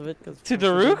most of it. Cause To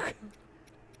Daruk?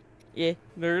 Yeah.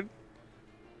 Nerd.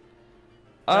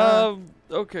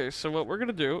 Okay, so what we're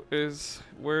gonna do is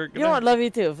we're gonna. You know what? Love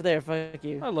you too. There, fuck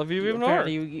you. I love you even more.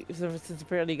 Apparently, since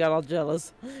apparently you got all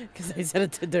jealous because I said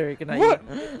it to Derek and What?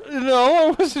 No,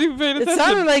 I wasn't even paying It attention.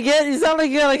 sounded like it. You sound like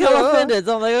you're like hella offended.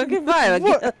 So I'm like, okay, fine.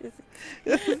 Okay.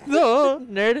 No.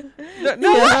 Nerd.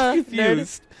 No, Yeah, I'm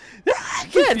confused.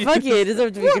 Good. Fuck you. You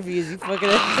deserve to be confused. You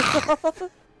fucking.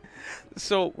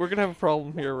 So we're gonna have a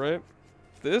problem here, right?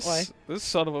 Why? This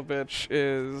son of a bitch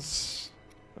is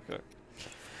okay.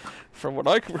 From what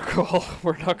I can recall,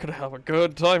 we're not gonna have a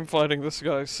good time fighting this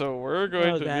guy, so we're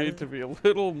going to God. need to be a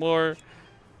little more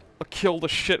kill the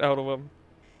shit out of him.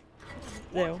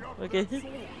 No. Okay.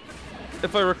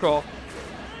 If I recall.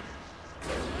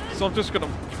 So I'm just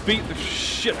gonna beat the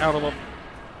shit out of him.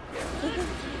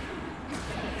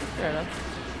 Fair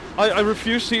enough. I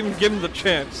refuse to even give him the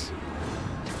chance.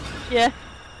 Yeah.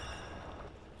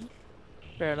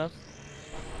 Fair enough.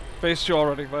 Faced you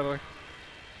already, by the way.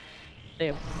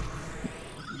 Damn.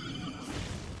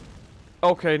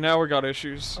 Okay, now we got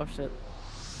issues. Oh shit.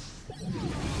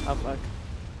 Oh fuck.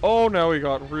 Oh, now we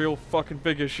got real fucking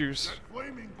big issues. That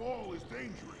flaming ball is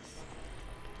dangerous.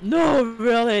 No,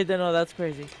 really? No, that's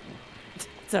crazy.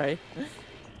 Sorry.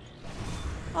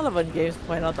 I love when games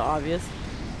point out the obvious.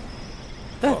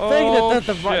 The thing that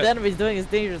the shit. enemy's doing is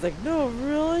dangerous. Like, no,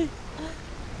 really?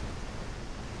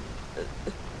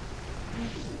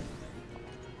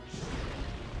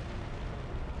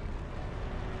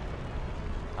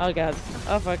 Oh god.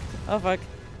 Oh fuck. Oh fuck.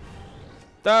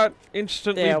 That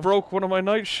instantly Damn. broke one of my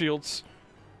night shields.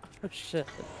 Oh shit.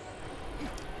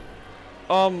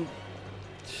 What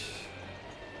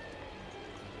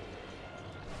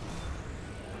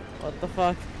the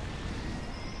fuck?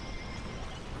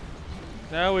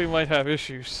 Now we might have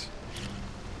issues.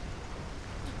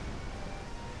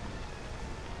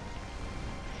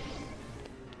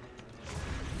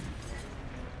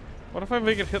 What if I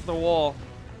make it hit the wall?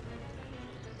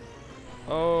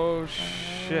 Oh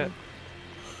shit.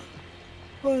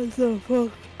 What the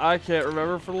fuck? I can't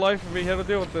remember for the life of me how to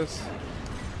deal with this.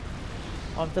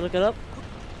 I'll have to look it up.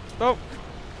 Nope.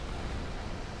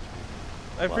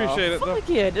 I appreciate it though. Fuck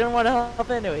you, I didn't want to help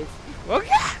anyways.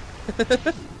 Okay.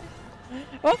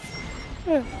 Oh.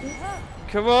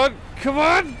 Come on, come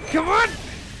on, come on!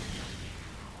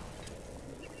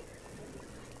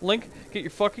 Link, get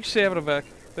your fucking stamina back.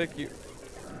 Thank you.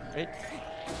 Right.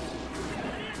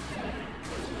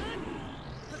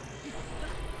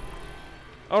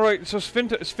 Alright, so spin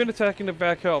attacking the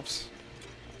back helps.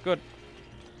 Good.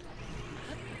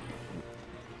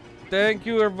 Thank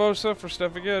you, Herbosa, for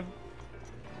stepping in.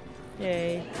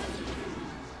 Yay.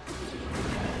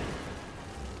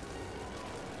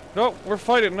 No, we're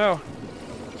fighting now.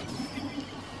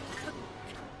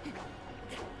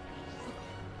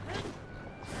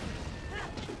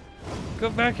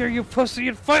 Come back here, you pussy,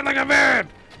 and fight like a man!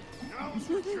 Now's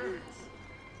your chance.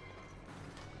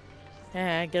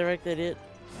 Yeah, get wrecked, idiot.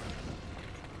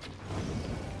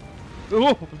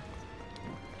 Oh! Oh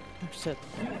shit.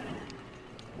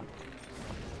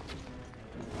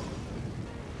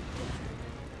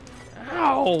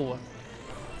 Ow!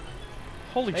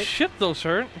 Holy Right? shit, those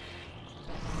hurt.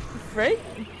 Right?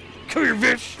 Come here,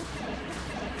 bitch.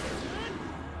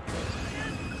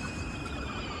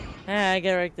 Ah,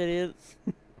 get wrecked, idiot.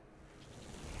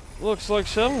 Looks like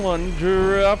someone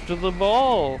dropped the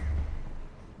ball.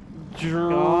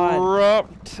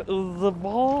 Dropped the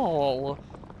ball.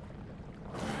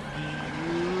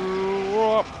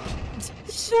 Dropped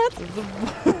Shut the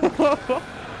ball.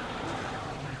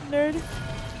 nerd.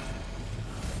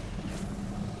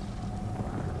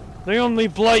 The only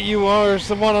blight you are is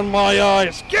the one on my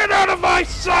eyes. Get out of my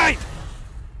sight!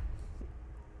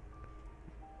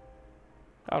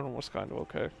 That one was kind of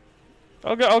okay.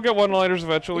 I'll get one-liners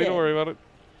eventually. Don't Yeah. worry about it.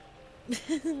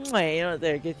 Wait, you know what?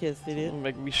 There, get kissed, idiot.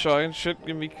 Make me shy and shit.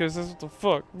 Give me kisses. What the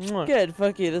fuck? Mwah. Good,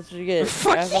 fuck you. That's what you get.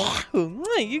 asshole. Fuck you!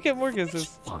 Mwah, you get more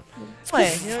kisses.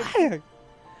 Wait, you know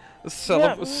what?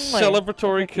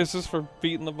 Celebratory kisses for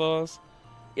beating the boss.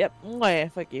 Yep. Wait,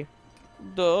 fuck you.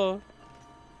 Duh.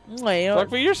 Wait, you know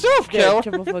Fuck what? me yourself, Good, Cal.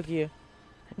 triple fuck you.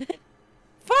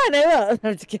 Fine, I will.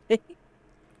 I'm just kidding.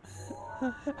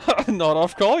 Not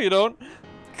off call, you don't.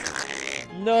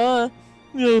 No.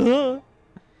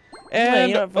 And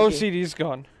you know what, fuck you. OCD's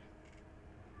gone.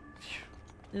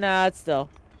 Nah, it's still.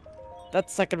 That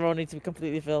second row needs to be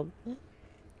completely filled.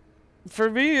 For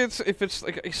me, it's if it's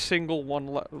like a single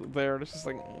one there, it's just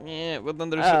like, yeah. But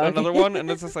then there's Oh, another okay. one, and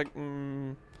it's just like,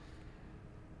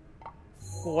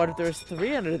 What if there's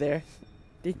 3 under there?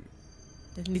 It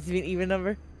needs to be an even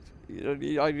number. you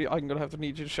know, I'm gonna have to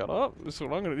need you to shut up. That's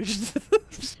what I'm gonna need you to do.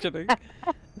 Just kidding.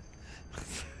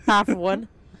 Half of one.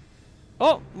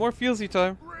 Oh, more feelsy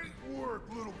time. Great work,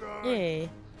 little guy.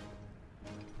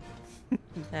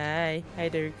 Yay. Hi,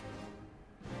 Dirk.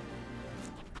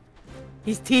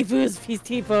 He's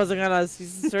T-posing on us.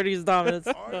 He's asserting his dominance.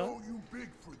 I owe you big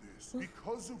for this.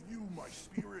 Because of you, my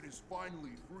spirit is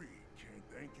finally free. Can't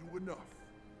thank you enough.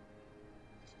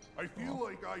 I feel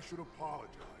like I should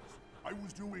apologize. I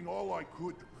was doing all I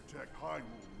could to protect Hyrule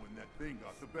when that thing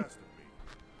got the best of me.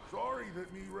 Sorry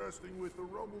that me resting with the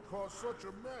rubble caused such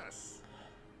a mess.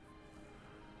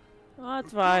 Oh,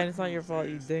 it's The fine. good It's not your news fault,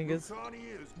 you is dingus.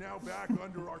 Lutania is now back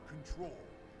under our control.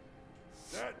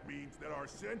 That means that our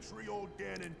century-old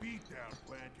Ganon beatdown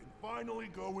plan can finally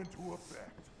go into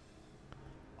effect.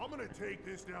 I'm gonna take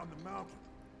this down the mountain.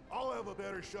 I'll have a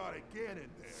better shot at Ganon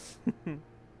there.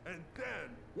 And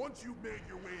then, once you've made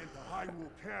your way into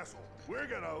Hyrule Castle, we're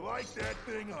gonna light that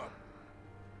thing up.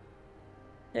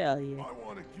 Hell yeah. I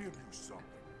want to give you something.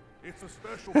 It's a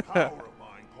special power of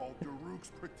mine called Daruk's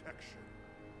Protection.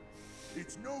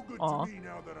 It's no good Aw. to me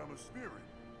now that I'm a spirit,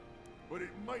 but it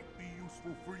might be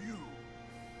useful for you.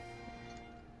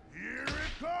 Here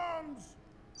it comes!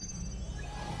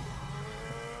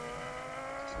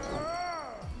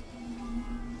 Ah!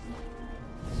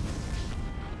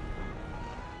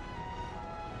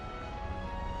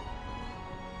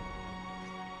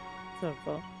 So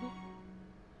cool.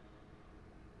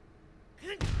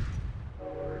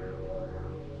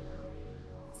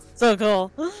 So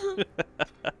cool.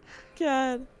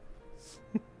 God.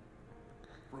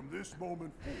 From this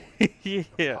moment forward, the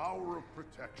Yeah. power of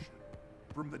protection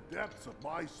from the depths of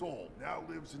my soul now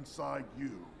lives inside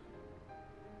you.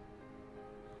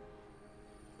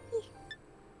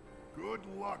 Good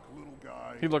luck, little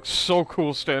guy. He looks so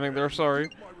cool standing there. Sorry.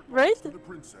 My regards Right? to the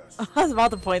princess. I was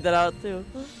about to point that out too.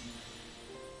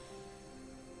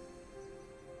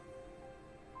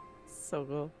 So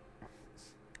cool.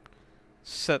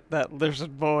 Set that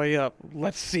lizard boy up.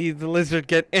 Let's see the lizard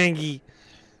get angry.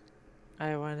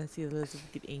 I want to see the lizard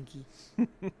get inky.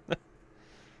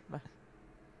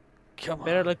 Come on.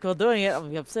 Better look cool doing it. I'm gonna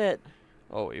be upset.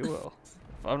 Oh, he will.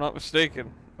 If I'm not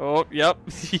mistaken. Oh, yep.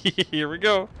 Here we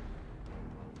go.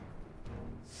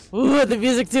 Ooh, the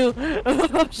music too.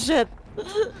 Oh shit.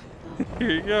 Here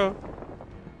you go.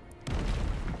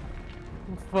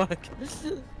 Fuck.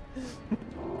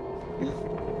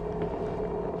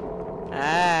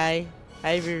 Hi.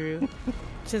 Hi, Ruru.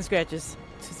 Chin scratches.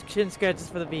 Chin scratches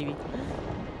for the baby.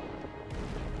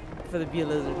 For the bee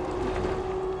lizard.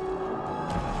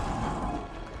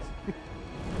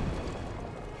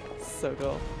 So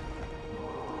cool.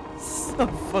 So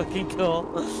fucking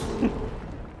cool.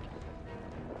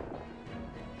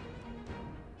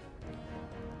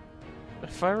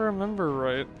 If I remember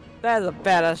right. That is a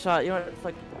badass shot. You want to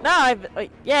fuck? No,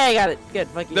 wait. Yeah, I got it. Good.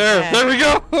 Fuck you. There, Yeah. there we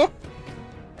go.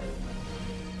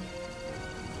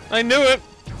 I knew it.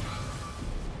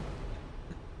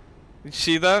 You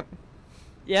see that?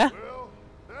 Yeah. Well,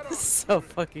 that ought So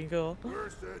fucking cool. We're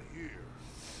set here.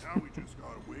 Now we just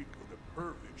gotta wait for the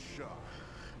perfect shot.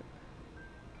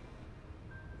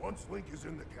 Once Link is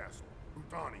in the castle,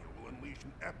 Lutania will unleash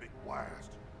an epic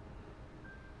blast.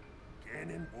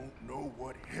 Ganon won't know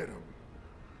what hit him.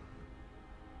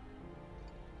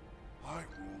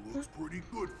 Hyrule looks pretty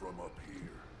good from up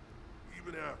here,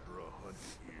 even after 100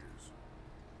 years.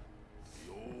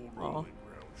 The old rolling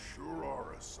grounds sure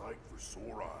are a sight for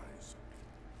sore eyes.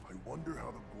 I wonder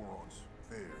how the Gorons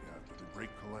fared after the Great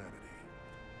Calamity.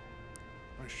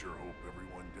 I sure hope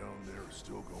everyone down there is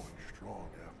still going strong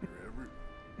after every...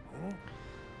 Huh?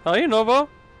 How you know, Bo?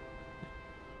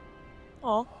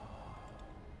 Oh.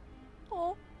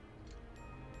 Oh.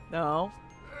 No.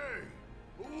 Hey,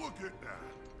 look at that.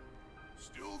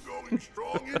 Still going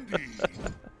strong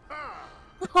indeed. Ha!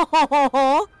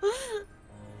 Oh.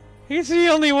 He's the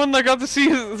only one that got to see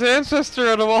his ancestor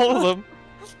out of all of them.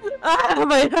 Ah,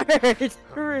 my heart.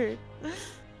 Hurry.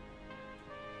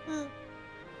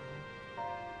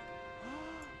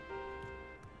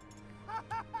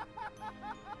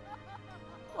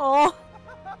 Oh.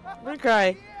 I'm gonna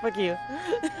cry. Fuck you.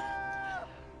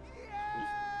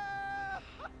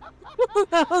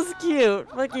 That was cute.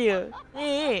 Fuck you.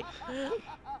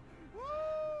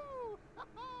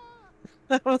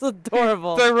 That was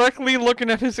adorable. Directly looking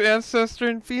at his ancestor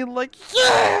and being like,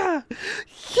 yeah!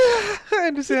 Yeah!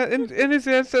 And his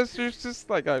ancestor's just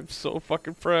like, I'm so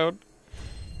fucking proud.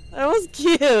 That was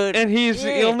cute. And he's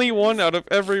the only one out of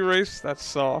every race that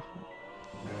saw.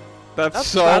 That's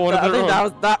so one of their own.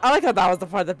 I like how that was the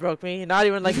part that broke me. Not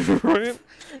even like, Right?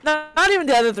 not even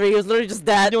the other three. It was literally just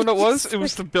that. You know what it was? It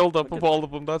was the build-up of all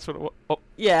of them. That's what it was. Oh,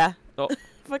 Yeah. oh,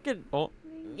 Fucking. oh.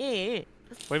 Yeah.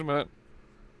 Wait a minute.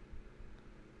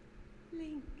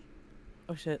 Link,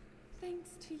 Oh shit. thanks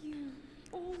to you,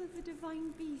 all of the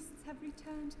divine beasts have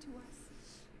returned to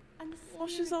us. And the Oh,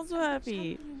 she spirits sounds so of the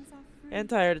happy. champions are free. And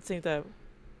tired at the same time.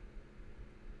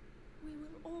 We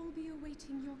will all be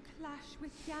awaiting your clash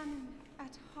with Ganon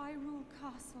at Hyrule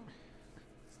Castle.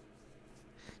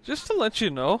 Just to let you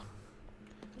know,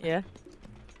 Yeah.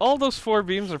 all those 4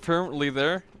 beams are permanently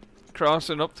there,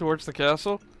 crossing up towards the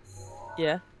castle.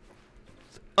 Yeah.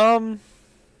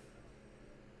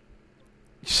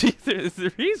 See,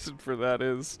 the reason for that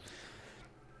is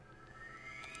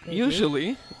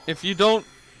usually if you don't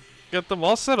get them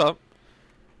all set up,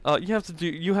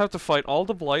 you have to fight all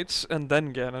the blights and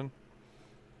then Ganon.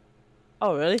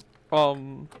 Oh really?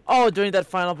 Um, Oh, during that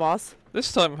final boss.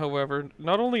 this time, however,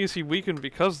 not only is he weakened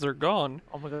because they're gone,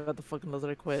 Oh my god, the fucking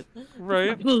lizard quit.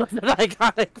 right? Lizard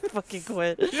iconic fucking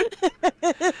quit.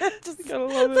 Just Gotta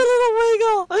love the little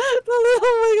wiggle. The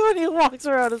little wiggle when he walks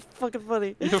around is fucking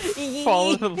funny.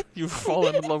 You've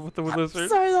fallen in love with the lizard.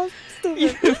 Sorry, that was stupid.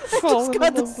 You've I fallen just in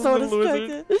got love with so the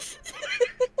lizard.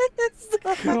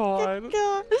 distracted. God.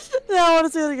 God. Now I want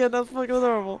to see it again. That's fucking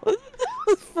adorable.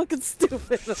 That's fucking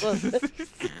stupid. I love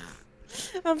it.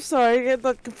 I'm sorry, I get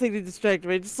not completely distracted.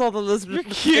 I just saw the lizard. You're in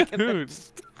the second.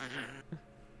 cute.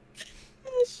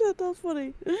 Oh, shit, that's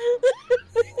funny.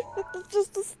 It's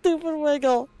just a stupid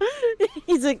wiggle.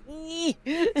 He's like, "Ee."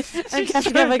 I'm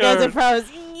catching up my guys, I promise.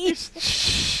 "Ee."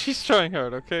 She's trying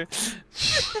hard, okay?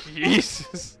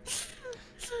 Jesus.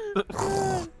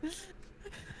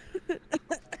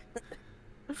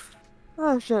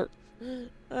 Oh shit.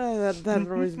 That had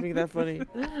no reason being that funny.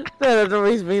 That had no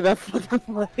reason being that fucking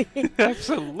funny.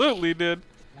 Absolutely did.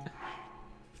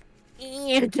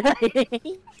 You're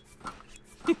dying.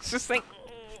 It's just like.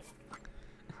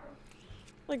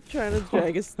 Like trying to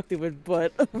drag a stupid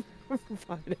butt.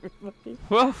 Fine, everybody.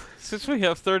 Well, since we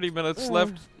have 30 minutes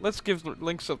left, let's give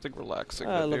Link something relaxing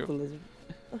I to love do. the lizard.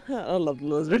 I love the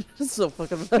lizard so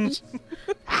fucking much.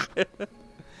 I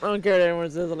don't care what anyone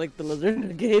says, I like the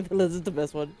lizard. Okay, the lizard's the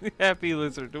best one. Happy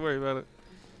lizard, don't worry about it.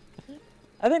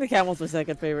 I think the camel's my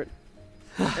second favorite.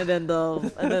 And then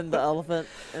the elephant,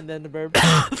 and then the bird.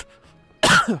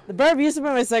 The bird used to be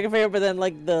my second favorite, but then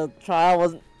like the trial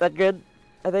wasn't that good.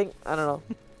 I think. I don't know.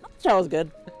 The trial was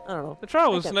good. I don't know. The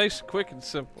trial I was can't- nice, quick, and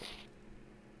simple.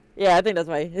 Yeah, I think that's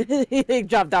why he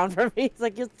dropped down for me. It's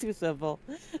like it's too simple.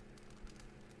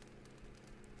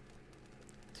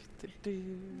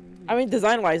 I mean,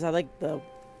 design-wise, I like the.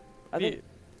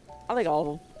 I like all of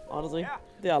them. Honestly,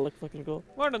 they all look fucking cool.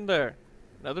 Morning there.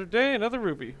 Another day, another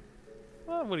ruby.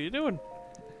 Well, what are you doing?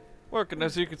 Working,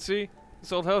 as you can see.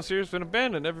 This old house here has been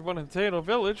abandoned. Everyone in Tato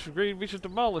village agreed we should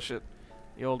demolish it.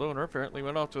 The old owner apparently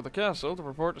went off to the castle to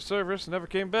report to service and never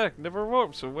came back. Never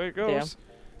awoke, so away it goes.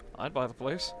 I'd buy the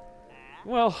place.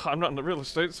 Well, I'm not in the real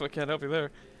estate, so I can't help you there.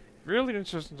 If you're really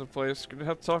interested in the place, you're gonna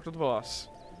have to talk to the boss.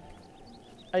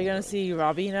 Are you gonna see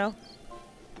Robbie now?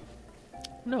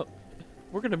 No.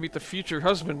 We're gonna meet the future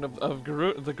husband of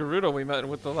the Gerudo we met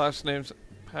with the last names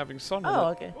having son with Oh,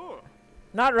 it. okay.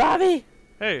 Not Robbie.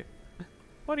 Hey,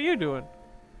 what are you doing?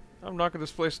 I'm knocking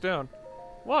this place down.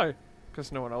 Why?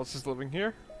 Because no one else is living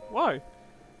here. Why?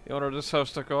 The owner of this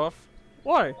house took off.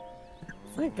 Why?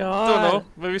 My God. Don't know.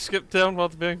 Maybe skip down while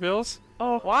the paying bills.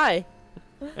 Oh. Why?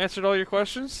 Answered all your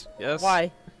questions? Yes.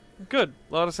 Why? Good.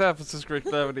 A lot has happened since Great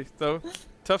Calamity, though.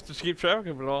 Tough to keep track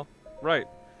of it all. Right.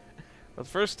 For the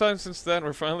first time since then,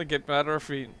 we're finally getting back on our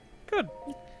feet. Good.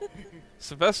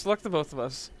 So best luck to both of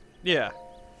us. Yeah.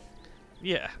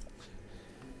 Yeah.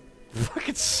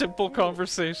 Fucking simple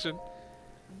conversation.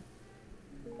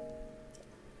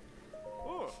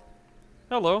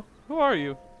 Hello. Who are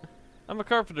you? I'm a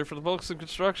carpenter for the Bulks and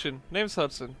Construction. Name's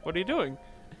Hudson. What are you doing?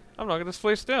 I'm knocking this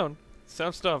place down.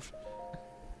 Sounds tough.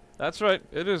 That's right.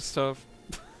 It is tough.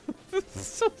 It's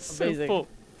so simple.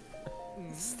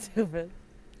 Stupid.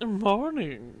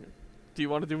 Morning. Do you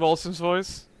want to do Wilson's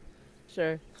voice?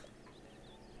 Sure.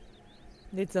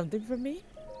 Need something from me?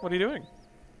 What are you doing?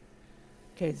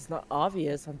 Okay, it's not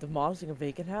obvious. I'm demolishing a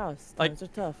vacant house. Times are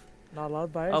tough. Not a lot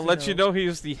of buyers. I'll let you know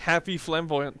he's the happy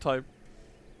flamboyant type.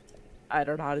 I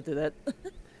don't know how to do that.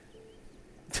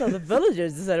 So the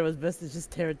villagers decided it was best to just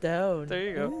tear it down. There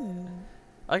you go.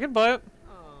 I can buy it.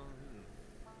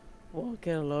 Well,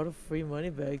 get a lot of free money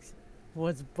bags.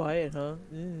 Wants to buy it, huh?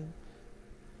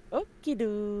 Okie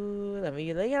doo. Let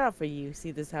me lay it out for you.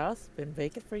 See this house? Been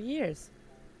vacant for years.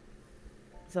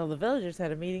 So the villagers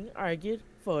had a meeting, argued,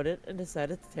 voted, and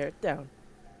decided to tear it down.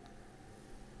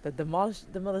 The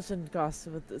demolition costs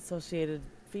with associated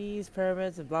fees,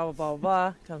 permits, and blah blah blah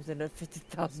blah comes in at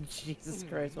 50,000. Jesus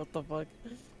Christ, what the fuck?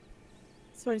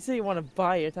 So when you say you want to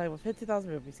buy, you're talking about 50,000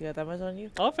 rupees. You got that much on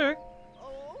you? All fair.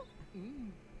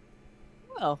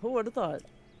 Well, who would have thought?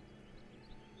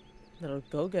 Little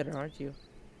go-getter, aren't you?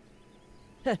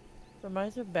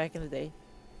 Reminds me of back in the day.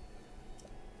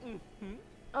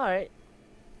 Alright.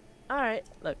 Alright,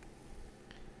 look.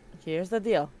 Here's the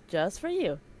deal. Just for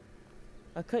you.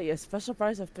 I'll cut you a special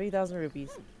price of 3,000 rupees.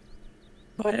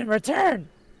 But in return,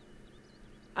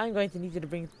 I'm going to need you to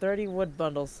bring 30 wood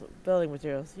bundles of building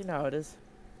materials. You know how it is.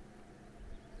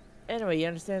 Anyway, you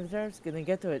understand the terms? Then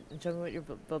get to it and show me what you're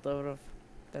built out of.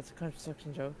 That's a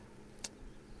construction joke.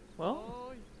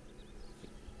 Well,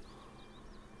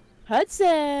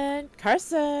 Hudson!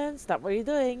 Carson! Stop what you're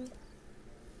doing.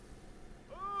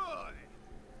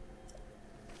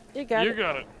 You got it. You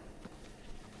got it.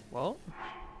 Well,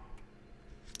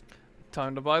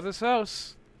 time to buy this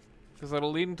house. Because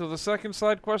that'll lead into the second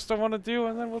side quest I want to do,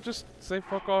 and then we'll just say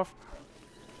fuck off.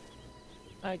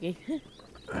 Okay.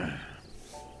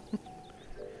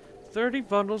 30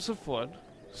 bundles of wood.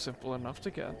 Simple enough to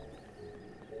get.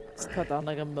 Just cut down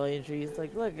like a million trees.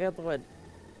 Like, look, I got the wood.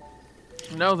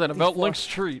 Now then, about Link's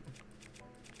treat.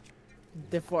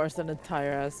 Deforest an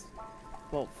entire ass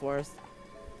forest.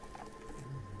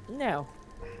 Now.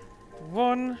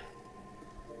 One.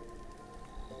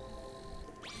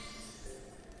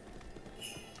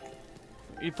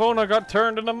 Epona got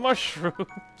turned into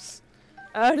mushrooms.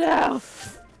 Oh no!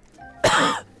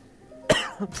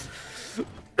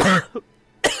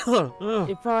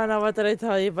 Epona, what did I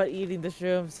tell you about eating the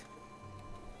shrooms?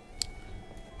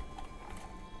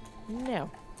 No.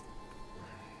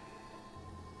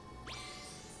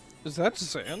 Is that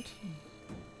sand?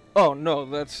 Oh no,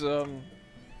 that's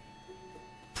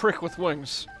prick with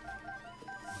wings.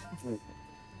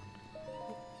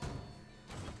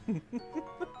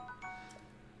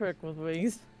 Prick with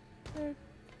wings.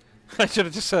 I should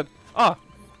have just said,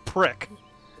 prick.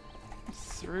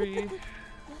 3.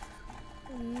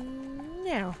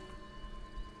 Now.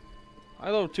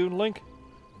 Hello, Toon Link.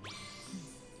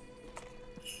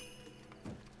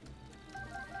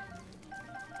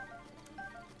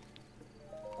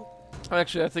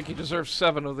 Actually, I think he deserves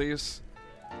 7 of these.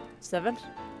 7?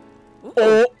 Ooh.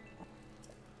 Oh!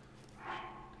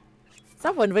 Is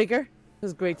that Wind Waker? It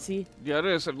was great to see. Yeah, it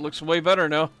is. It looks way better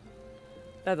now.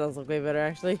 That does look way better,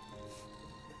 actually.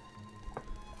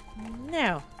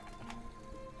 Now.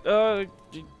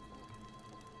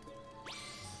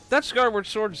 That's Skyward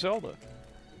Sword Zelda.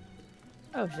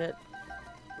 Oh shit.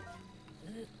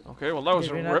 Okay, well that was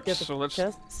Did we a not rip, get the so let's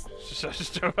chests?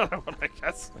 just do another one, I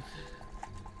guess.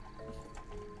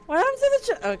 What happened to the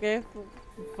chest? Okay.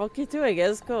 Fuck you too, I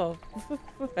guess. Cool.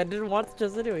 I didn't want the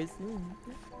chest anyways.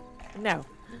 Now.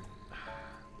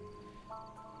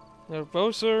 Now,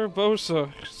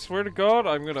 Bosa, swear to God,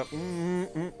 I'm gonna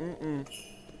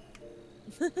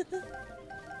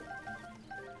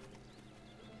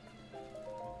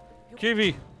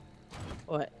Kiwi,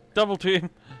 What? double team.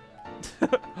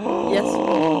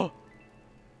 Yes.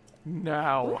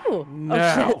 Now. Ooh.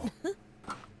 Now. Oh shit.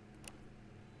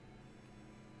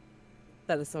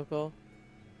 That is so cool.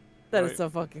 That is Right. so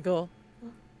fucking cool.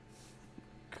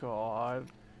 God.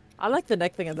 I like the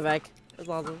neck thing in the back. That's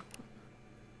awesome.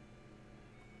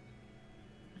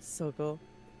 So cool.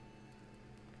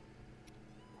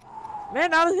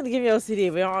 Man, now it's gonna give me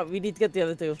OCD. We need to get the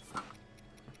other two.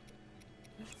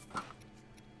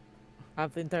 I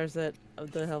have the entire set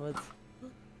of the helmets.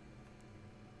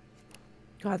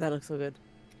 God, that looks so good.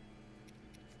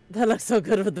 That looks so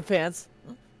good with the pants.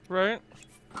 Right?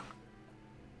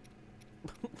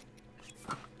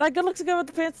 That good looks good with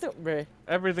the pants too. Bruh.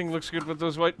 Everything looks good with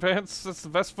those white pants. That's the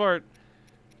best part.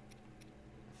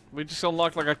 We just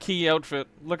unlocked like a key outfit.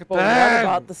 Look at But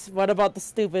that. what about the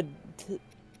stupid,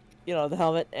 you know, the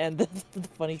helmet and the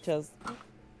funny chest?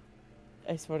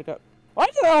 I swear to God. Why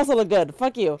does that also look good?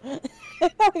 Fuck you. I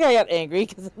think I got angry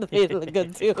because it made it look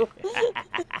good too.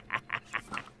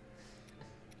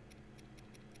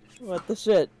 What the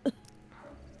shit?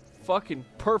 Fucking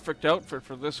perfect outfit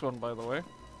for this one, by the way.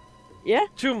 Yeah?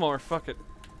 2 more, fuck it.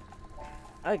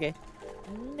 Okay.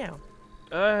 No.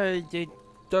 I'm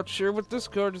not sure what this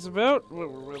card is about. We're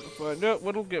going to find out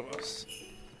what it'll give us.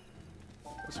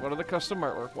 It's one of the custom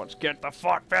artwork ones. Get the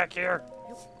fuck back here!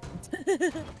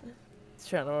 It's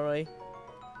trying to run away.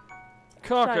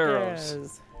 Cock Shock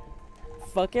arrows.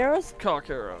 Fuck arrows?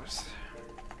 Cock arrows.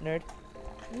 Nerd.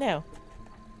 No.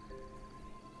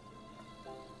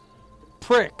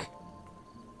 Prick!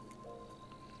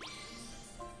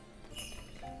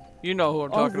 You know who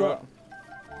I'm talking about.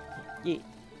 Yeah.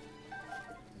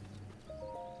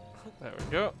 There we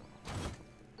go.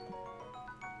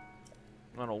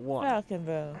 On a 1. Falcon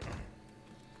bow.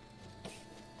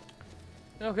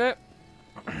 Okay.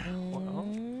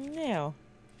 No.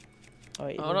 Oh,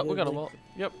 wait, Oh no, we got them all.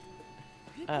 Yep.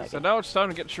 Okay. So now it's time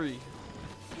to get tree.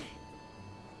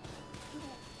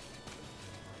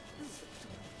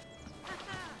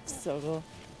 So cool.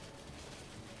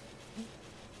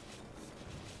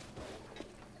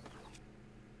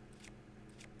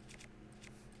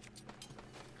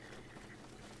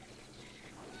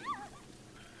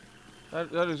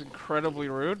 That is incredibly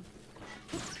rude.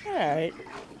 Alright.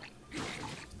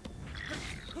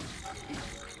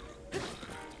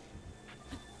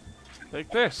 Take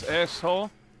this,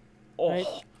 asshole. Oh, Right.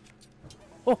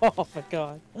 Oh my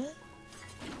god.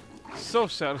 so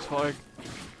satisfying.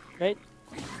 Right?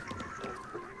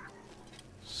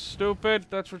 Stupid,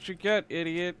 that's what you get,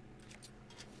 idiot.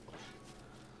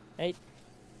 Right?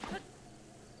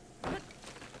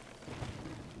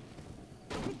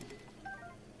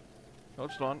 No,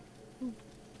 it's not.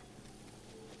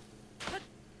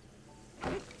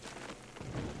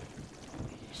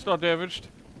 It's not damaged.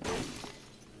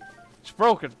 It's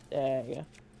broken. There you go.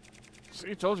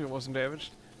 See, I told you it wasn't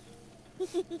damaged.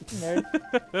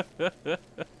 Nerd.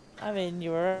 I mean,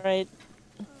 you were right.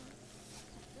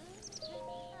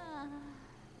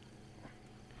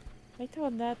 I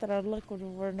told Nat that our luck would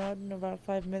run out in about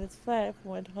 5 minutes flat if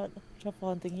we went truffle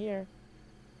hunting here.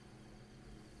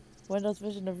 When those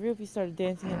vision of Ruby started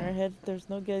dancing in our head, there's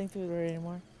no getting through her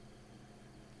anymore.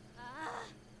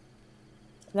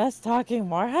 Less talking,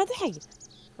 more hunting!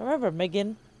 Remember,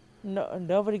 Megan,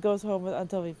 nobody goes home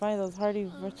until we find those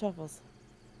hardy truffles.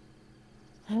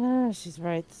 She's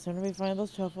right. The sooner we find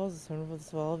those truffles, the sooner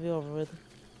this will all be over with.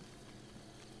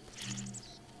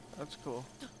 That's cool.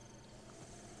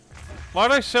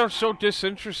 Why'd I sound so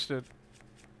disinterested?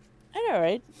 I know,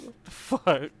 right?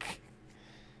 Fuck.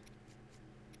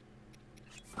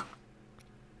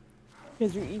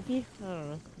 Because you're EP? I don't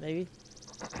know. Maybe.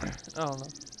 I don't know.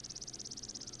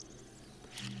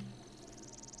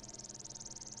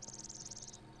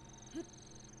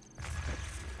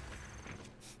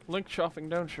 Link chopping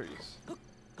down trees.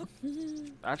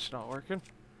 That's not working.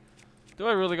 Do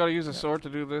I really gotta use a sword to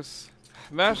do this?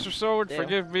 Master Sword, Yeah.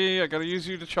 forgive me. I gotta use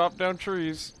you to chop down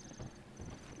trees.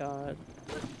 God.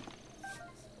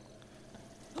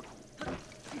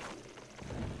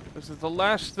 This is the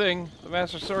last thing the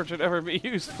Master Sword should ever be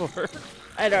used for.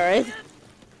 I know, right?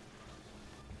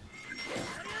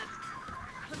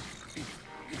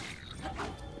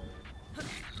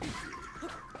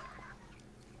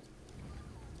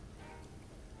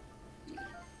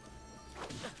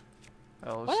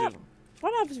 Oh, What let's see. hap-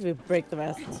 What happens if we break the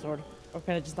Master Sword? Or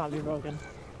can it just not be broken?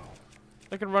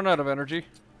 I can run out of energy,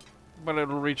 but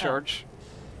it'll recharge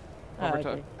over okay.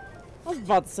 time. I was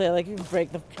about to say, like, if you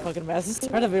break the fucking Master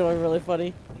Sword, that'd be really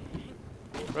funny.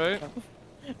 Right?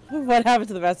 What happened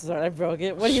to the Master Sword? I broke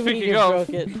it. What do you mean Speaking you of- broke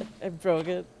it? I broke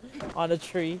it on a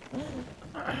tree.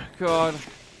 God.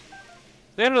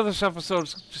 The end of this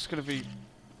episode's just gonna be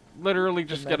literally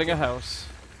just getting a house.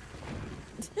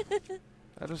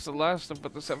 That is the last of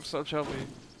what this episode shall be.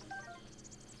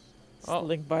 Oh.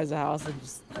 Link buys a house and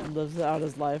just lives out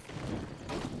his life.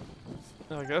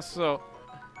 I guess so.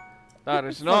 That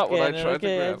is not what I Fucking, tried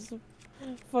okay, to grab.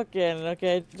 Fucking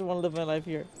okay. I just want to live my life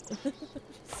here.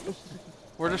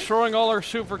 We're destroying all our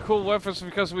super cool weapons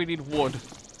because we need wood.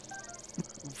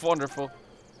 Wonderful.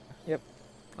 Yep.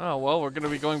 Oh, well, we're gonna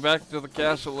be going back to the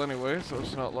castle anyway, so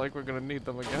it's not like we're gonna need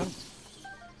them again.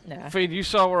 Nah. Fade, you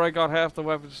saw where I got half the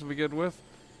weapons to begin with?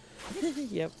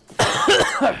 Yep.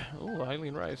 Ooh,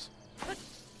 Eileen Rice.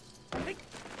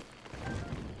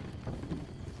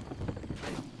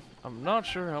 I'm not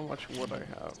sure how much wood I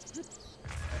have.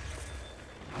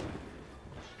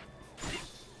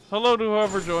 Hello to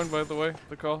whoever joined, by the way,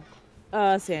 the call.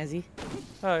 Sansi.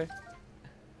 Hi.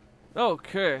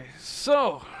 Okay,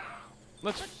 so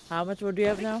let's. How much wood do you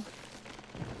have now?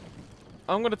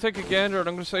 I'm gonna take a gander, and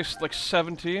I'm gonna say like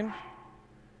 17.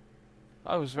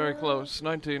 I was very close.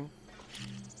 19.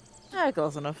 Ah,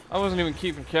 close enough. I wasn't even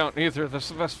keeping count either. That's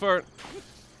the best part.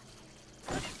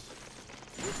 It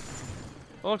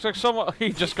looks like someone. He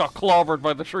just got clobbered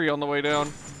by the tree on the way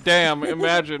down. Damn!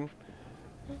 Imagine.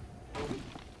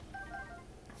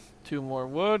 2 more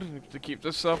wood to keep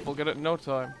this up. We'll get it in no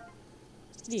time.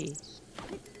 Yeah.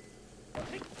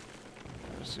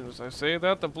 As soon as I say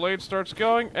that, the blade starts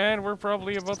going, and we're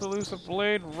probably about to lose the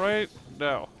blade right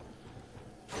now.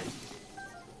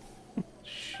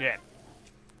 Shit.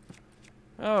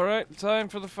 Alright, time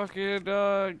for the fucking,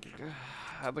 the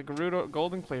Gerudo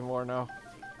Golden Claymore now.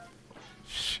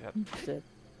 Shit. Shit.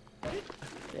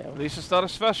 Yeah. At least it's not a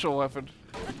special weapon.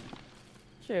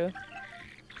 True.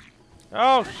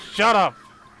 Oh, shut up!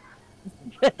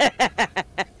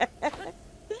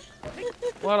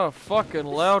 What a fucking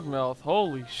loudmouth.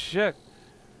 Holy shit.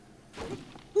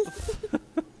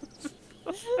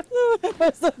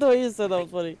 That's not the way you said that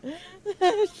was funny.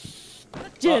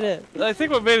 Get it. I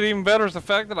think what made it even better is the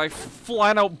fact that I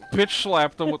flat out bitch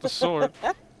slapped him with the sword.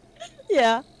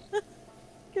 Yeah.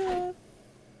 God.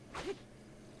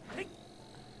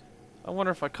 I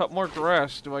wonder if I cut more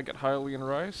grass, do I get Hylian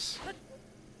rice?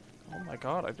 Oh my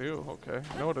god, I do. Okay,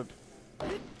 noted.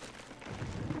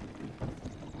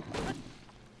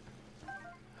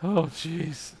 Oh,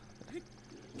 jeez.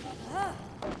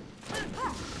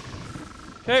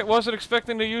 Okay, wasn't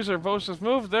expecting to use her boss's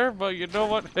move there, but you know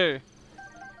what? Hey.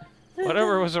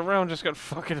 Whatever was around just got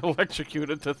fucking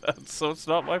electrocuted to that, so it's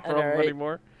not my problem Alright.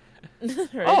 anymore.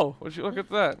 Right. Oh, would you look at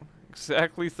that?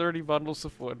 Exactly 30 bundles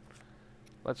of wood.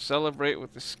 Let's celebrate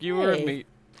with the skewer and Hey. meat.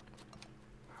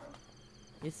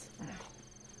 Yes.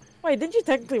 Wait, didn't you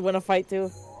technically win a fight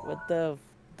too? With the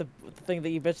thing that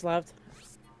you bitch slapped?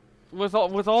 With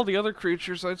all the other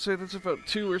creatures, I'd say that's about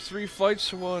 2 or 3 fights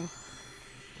to 1.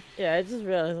 Yeah, I just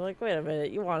realized, like, wait a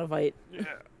minute, you want to fight. Yeah.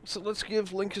 So let's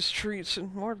give Link his treats,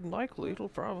 and more than likely, it'll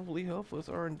probably help with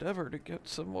our endeavor to get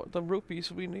the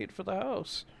rupees we need for the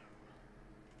house.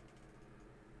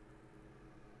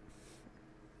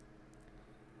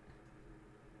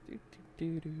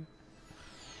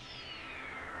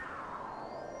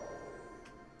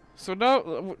 So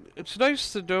now, it's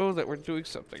nice to know that we're doing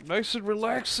something nice and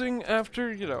relaxing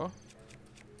after, you know,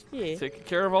 Yeah. taking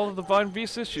care of all of the Vine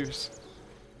Beast issues.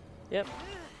 Yep.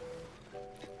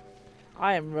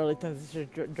 I am really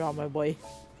tempted to draw my boy.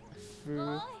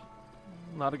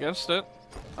 Not against it.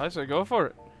 I say go for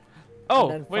it. And Oh,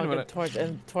 then wait a fucking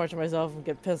minute. torture myself and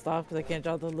get pissed off because I can't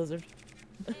draw the lizard.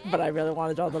 But I really want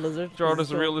to draw the lizard. Draw it This as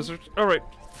is a real cool. lizard. Alright,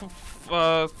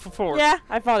 forward. Yeah,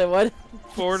 I probably would.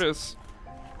 Forward is.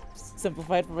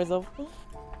 Simplify it for myself.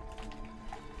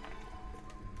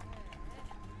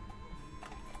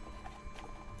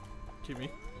 Kimmy.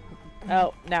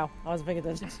 Oh, no. I wasn't paying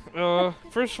attention.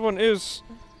 First one is.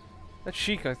 That's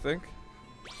Sheik, I think.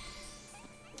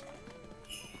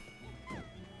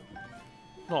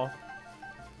 No.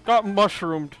 Got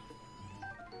mushroomed.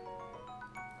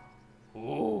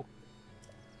 Ooh.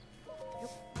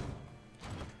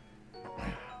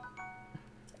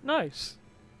 Nice.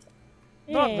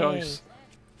 Not Yay. nice.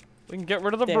 We can get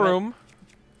rid of the Damn it. broom.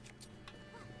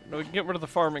 No, we can get rid of the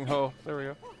farming hoe. There we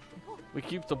go. We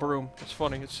keep the broom. It's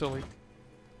funny. It's silly.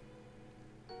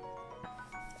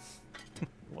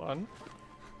 1.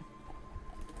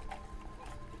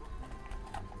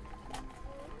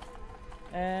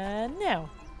 No.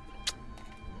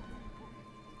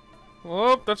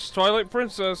 Oh, that's Twilight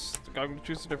Princess. I'm gonna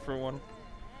choose a different one.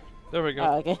 There we go.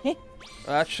 Oh, okay.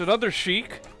 That's another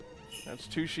Sheik. That's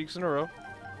 2 Sheiks in a row.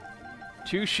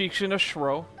 2 Sheiks in a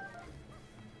shrow.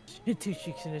 2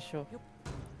 cheeks in a show.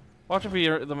 Watch it be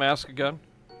the mask again.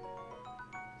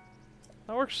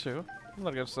 That works too. I'm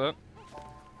not against that.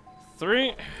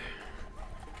 3.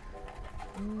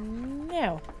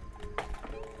 No.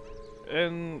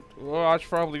 And, well, that's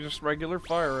probably just regular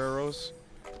fire arrows.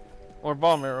 Or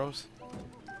bomb arrows.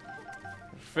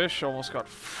 Fish almost got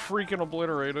freaking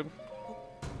obliterated.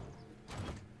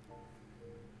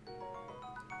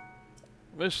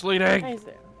 Misleading. Nice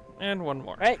there. And one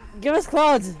more. Right, give us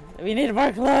clothes. We need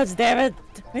more clothes, damn it.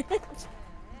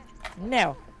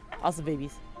 No. Also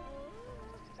babies.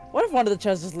 What if one of the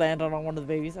chests just landed on one of the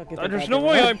babies? Okay, There's no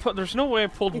way I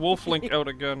pulled Wolf Link out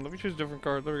again. Let me choose a different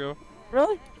card. There we go.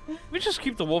 Really? We just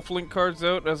keep the Wolf Link cards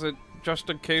out as a just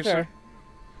in case. Sure.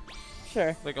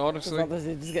 Sure. Like honestly. Because others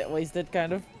they just get wasted,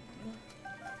 kind of.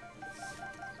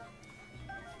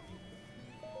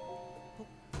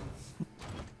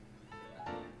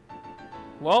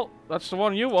 Well, that's the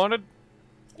one you wanted.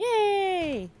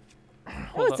 Yay!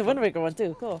 Oh, it's a Wind Waker one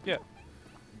too. Cool. Yeah.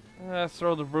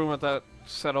 Throw the broom at that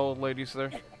set of old ladies there.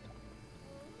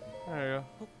 There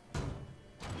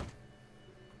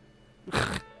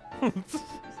you go.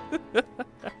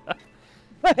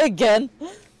 Again.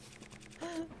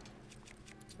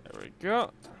 There we go.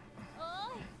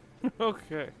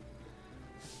 Okay.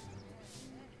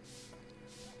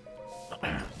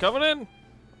 Coming in.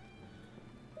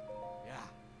 Yeah.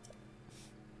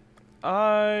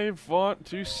 I want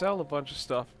to sell a bunch of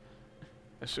stuff.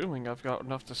 Assuming I've got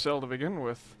enough to sell to begin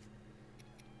with.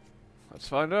 Let's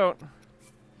find out.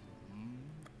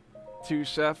 2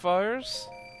 sapphires.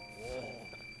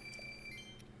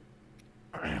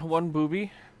 1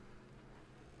 booby.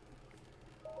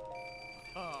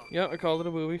 Yeah, I called it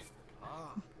a booby.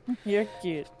 You're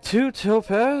cute. 2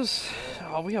 topaz.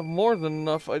 Oh, we have more than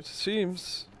enough, it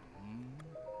seems.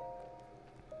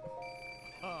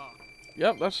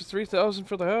 Yep, that's 3,000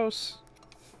 for the house.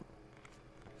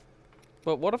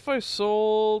 But what if I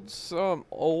sold some?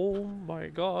 Oh my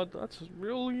god, that's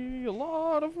really a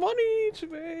lot of money to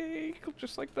make,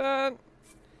 just like that.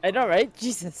 I know, right?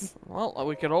 Jesus. Well,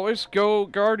 we could always go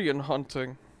guardian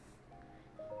hunting.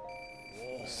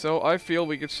 So I feel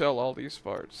we could sell all these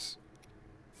parts.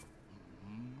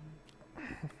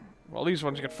 Well, these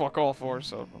ones you can fuck all for,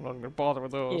 so I'm not gonna bother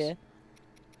with those. Yeah.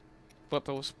 But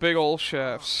those big old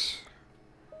shafts.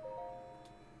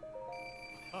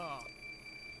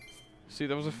 See,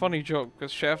 that was a funny joke,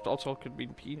 because shaft also could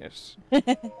mean penis.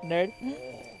 Nerd.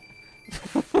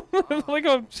 Like,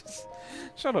 I'm just...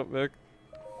 Shut up, Vic.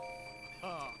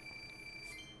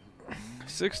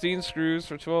 16 screws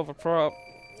for 12 a prop.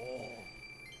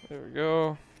 There we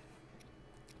go.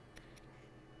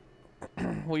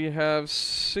 We have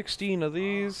 16 of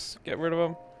these. Get rid of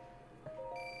them.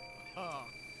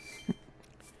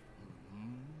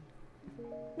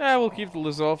 Nah, we'll keep the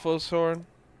Lizalfo's horn.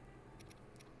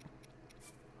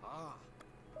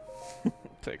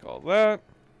 Take all that.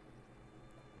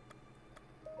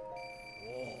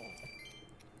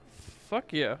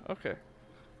 Fuck yeah, okay.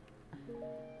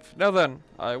 Now then,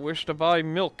 I wish to buy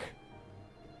milk.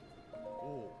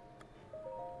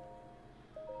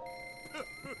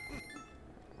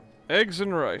 Eggs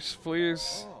and rice,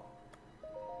 please.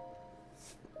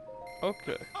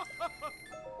 Okay.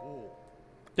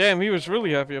 Damn, he was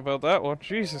really happy about that one.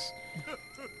 Jesus.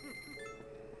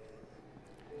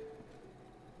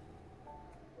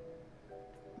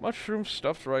 Mushroom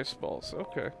stuffed rice balls.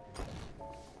 Okay.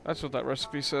 That's what that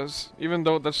recipe says. Even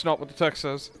though that's not what the text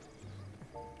says.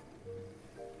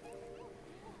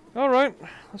 Alright,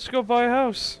 let's go buy a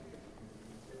house.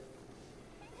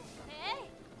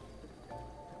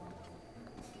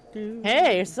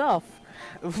 Hey, yourself.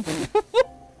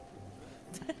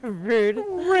 Rude.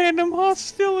 Random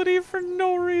hostility for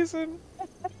no reason.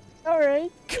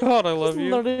 Alright. God, I love you.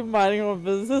 Literally minding my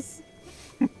business.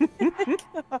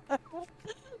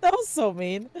 That was so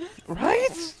mean.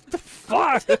 Right? The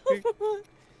fuck?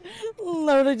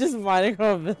 Literally just minding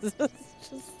my business.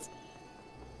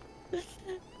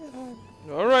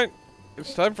 Alright,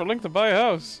 it's time for Link to buy a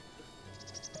house.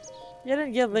 You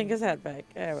didn't give Link his hat back.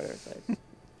 Eh, whatever. Sorry.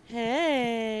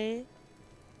 Hey.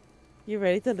 You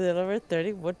ready to deliver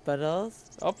 30 wood bundles?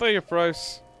 I'll pay your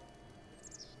price.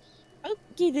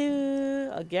 Okie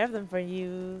doo. I'll grab them for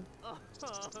you.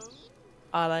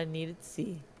 All I needed to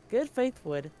see. Good faith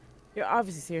wood. You're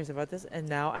obviously serious about this, and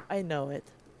now I know it.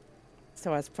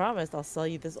 So as promised, I'll sell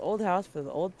you this old house for the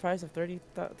old price of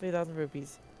 3,000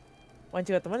 rupees. Once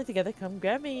you got the money together, come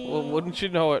grab me. Well, wouldn't you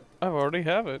know it? I already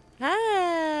have it.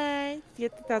 Hi. Let's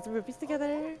get 3,000 rupees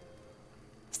together.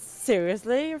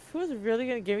 Seriously? Who's really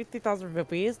gonna give me 3,000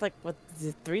 rupees? Like, what,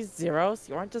 3 zeros?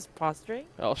 You aren't just posturing?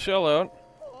 I'll shell out.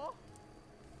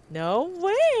 No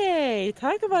way!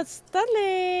 Talk about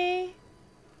Studley!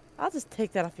 I'll just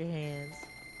take that off your hands.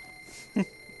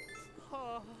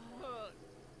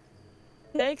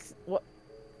 Thanks. What?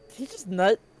 Did he just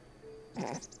nut?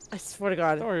 I swear to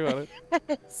God. Don't worry about it.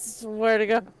 I swear to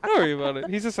God. Don't worry about it.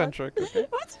 He's eccentric, okay?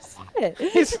 What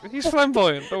is it? He's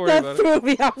flamboyant. Don't worry That about it. threw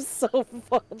me off so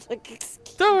much. Like,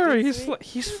 excuse Don't worry, Excuse me?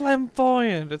 he's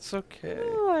flamboyant. It's okay.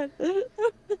 What?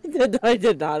 I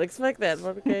did not expect that,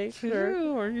 but okay, sure.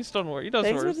 Sure, he's done work. He does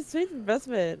Thanks for worse. the sweet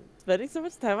investment. Spending so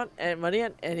much time on money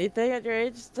on anything at your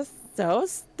age is just so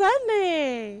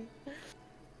stunning.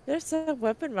 There's some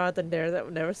weapon mount in there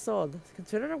that never sold.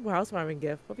 Consider it a housewarming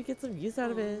gift. Hope you get some use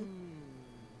out of it.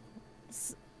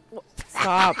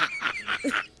 Stop.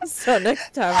 So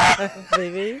next time,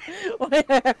 baby, why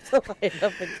I have to light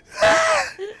up and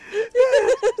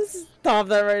stop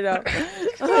that right now.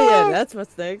 Oh yeah, that's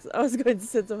what's next. I was going to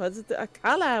send some hunters to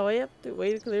Akala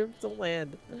way to clear some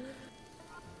land.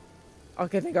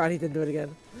 Okay, thank God he didn't do it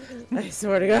again. I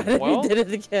swear to God, Well, he did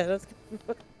it again.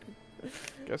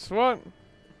 Guess what?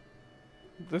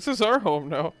 This is our home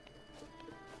now.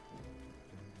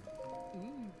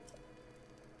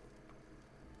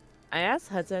 I asked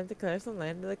Hudson to clear some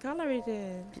land in the Kala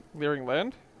region. Clearing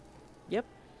land? Yep.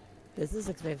 Business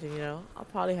expansion, you know. I'll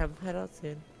probably have him head out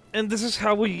soon. And this is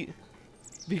how we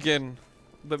begin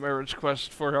the marriage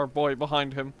quest for our boy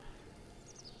behind him.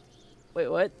 Wait,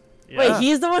 what? Yeah. Wait,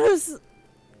 he's the one who's...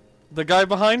 The guy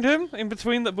behind him, in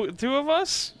between the two of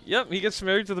us? Yep, he gets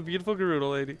married to the beautiful Garuda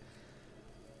lady.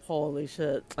 Holy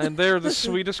shit. And they're the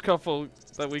sweetest couple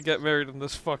that we get married in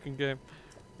this fucking game.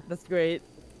 That's great.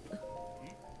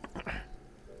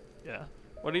 Yeah.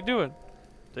 What are you doing?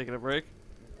 Taking a break?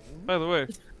 By the way,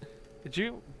 did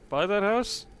you buy that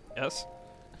house? Yes.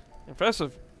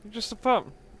 Impressive. You're just a pup.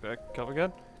 Come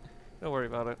again? Don't worry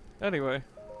about it. Anyway,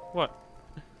 what?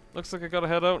 Looks like I gotta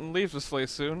head out and leave this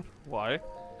place soon. Why?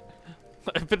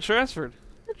 I've been transferred.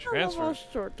 I love how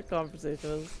short the conversation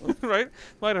is. Right?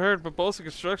 Might have heard, but Bolsa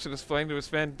Construction is planning to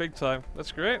expand big time.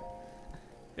 That's great.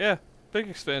 Yeah, big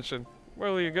expansion.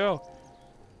 Where will you go?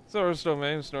 Zora's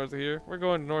Domain's north of here. We're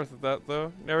going north of that,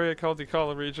 though. An area called the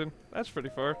Kala region. That's pretty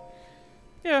far.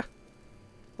 Yeah.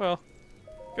 Well,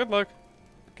 good luck.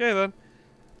 Okay, then.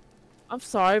 I'm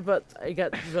sorry, but I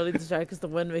got really distracted because the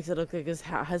wind makes it look like his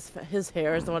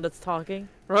hair is the one that's talking.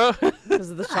 Bro.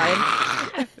 Because of the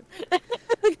shine.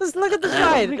 Because look at the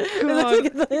shine. It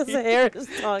looks like his hair is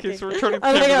talking. So we're turning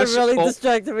I think I'm this- really oh,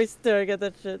 distracted by staring at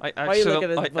that shit. I, Why are you looking at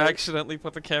his butt? accidentally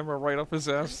put the camera right up his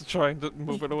ass to try and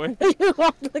move it away. You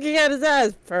are looking at his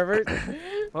ass, pervert.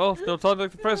 Well, no time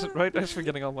like the present, right? Thanks for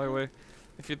getting on my way.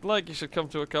 If you'd like, you should come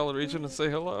to Akala region and say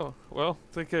hello. Well,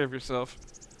 take care of yourself.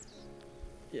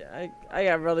 Yeah, I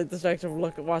got really distracted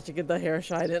from watching the hair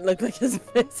shine. It looked like his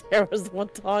hair was the one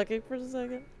talking for a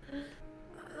second.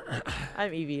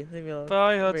 I'm Evie. Leave me alone.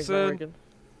 Bye, My brain's not Hudson. working.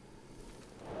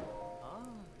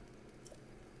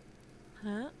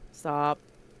 Huh? Stop.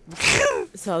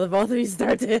 So the both of you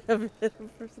start to have a bit of a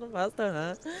personal milestone,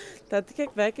 huh? Time to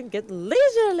kick back and get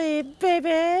leisurely,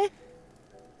 baby!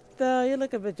 Though you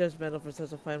look a bit judgmental for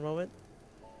such a fine moment.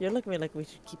 You look at me like we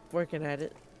should keep working at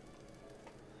it.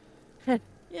 You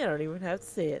don't even have to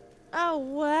say it. Oh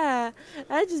wow!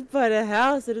 I just bought a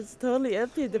house and it's totally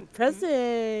empty and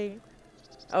depressing!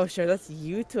 Oh sure, that's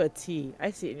you to a T.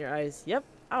 I see it in your eyes. Yep,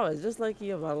 I was just like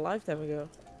you about a lifetime ago.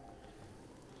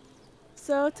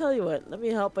 So, tell you what, let me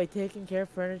help by taking care of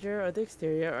furniture or the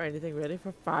exterior or anything ready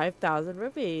for 5,000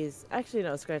 rupees. Actually,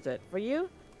 no, scratch that. For you,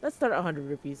 let's start at 100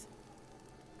 rupees.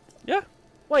 Yeah.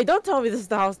 Wait, don't tell me this is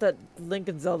the house that Link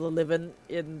and Zelda live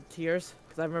in Tears.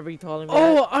 Because I remember you telling me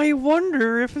Oh, that. I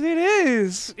wonder if it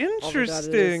is. God, it is.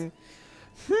 Interesting.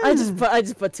 I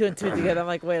just put two and two together. I'm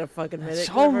like, wait a fucking minute.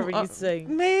 I remember you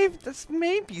saying, Maybe that's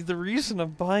maybe the reason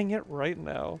I'm buying it right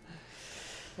now.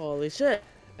 holy shit.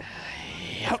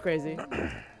 That's crazy.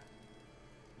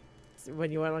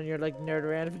 When you went on your like nerd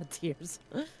rant about Tears.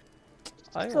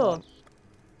 I Cool. want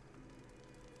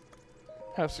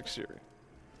house exterior.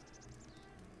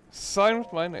 Sign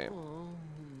with my name.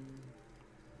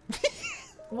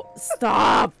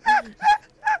 Stop!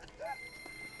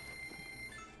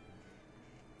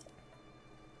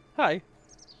 Hi.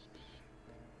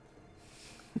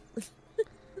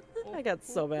 I got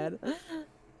so mad.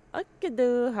 I can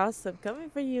do house. I'm coming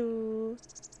for you.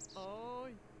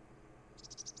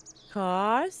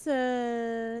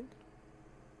 Carson.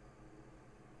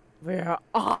 We're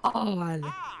on.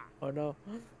 Oh no.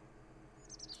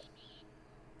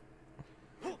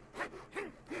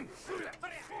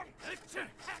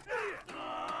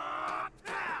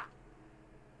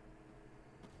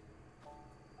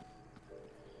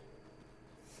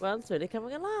 Well, it's really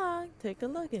coming along. Take a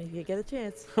look, and if you get a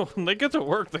chance. When they get to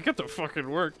work, they get to fucking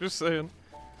work. Just saying.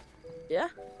 Yeah.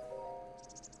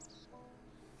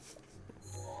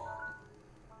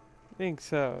 Link's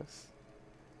house.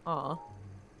 Aw.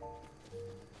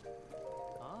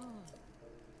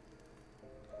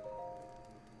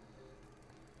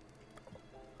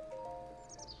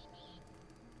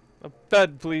 A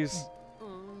bed, please.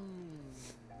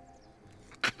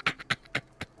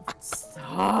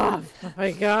 Stop! Oh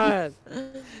my god.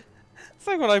 It's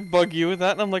like when I bug you with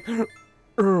that, and I'm like, oh,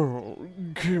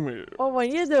 KIMI. Well,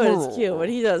 when you do it, it's cute. When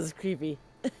he does, it's creepy.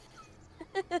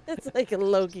 It's like a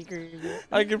low-key creepy.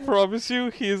 I can promise you,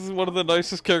 he is one of the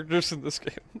nicest characters in this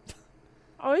game.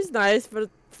 Oh, he's nice, but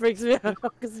it freaks me out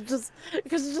because it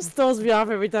just throws me off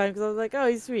every time. Because I was like, oh,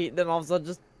 he's sweet. Then all of a sudden,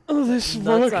 just Oh, this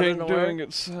nuts work out of ain't nowhere. doing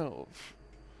itself.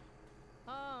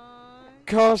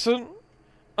 Carson,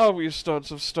 are we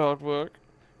studs of start work?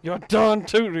 You're darn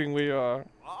tooting we are.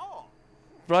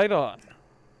 Right on.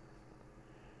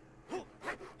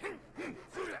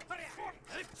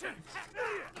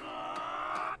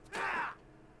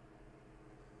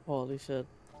 Holy shit.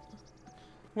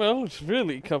 Well, it's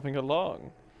really coming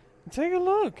along. Take a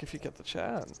look if you get the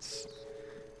chance.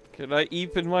 Can I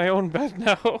eat in my own bed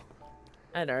now?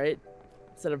 I know, right?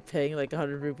 Instead of paying like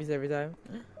 100 rupees every time.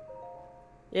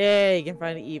 Yay, you can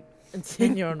finally eat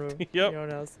in your own room. Yep. In your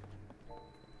own house.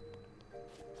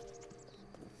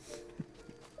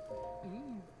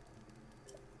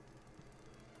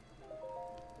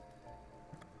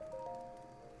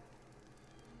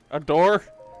 A door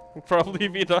would probably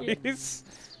be nice.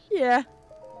 Yeah.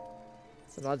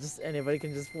 So not just anybody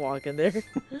can just walk in there.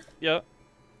 Yeah.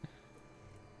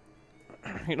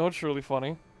 You know what's really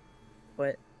funny?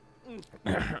 But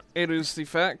It is the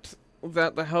fact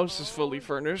that the house is fully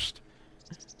furnished.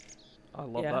 I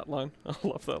love Yeah. that line. I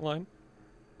love that line.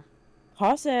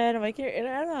 Hassan, make your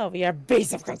internet over your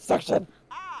base of construction.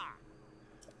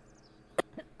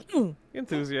 The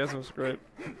enthusiasm is great.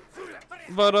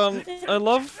 But, I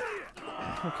love...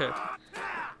 Okay.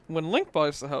 When Link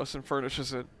buys the house and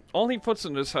furnishes it, all he puts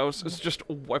in his house is just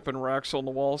weapon racks on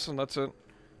the walls, and that's it.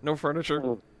 No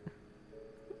furniture.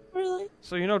 Really?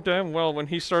 So you know damn well when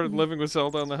he started living with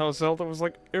Zelda in the house, Zelda was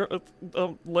like,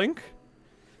 Link?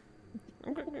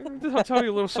 I'll tell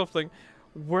you a little something.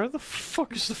 Where the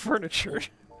fuck is the furniture?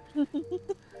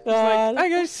 God. I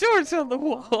got swords on the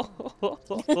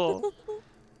wall!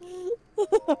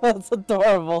 That's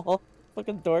adorable.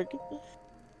 Fucking dork.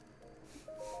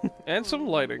 And some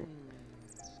lighting.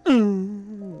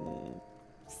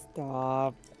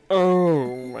 Stop.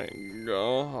 Oh my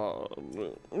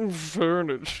god.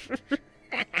 Furniture.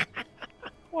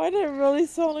 Why did it really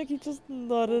sound like he just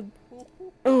nutted?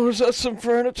 Oh, is that some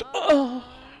furniture? Oh.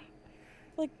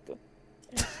 Like,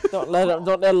 don't let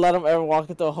him ever walk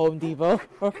into a Home Depot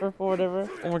or whatever.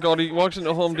 Oh my god, he walks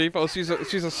into Home Depot, sees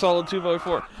a solid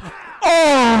 2x4.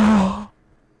 Oh!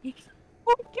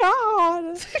 Oh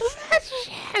god!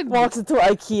 Walks into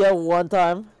IKEA one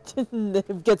time,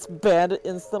 gets banned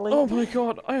instantly. Oh my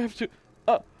god, I have to...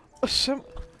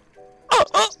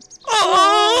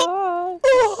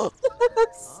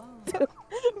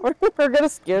 We're gonna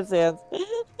scare Sans.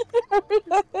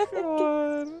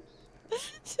 God.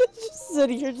 Just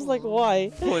sitting here, just like,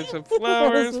 why? Play some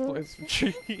flowers, play some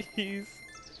trees.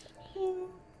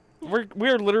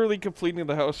 We're literally completing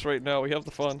the house right now. We have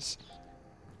the funds.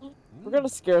 We're gonna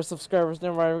scare subscribers.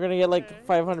 Never mind. We're gonna get like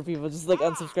 500 people just like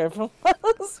unsubscribe from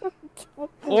us.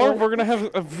 Or we're gonna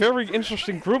have a very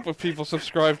interesting group of people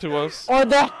subscribe to us. Or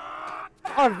that.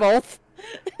 Or both.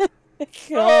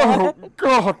 Oh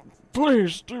god,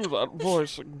 please do that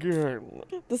voice again.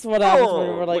 This is what happens when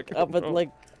we're like like, up at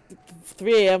like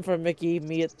 3 a.m. for Mickey,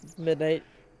 me at midnight.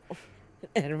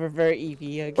 And we're very EP,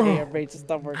 okay? Our brains just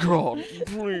stop working. God,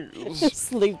 please.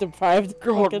 Sleep deprived.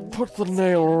 God, fucking- put the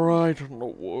nail right in the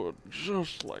wood,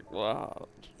 just like that.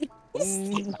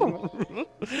 You know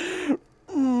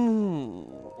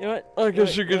what? I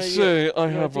guess you could say I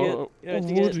you know have what a you get-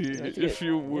 you know what you get- woody, you know what you if get- you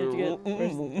you know what you will.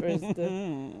 get? Where's the-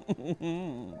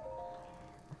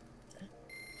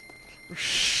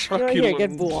 You know what, here,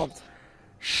 get Succulent, bombed.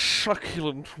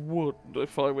 succulent wood,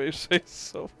 if I may say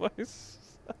so myself.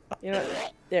 You know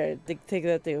what? There, take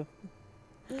that too.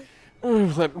 Oh,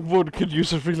 that wood could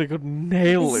use a really good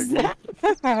nailing.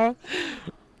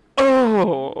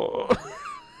 Oh!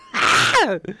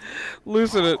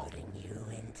 Loosen it.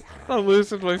 I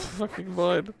loosened my fucking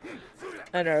mind.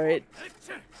 I know, right?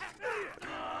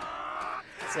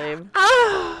 Same.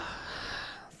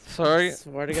 Sorry.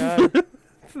 Swear to God.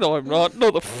 No, I'm not.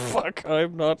 No, the fuck,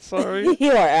 I'm not sorry.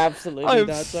 You are absolutely I'm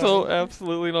not so sorry.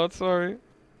 absolutely not sorry.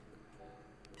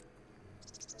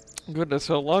 Goodness,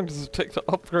 how long does it take to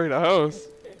upgrade a house?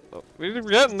 Oh, we're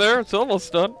getting there. It's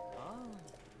almost done.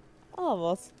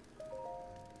 Almost.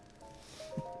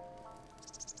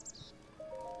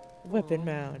 Weapon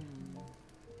mound.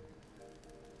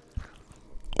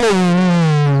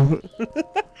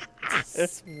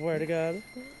 Swear to God.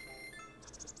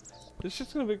 It's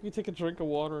just gonna make me take a drink of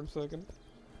water in a second.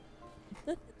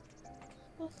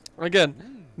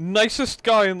 Again, nicest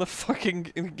guy in the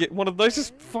fucking one of the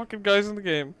nicest fucking guys in the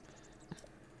game.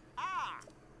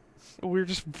 We're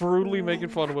just brutally making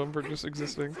fun of him for just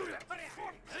existing.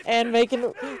 And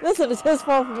making listen, it's his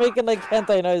fault for making like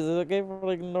hentai noises, okay? For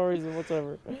like no reason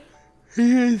whatsoever.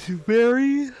 He is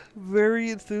very, very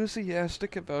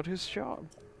enthusiastic about his job.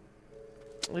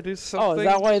 It is something. Oh, is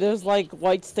that why there's like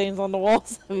white stains on the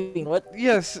walls? I mean, what?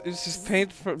 Yes, it's just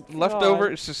paint from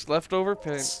leftover. It's just leftover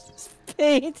paint.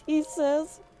 Paint, he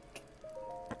says.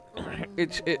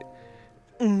 It's it.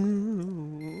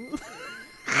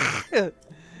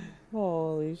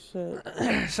 Holy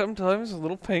shit. Sometimes a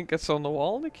little paint gets on the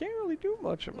wall and they can't really do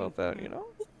much about that, you know?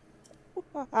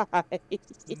 Why?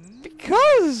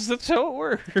 Because that's how it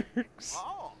works.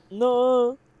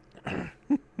 No.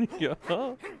 Yeah.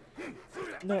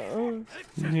 No.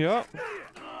 Yeah.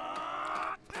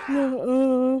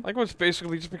 No. Like what's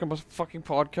basically just become a fucking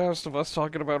podcast of us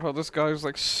talking about how this guy's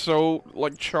like so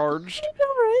like charged.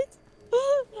 Right?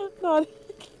 Not.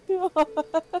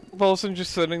 Wilson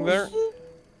just sitting there.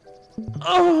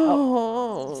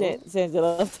 Oh. Sandy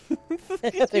left.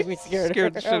 I think we scared her.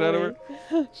 The shit out of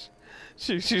her.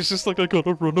 She's just like, I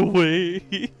gotta run away.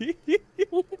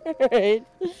 Right.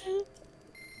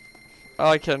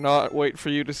 I cannot wait for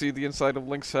you to see the inside of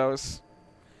Link's house.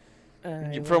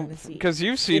 Because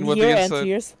you've seen what the inside.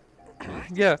 Tears?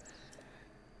 Yeah.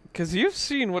 Because you've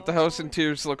seen what the house in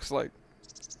Tears looks like.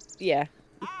 Yeah.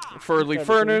 Fully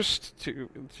furnished, to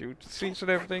scenes and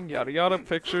everything, yada yada,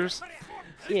 pictures.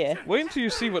 Yeah. Wait until you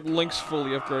see what Link's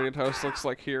fully upgraded house looks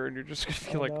like here, and you're just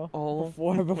gonna be like, oh.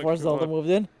 Before Zelda moved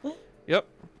in. Yep.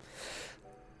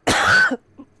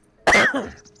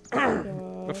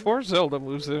 Before Zelda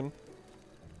moves in.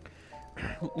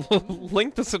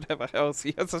 Link doesn't have a house,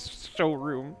 he has a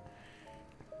showroom.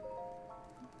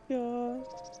 God.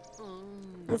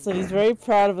 Listen, he's very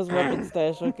proud of his weapon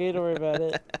stash, okay? Don't worry about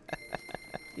it.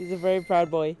 He's a very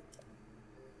proud boy.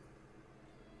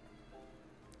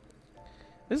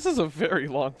 This is a very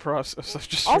long process, I've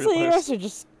just also, realized. you guys should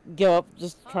just give up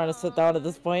just trying to sit down at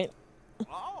this point.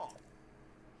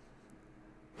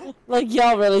 Like,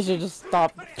 y'all really should just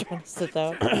stop trying to sit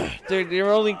down.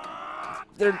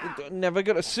 They're never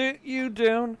gonna sit you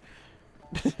down.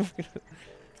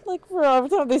 Like, for every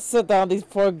time they sit down, these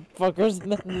poor fuckers,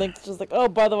 and then Link's just like, oh,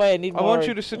 by the way, I need more. I want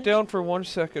you to sit down for 1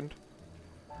 second.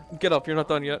 Get up, you're not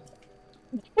done yet.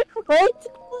 Right?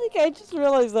 Like, I just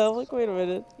realized that. Like, wait a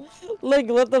minute. Link,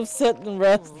 let them sit and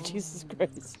rest. Jesus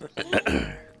Christ.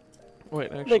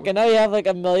 Wait, actually. Like, I know you have like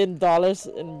 $1 million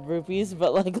in rupees,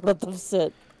 but like, let them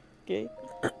sit. Okay?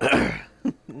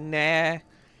 Nah.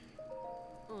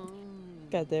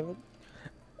 God damn it.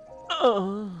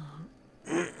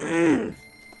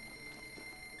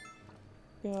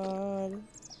 God.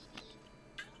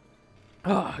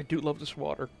 Ah, I do love this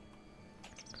water.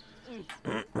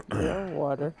 Yeah,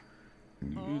 water.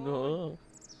 You know.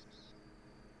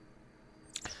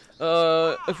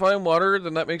 If I'm water,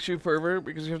 then that makes you a pervert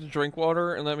because you have to drink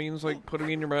water, and that means like putting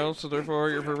it in your mouth, so therefore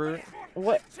you're a pervert.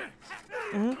 What?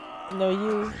 No,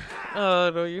 you.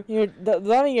 No, you. That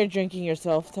means you're drinking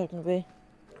yourself, technically.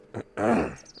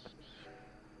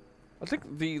 I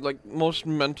think the like most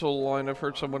mental line I've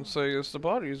heard someone say is the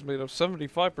body is made of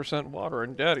 75% water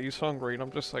and daddy's hungry, and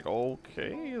I'm just like,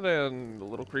 okay then, a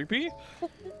little creepy.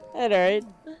 Alright.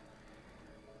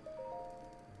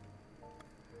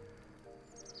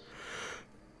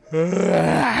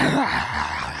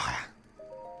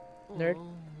 Nerd.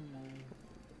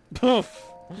 Poof.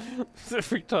 It's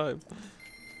every time.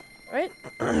 Right?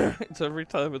 It's every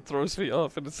time it throws me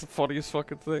off, and it's the funniest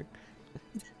fucking thing.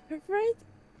 Right?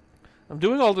 I'm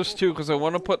doing all this too because I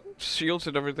want to put shields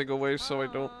and everything away so I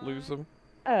don't lose them.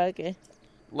 Oh, okay.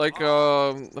 Like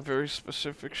a very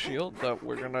specific shield that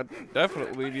we're gonna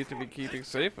definitely need to be keeping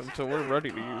safe until we're ready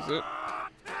to use it.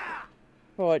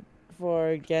 For what?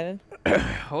 For Ganon?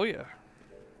 Oh yeah.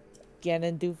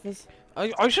 Ganon doofus?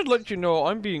 I should let you know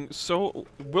I'm being so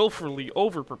willfully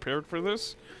over-prepared for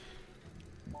this.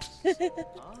 You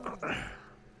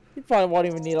probably won't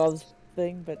even need all this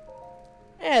thing, but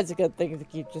it's a good thing to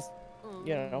keep just,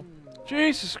 you know.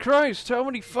 Jesus Christ, how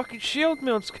many fucking shield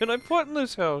mounts can I put in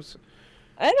this house?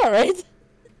 I know, right?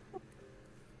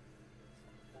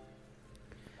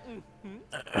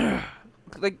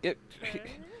 Like,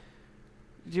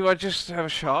 do I just have a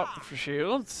shop for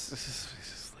shields? This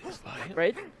is like,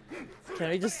 Right? Can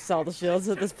we just sell the shields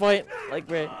at this point? Like,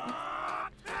 right?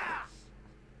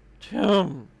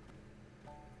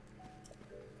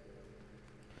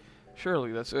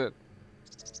 Surely that's it.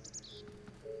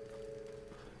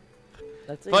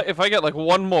 That's it. If I get like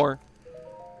one more.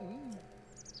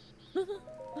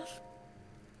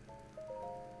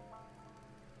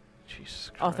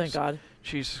 Oh, thank God.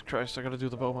 Jesus Christ, I gotta do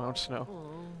the bow mounts now.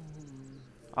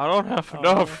 I don't have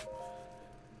enough.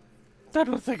 I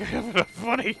don't think I have enough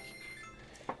money.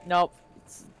 Nope.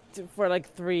 It's for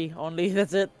like 3 only.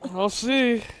 That's it. I'll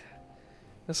see.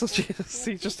 Let's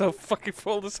see just how fucking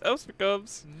full this house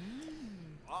becomes.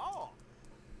 I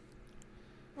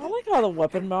like how the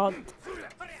weapon mount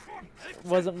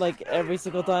wasn't like every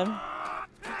single time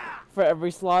for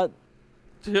every slot.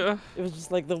 Yeah. It was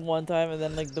just like the one time, and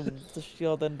then like the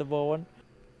shield and the bow one.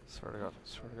 Swear to God, I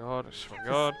swear to God, I swear to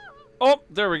God. Oh,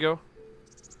 there we go.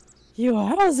 You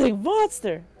housing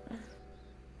monster!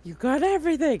 You got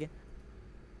everything!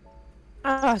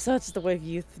 Ah, such the way of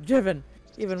youth. Driven.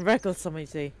 Even reckless, some may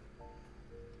say.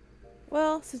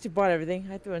 Well, since you bought everything,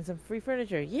 I threw in some free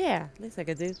furniture. Yeah, least I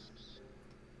could do.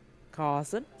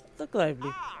 Carson, look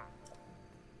lively.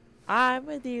 I'm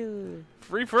with you.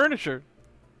 Free furniture.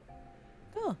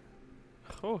 Oh.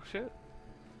 Oh, shit.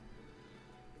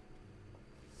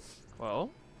 Well.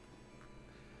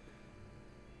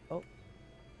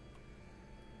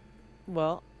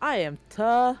 Well, I am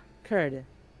tuckered.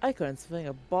 I couldn't swing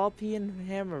a ball peen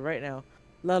hammer right now,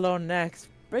 let alone next.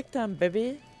 Break time,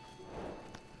 baby.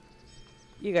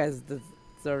 You guys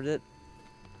deserved it.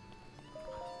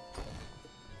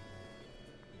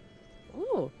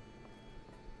 Ooh.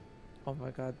 Oh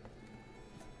my God.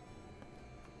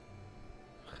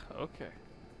 Okay.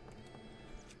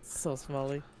 So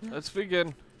smelly. Let's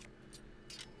begin.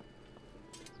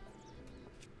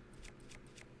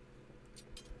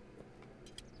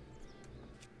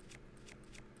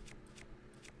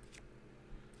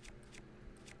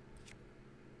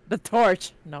 The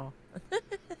torch. No.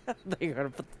 They're gonna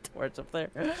put the torch up there.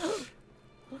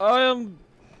 I am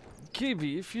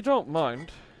KIMI, if you don't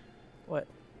mind. What?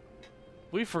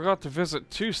 We forgot to visit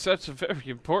 2 sets of very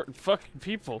important fucking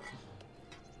people.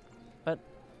 What?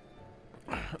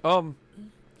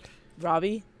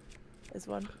 Robbie is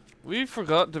one. We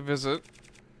forgot to visit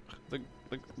the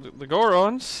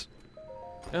Gorons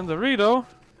and the Rito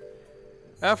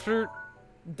after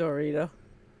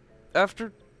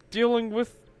dealing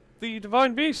with the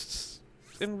divine beasts,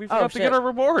 and we forgot to get our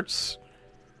rewards.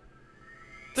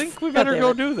 Think we better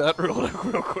go do that real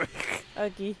quick.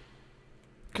 Okay.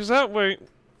 Cause that way,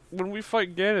 when we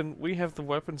fight Ganon, we have the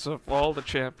weapons of all the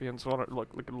champions. Look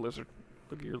at the lizard.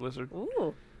 Look at your lizard.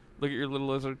 Ooh. Look at your little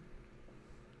lizard.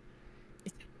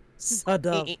 So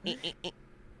dumb.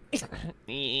 So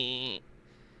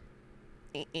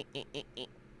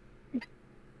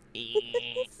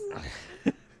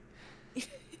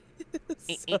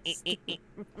stupid.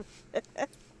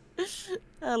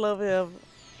 I love him.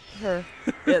 Her.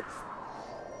 It.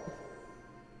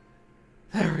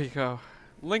 There we go.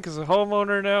 Link is a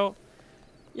homeowner now.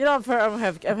 You know, I'm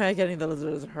getting the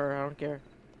lizard as her. I don't care.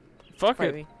 Fuck Fight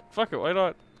it. me. Fuck it. Why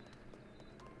not?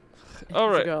 It's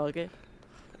Alright. a girl, okay?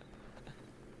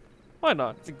 Why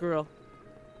not? It's a girl.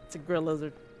 It's a girl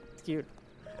lizard. It's cute.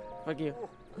 Fuck you.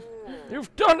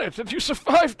 You've done it, and you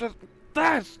survived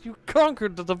that. You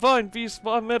conquered the divine beast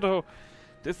Ma Meadow.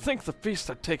 To think the beast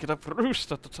had taken up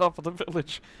roost at the top of the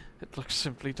village. It looks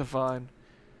simply divine.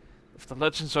 If the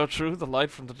legends are true, the light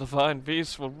from the divine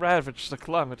beast will ravage the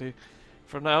calamity.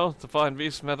 For now, divine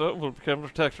beast Meadow will become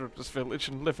protector of this village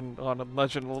and live on a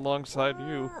legend alongside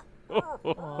you.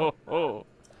 Oh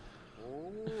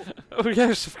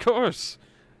yes, of course.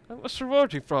 I must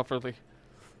reward you properly.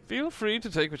 Feel free to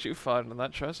take what you find in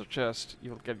that treasure chest.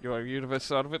 You'll get your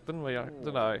universe out of it than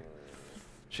I.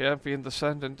 Champion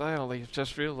Descendant, I only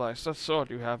just realized that sword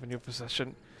you have in your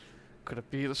possession. Could it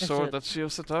be the sword that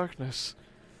seals the darkness?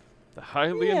 The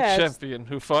Hylian champion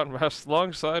who fought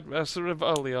alongside Master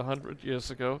Rivali 100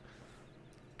 years ago.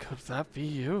 Could that be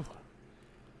you?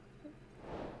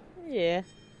 Yeah.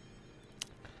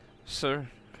 Sir,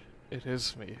 it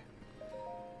is me.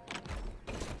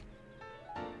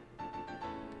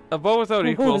 A bow without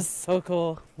equal. That is so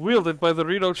cool. Wielded by the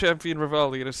Rito champion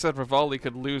Rivali, it is said Rivali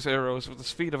could lose arrows with the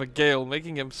speed of a gale,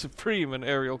 making him supreme in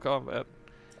aerial combat.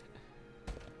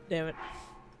 Damn it.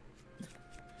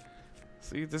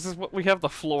 See, this is what we have the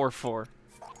floor for.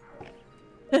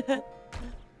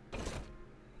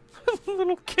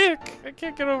 Little kick! I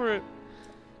can't get over it.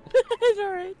 It's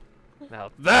alright.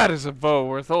 Now that is a bow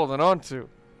worth holding on to.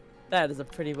 That is a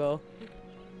pretty bow.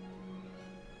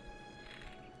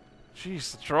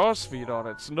 Jeez, the draw speed on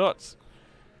it's nuts.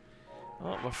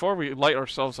 Well, before we light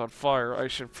ourselves on fire, I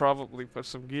should probably put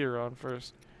some gear on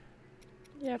first.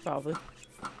 Yeah, probably.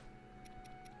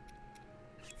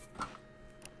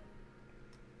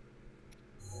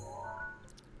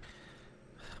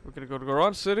 We're gonna go to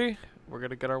Goron City. We're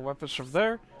gonna get our weapons from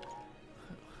there.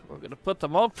 We're gonna put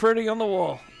them all pretty on the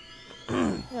wall.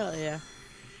 Hell yeah.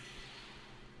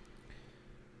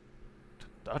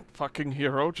 That fucking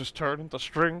hero just turned into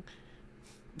string.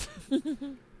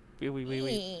 Wee.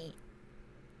 Wee.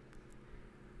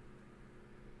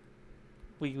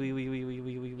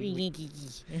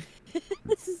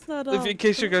 This is not In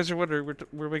case you guys are wondering,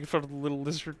 we're making fun of the little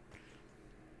lizard.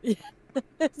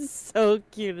 It's so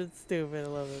cute and stupid. I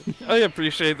love it. I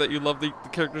appreciate that you love the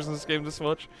characters in this game this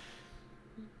much.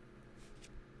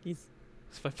 He's...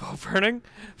 Is my phone burning?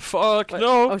 Fuck, What?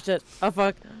 no! Oh shit. Oh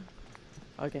fuck.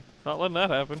 Okay. Not letting that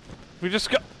happen. We just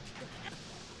got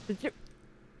Did you...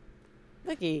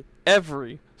 Mickey.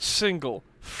 every single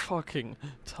fucking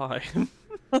time.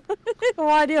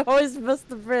 Why do you always miss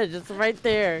the bridge? It's right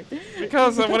there.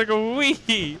 Because I want to go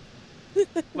wee!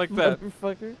 Like that.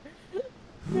 Motherfucker.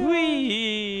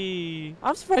 Wee!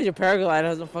 I'm surprised your paraglider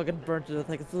hasn't fucking burnt to death.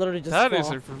 Like, it's literally just That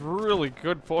cloth. is a really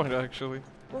good point, actually.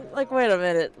 Like, wait a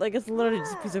minute. Like, it's literally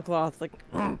just a piece of cloth. Like,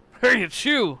 Hey, it's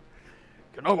you!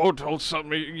 Gnomo told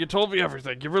something. You told me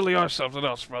everything. You really are something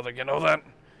else, brother. You know that?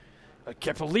 I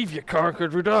can't believe you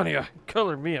conquered Rudania.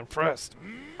 Color me impressed.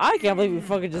 I can't believe you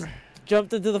fucking just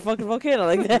jumped into the fucking volcano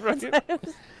like that. Right.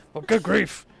 Well, good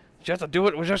grief. Did you have to do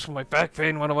it? It was just when my back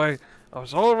pain went away. I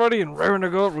was all ready and raring to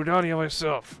go at Rudania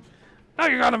myself. Now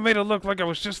you gotta make it look like I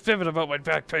was just fibbing about my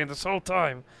back pain this whole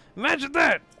time. Imagine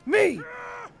that! Me!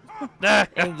 God,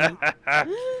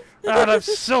 I'm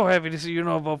so happy to see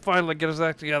Yunobo finally get his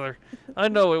act together. I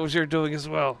know it was your doing as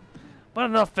well. But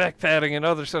enough back patting and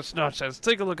other such nonsense.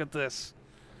 Take a look at this.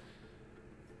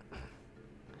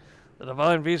 The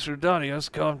divine beast Rudania has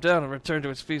calmed down and returned to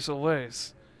its peaceful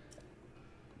ways.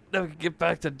 Now we can get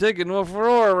back to digging more for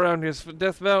ore around here,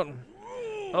 Death Mountain.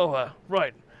 Oh,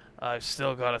 right. I've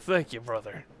still got to thank you,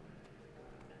 brother.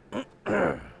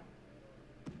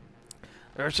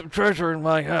 There's some treasure in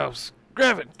my house.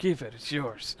 Grab it, keep it, it's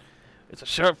yours. It's a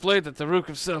sharp blade that the Rook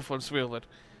himself once wielded.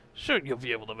 Sure, you'll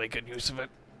be able to make good use of it.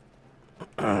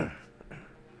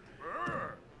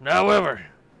 However,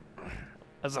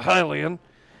 as a Hylian,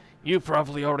 you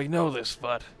probably already know this,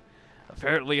 but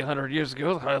apparently 100 years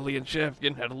ago, the Hylian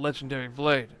champion had a legendary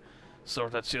blade,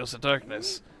 sword that seals the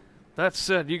darkness. That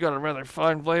said, you got a rather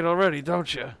fine blade already,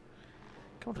 don't you?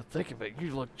 Come to think of it,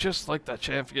 you look just like the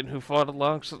champion who fought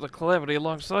alongside the Calamity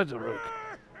alongside the Rook.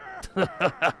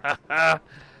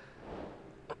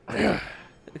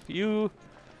 If you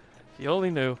only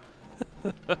knew.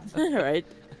 Right.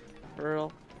 For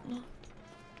real.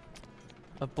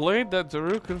 A blade that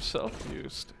Daruk himself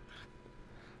used.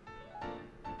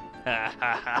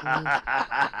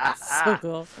 So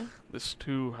cool. This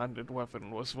two-handed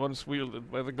weapon was once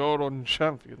wielded by the Goron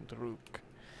champion Daruk.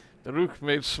 Daruk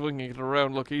made swinging it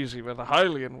around look easy, but a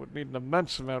Hylian would need an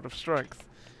immense amount of strength.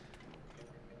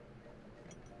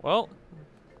 Well,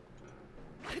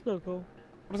 So cool.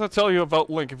 what does that tell you about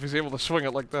Link if he's able to swing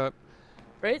it like that?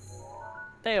 Right?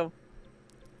 Damn.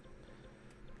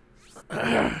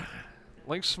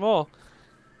 Link's small,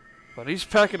 but he's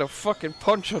packing a fucking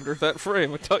punch under that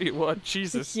frame, I tell you what,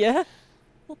 Jesus. Yeah?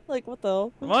 Like, what the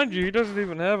hell? Mind you, he doesn't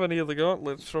even have any of the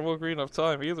gauntlets from Ocarina of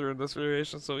Time either in this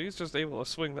variation, so he's just able to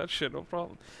swing that shit, no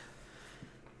problem.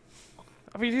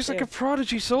 I mean, he's like Yeah. a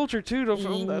prodigy soldier too,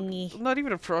 not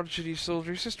even a prodigy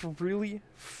soldier, he's just really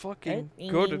fucking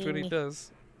good at what he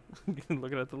does.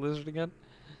 Looking at the lizard again?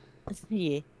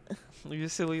 Yeah. You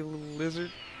silly little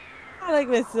lizard. I like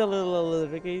this silly little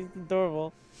lizard because he's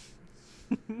adorable.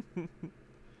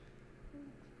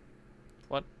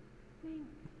 What?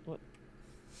 What?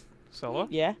 Zelda?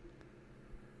 Yeah?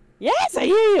 Yes, I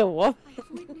hear you! What? I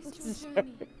have witnessed your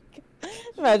journey.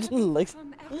 Imagine, like,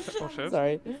 From every Oh, shit.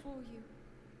 Sorry. before you.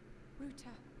 Ruta,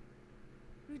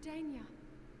 Rudania,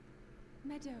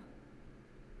 Meadow,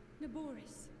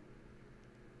 Naboris.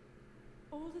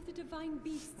 All of the divine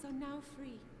beasts are now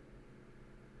free.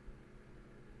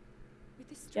 With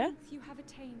the strength you have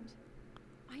attained,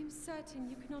 I am certain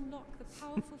you can unlock the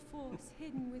powerful force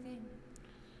hidden within.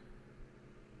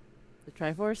 the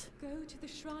Triforce? Go to the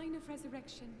Shrine of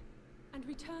Resurrection and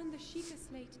return the Sheikah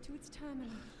Slate to its terminal.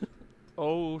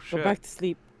 Oh shit. Go back to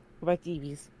sleep. Go back to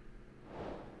Eevee's.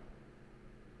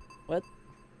 What?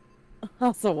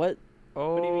 Also, what?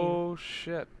 Oh do you mean?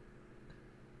 shit.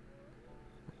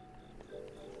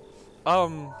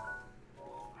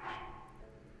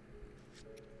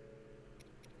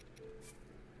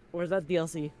 Where's that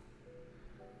DLC?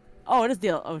 Oh, it is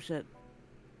DLC. Oh, shit.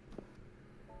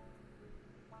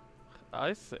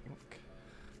 I think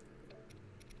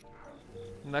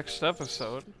next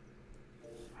episode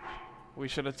we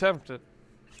should attempt it.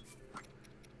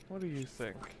 What do you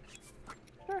think?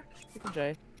 Sure. You can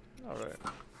try. Alright.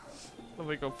 Let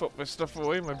me go put my stuff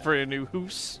away, my brand new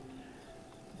hoose.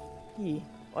 Yeah.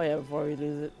 Oh, yeah, before we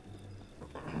lose it.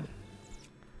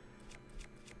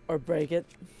 Or break it.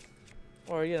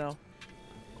 Or, you know.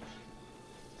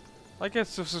 I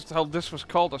guess this is how this was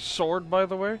called, a sword, by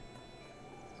the way.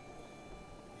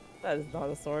 That is not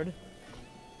a sword.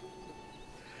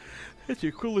 It's the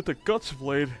equivalent to Guts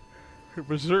Blade. Or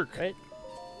Berserk. Right?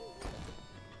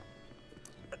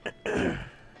 There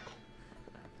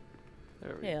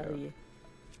we Hell go. yeah.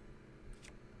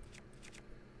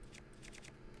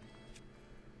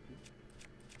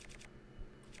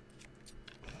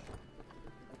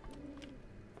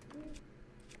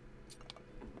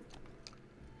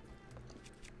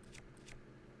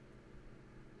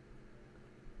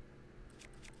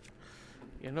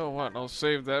 You know what? I'll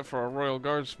save that for a Royal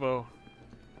Guards bow.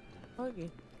 Okay.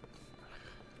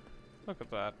 Look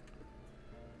at that.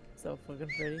 So fucking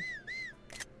pretty.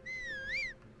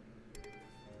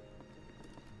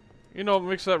 You know what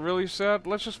makes that really sad?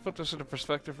 Let's just put this into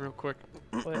perspective real quick.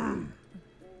 What?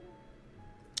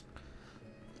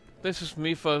 This is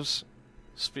Mifa's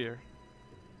spear.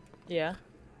 Yeah.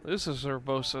 This is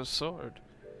Urbosa's sword.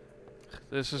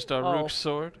 This is Daruk's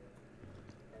sword.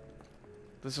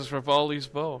 This is Rivali's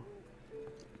bow.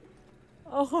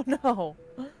 Oh no.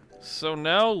 So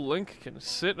now Link can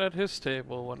sit at his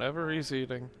table whenever he's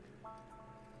eating.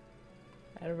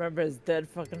 I remember his dead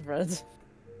fucking friends.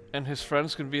 And his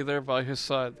friends can be there by his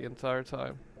side the entire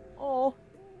time. Oh.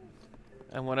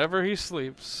 And whenever he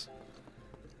sleeps,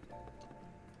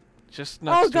 just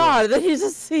next to him. God, then he's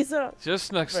a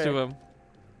Just next to him.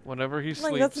 Whenever he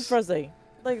sleeps. Like that's depressing.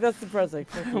 Like that's depressing.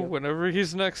 Fuck you. Whenever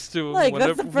he's next to him, Like,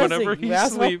 that's whenever depressing, he you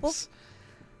asshole.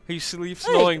 sleeps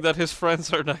Like- knowing that his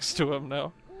friends are next to him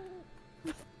now.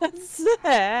 That's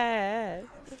sad.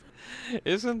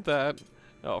 Isn't that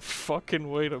a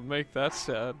fucking way to make that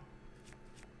sad?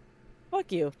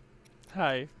 Fuck you.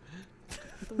 Hi.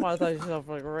 Monetize yourself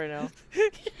like right now.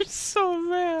 You're so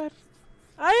mad.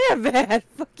 I am mad.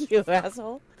 Fuck you,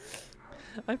 asshole.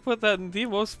 I put that in the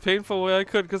most painful way I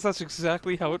could because that's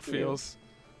exactly how it feels.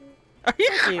 Are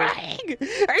you Fuck you. crying?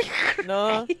 Are you crying?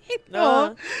 No.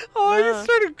 No. Oh, you No.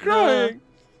 started crying.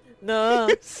 No. You What are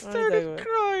you talking started about?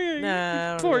 crying. Nah, I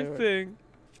don't Poor remember. thing.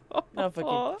 No, fuck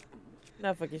you.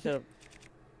 No, fuck you, shut up.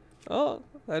 Oh,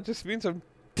 that just means I'm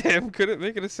damn good at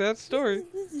making a sad story.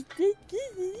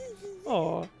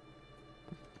 Oh,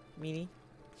 Meanie.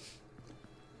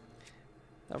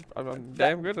 I'm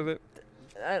damn good at it.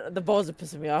 The balls are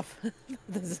pissing me off.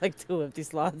 There's like 2 empty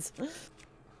slots.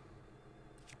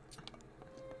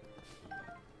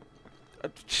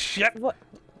 Shit. What?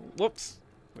 Whoops.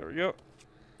 There we go.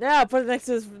 Yeah, put it next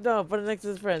to his. No, put it next to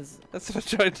his friends. That's what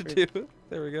I'm trying to do.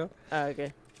 There we go. Ah,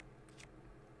 okay.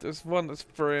 There's one that's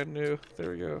brand new.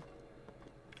 There we go.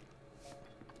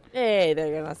 Hey, there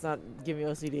you go. That's not giving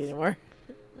me OCD anymore.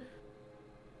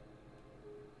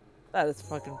 That is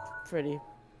fucking pretty.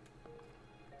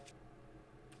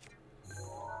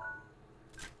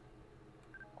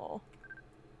 Oh.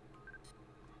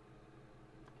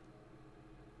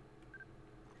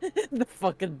 The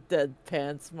fucking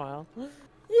deadpan smile.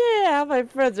 Yeah, my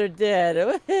friends are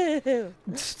dead. Woohoo.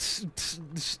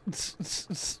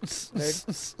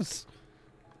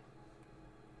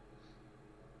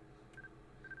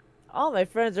 All my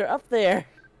friends are up there.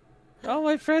 All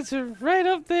my friends are right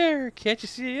up there. Can't you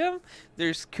see them?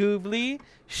 There's Koobly,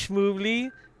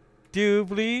 Schmoobly,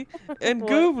 Doobly, and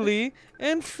What? Goobly,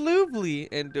 and Floobly,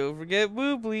 and don't forget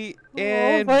Boobly, Oh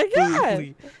and my God.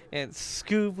 Boobly, and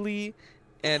Scoobly,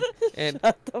 and Shut the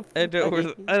I don't fuck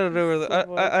I don't know where the, up.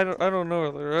 I don't know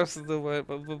where the rest of them went,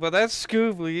 but that's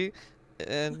Scoobly,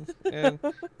 and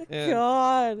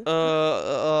God.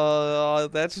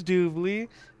 that's Doobly,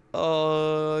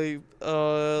 Oh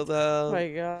my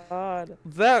God.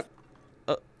 that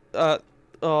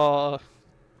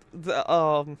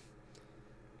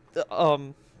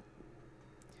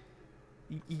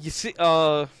you see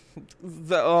huh,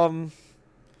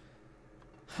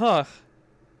 I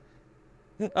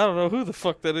don't know who the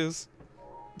fuck that is.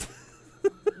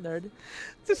 Nerd.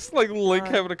 Just like Link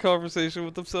God. having a conversation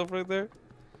with himself right there.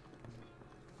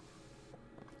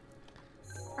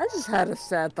 I just had a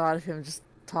sad thought of him just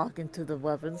talking to the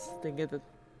weapons, thinking that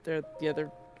they're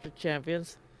the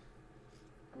champions.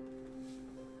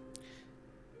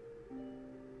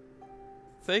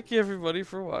 Thank you everybody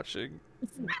for watching.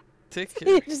 Take He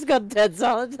care. just got dead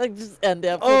silent, like just end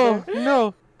the episode. Oh there.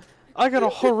 no, I got a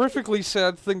horrifically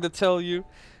sad thing to tell you.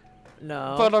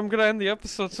 No. But I'm gonna end the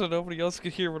episode so nobody else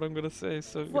can hear what I'm gonna say.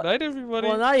 So good What? night, everybody.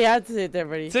 Well, now you have to say it to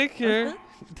everybody. Take care.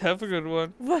 Have a good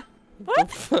one. What?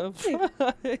 What?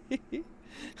 Bye.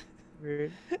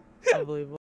 Weird. Unbelievable.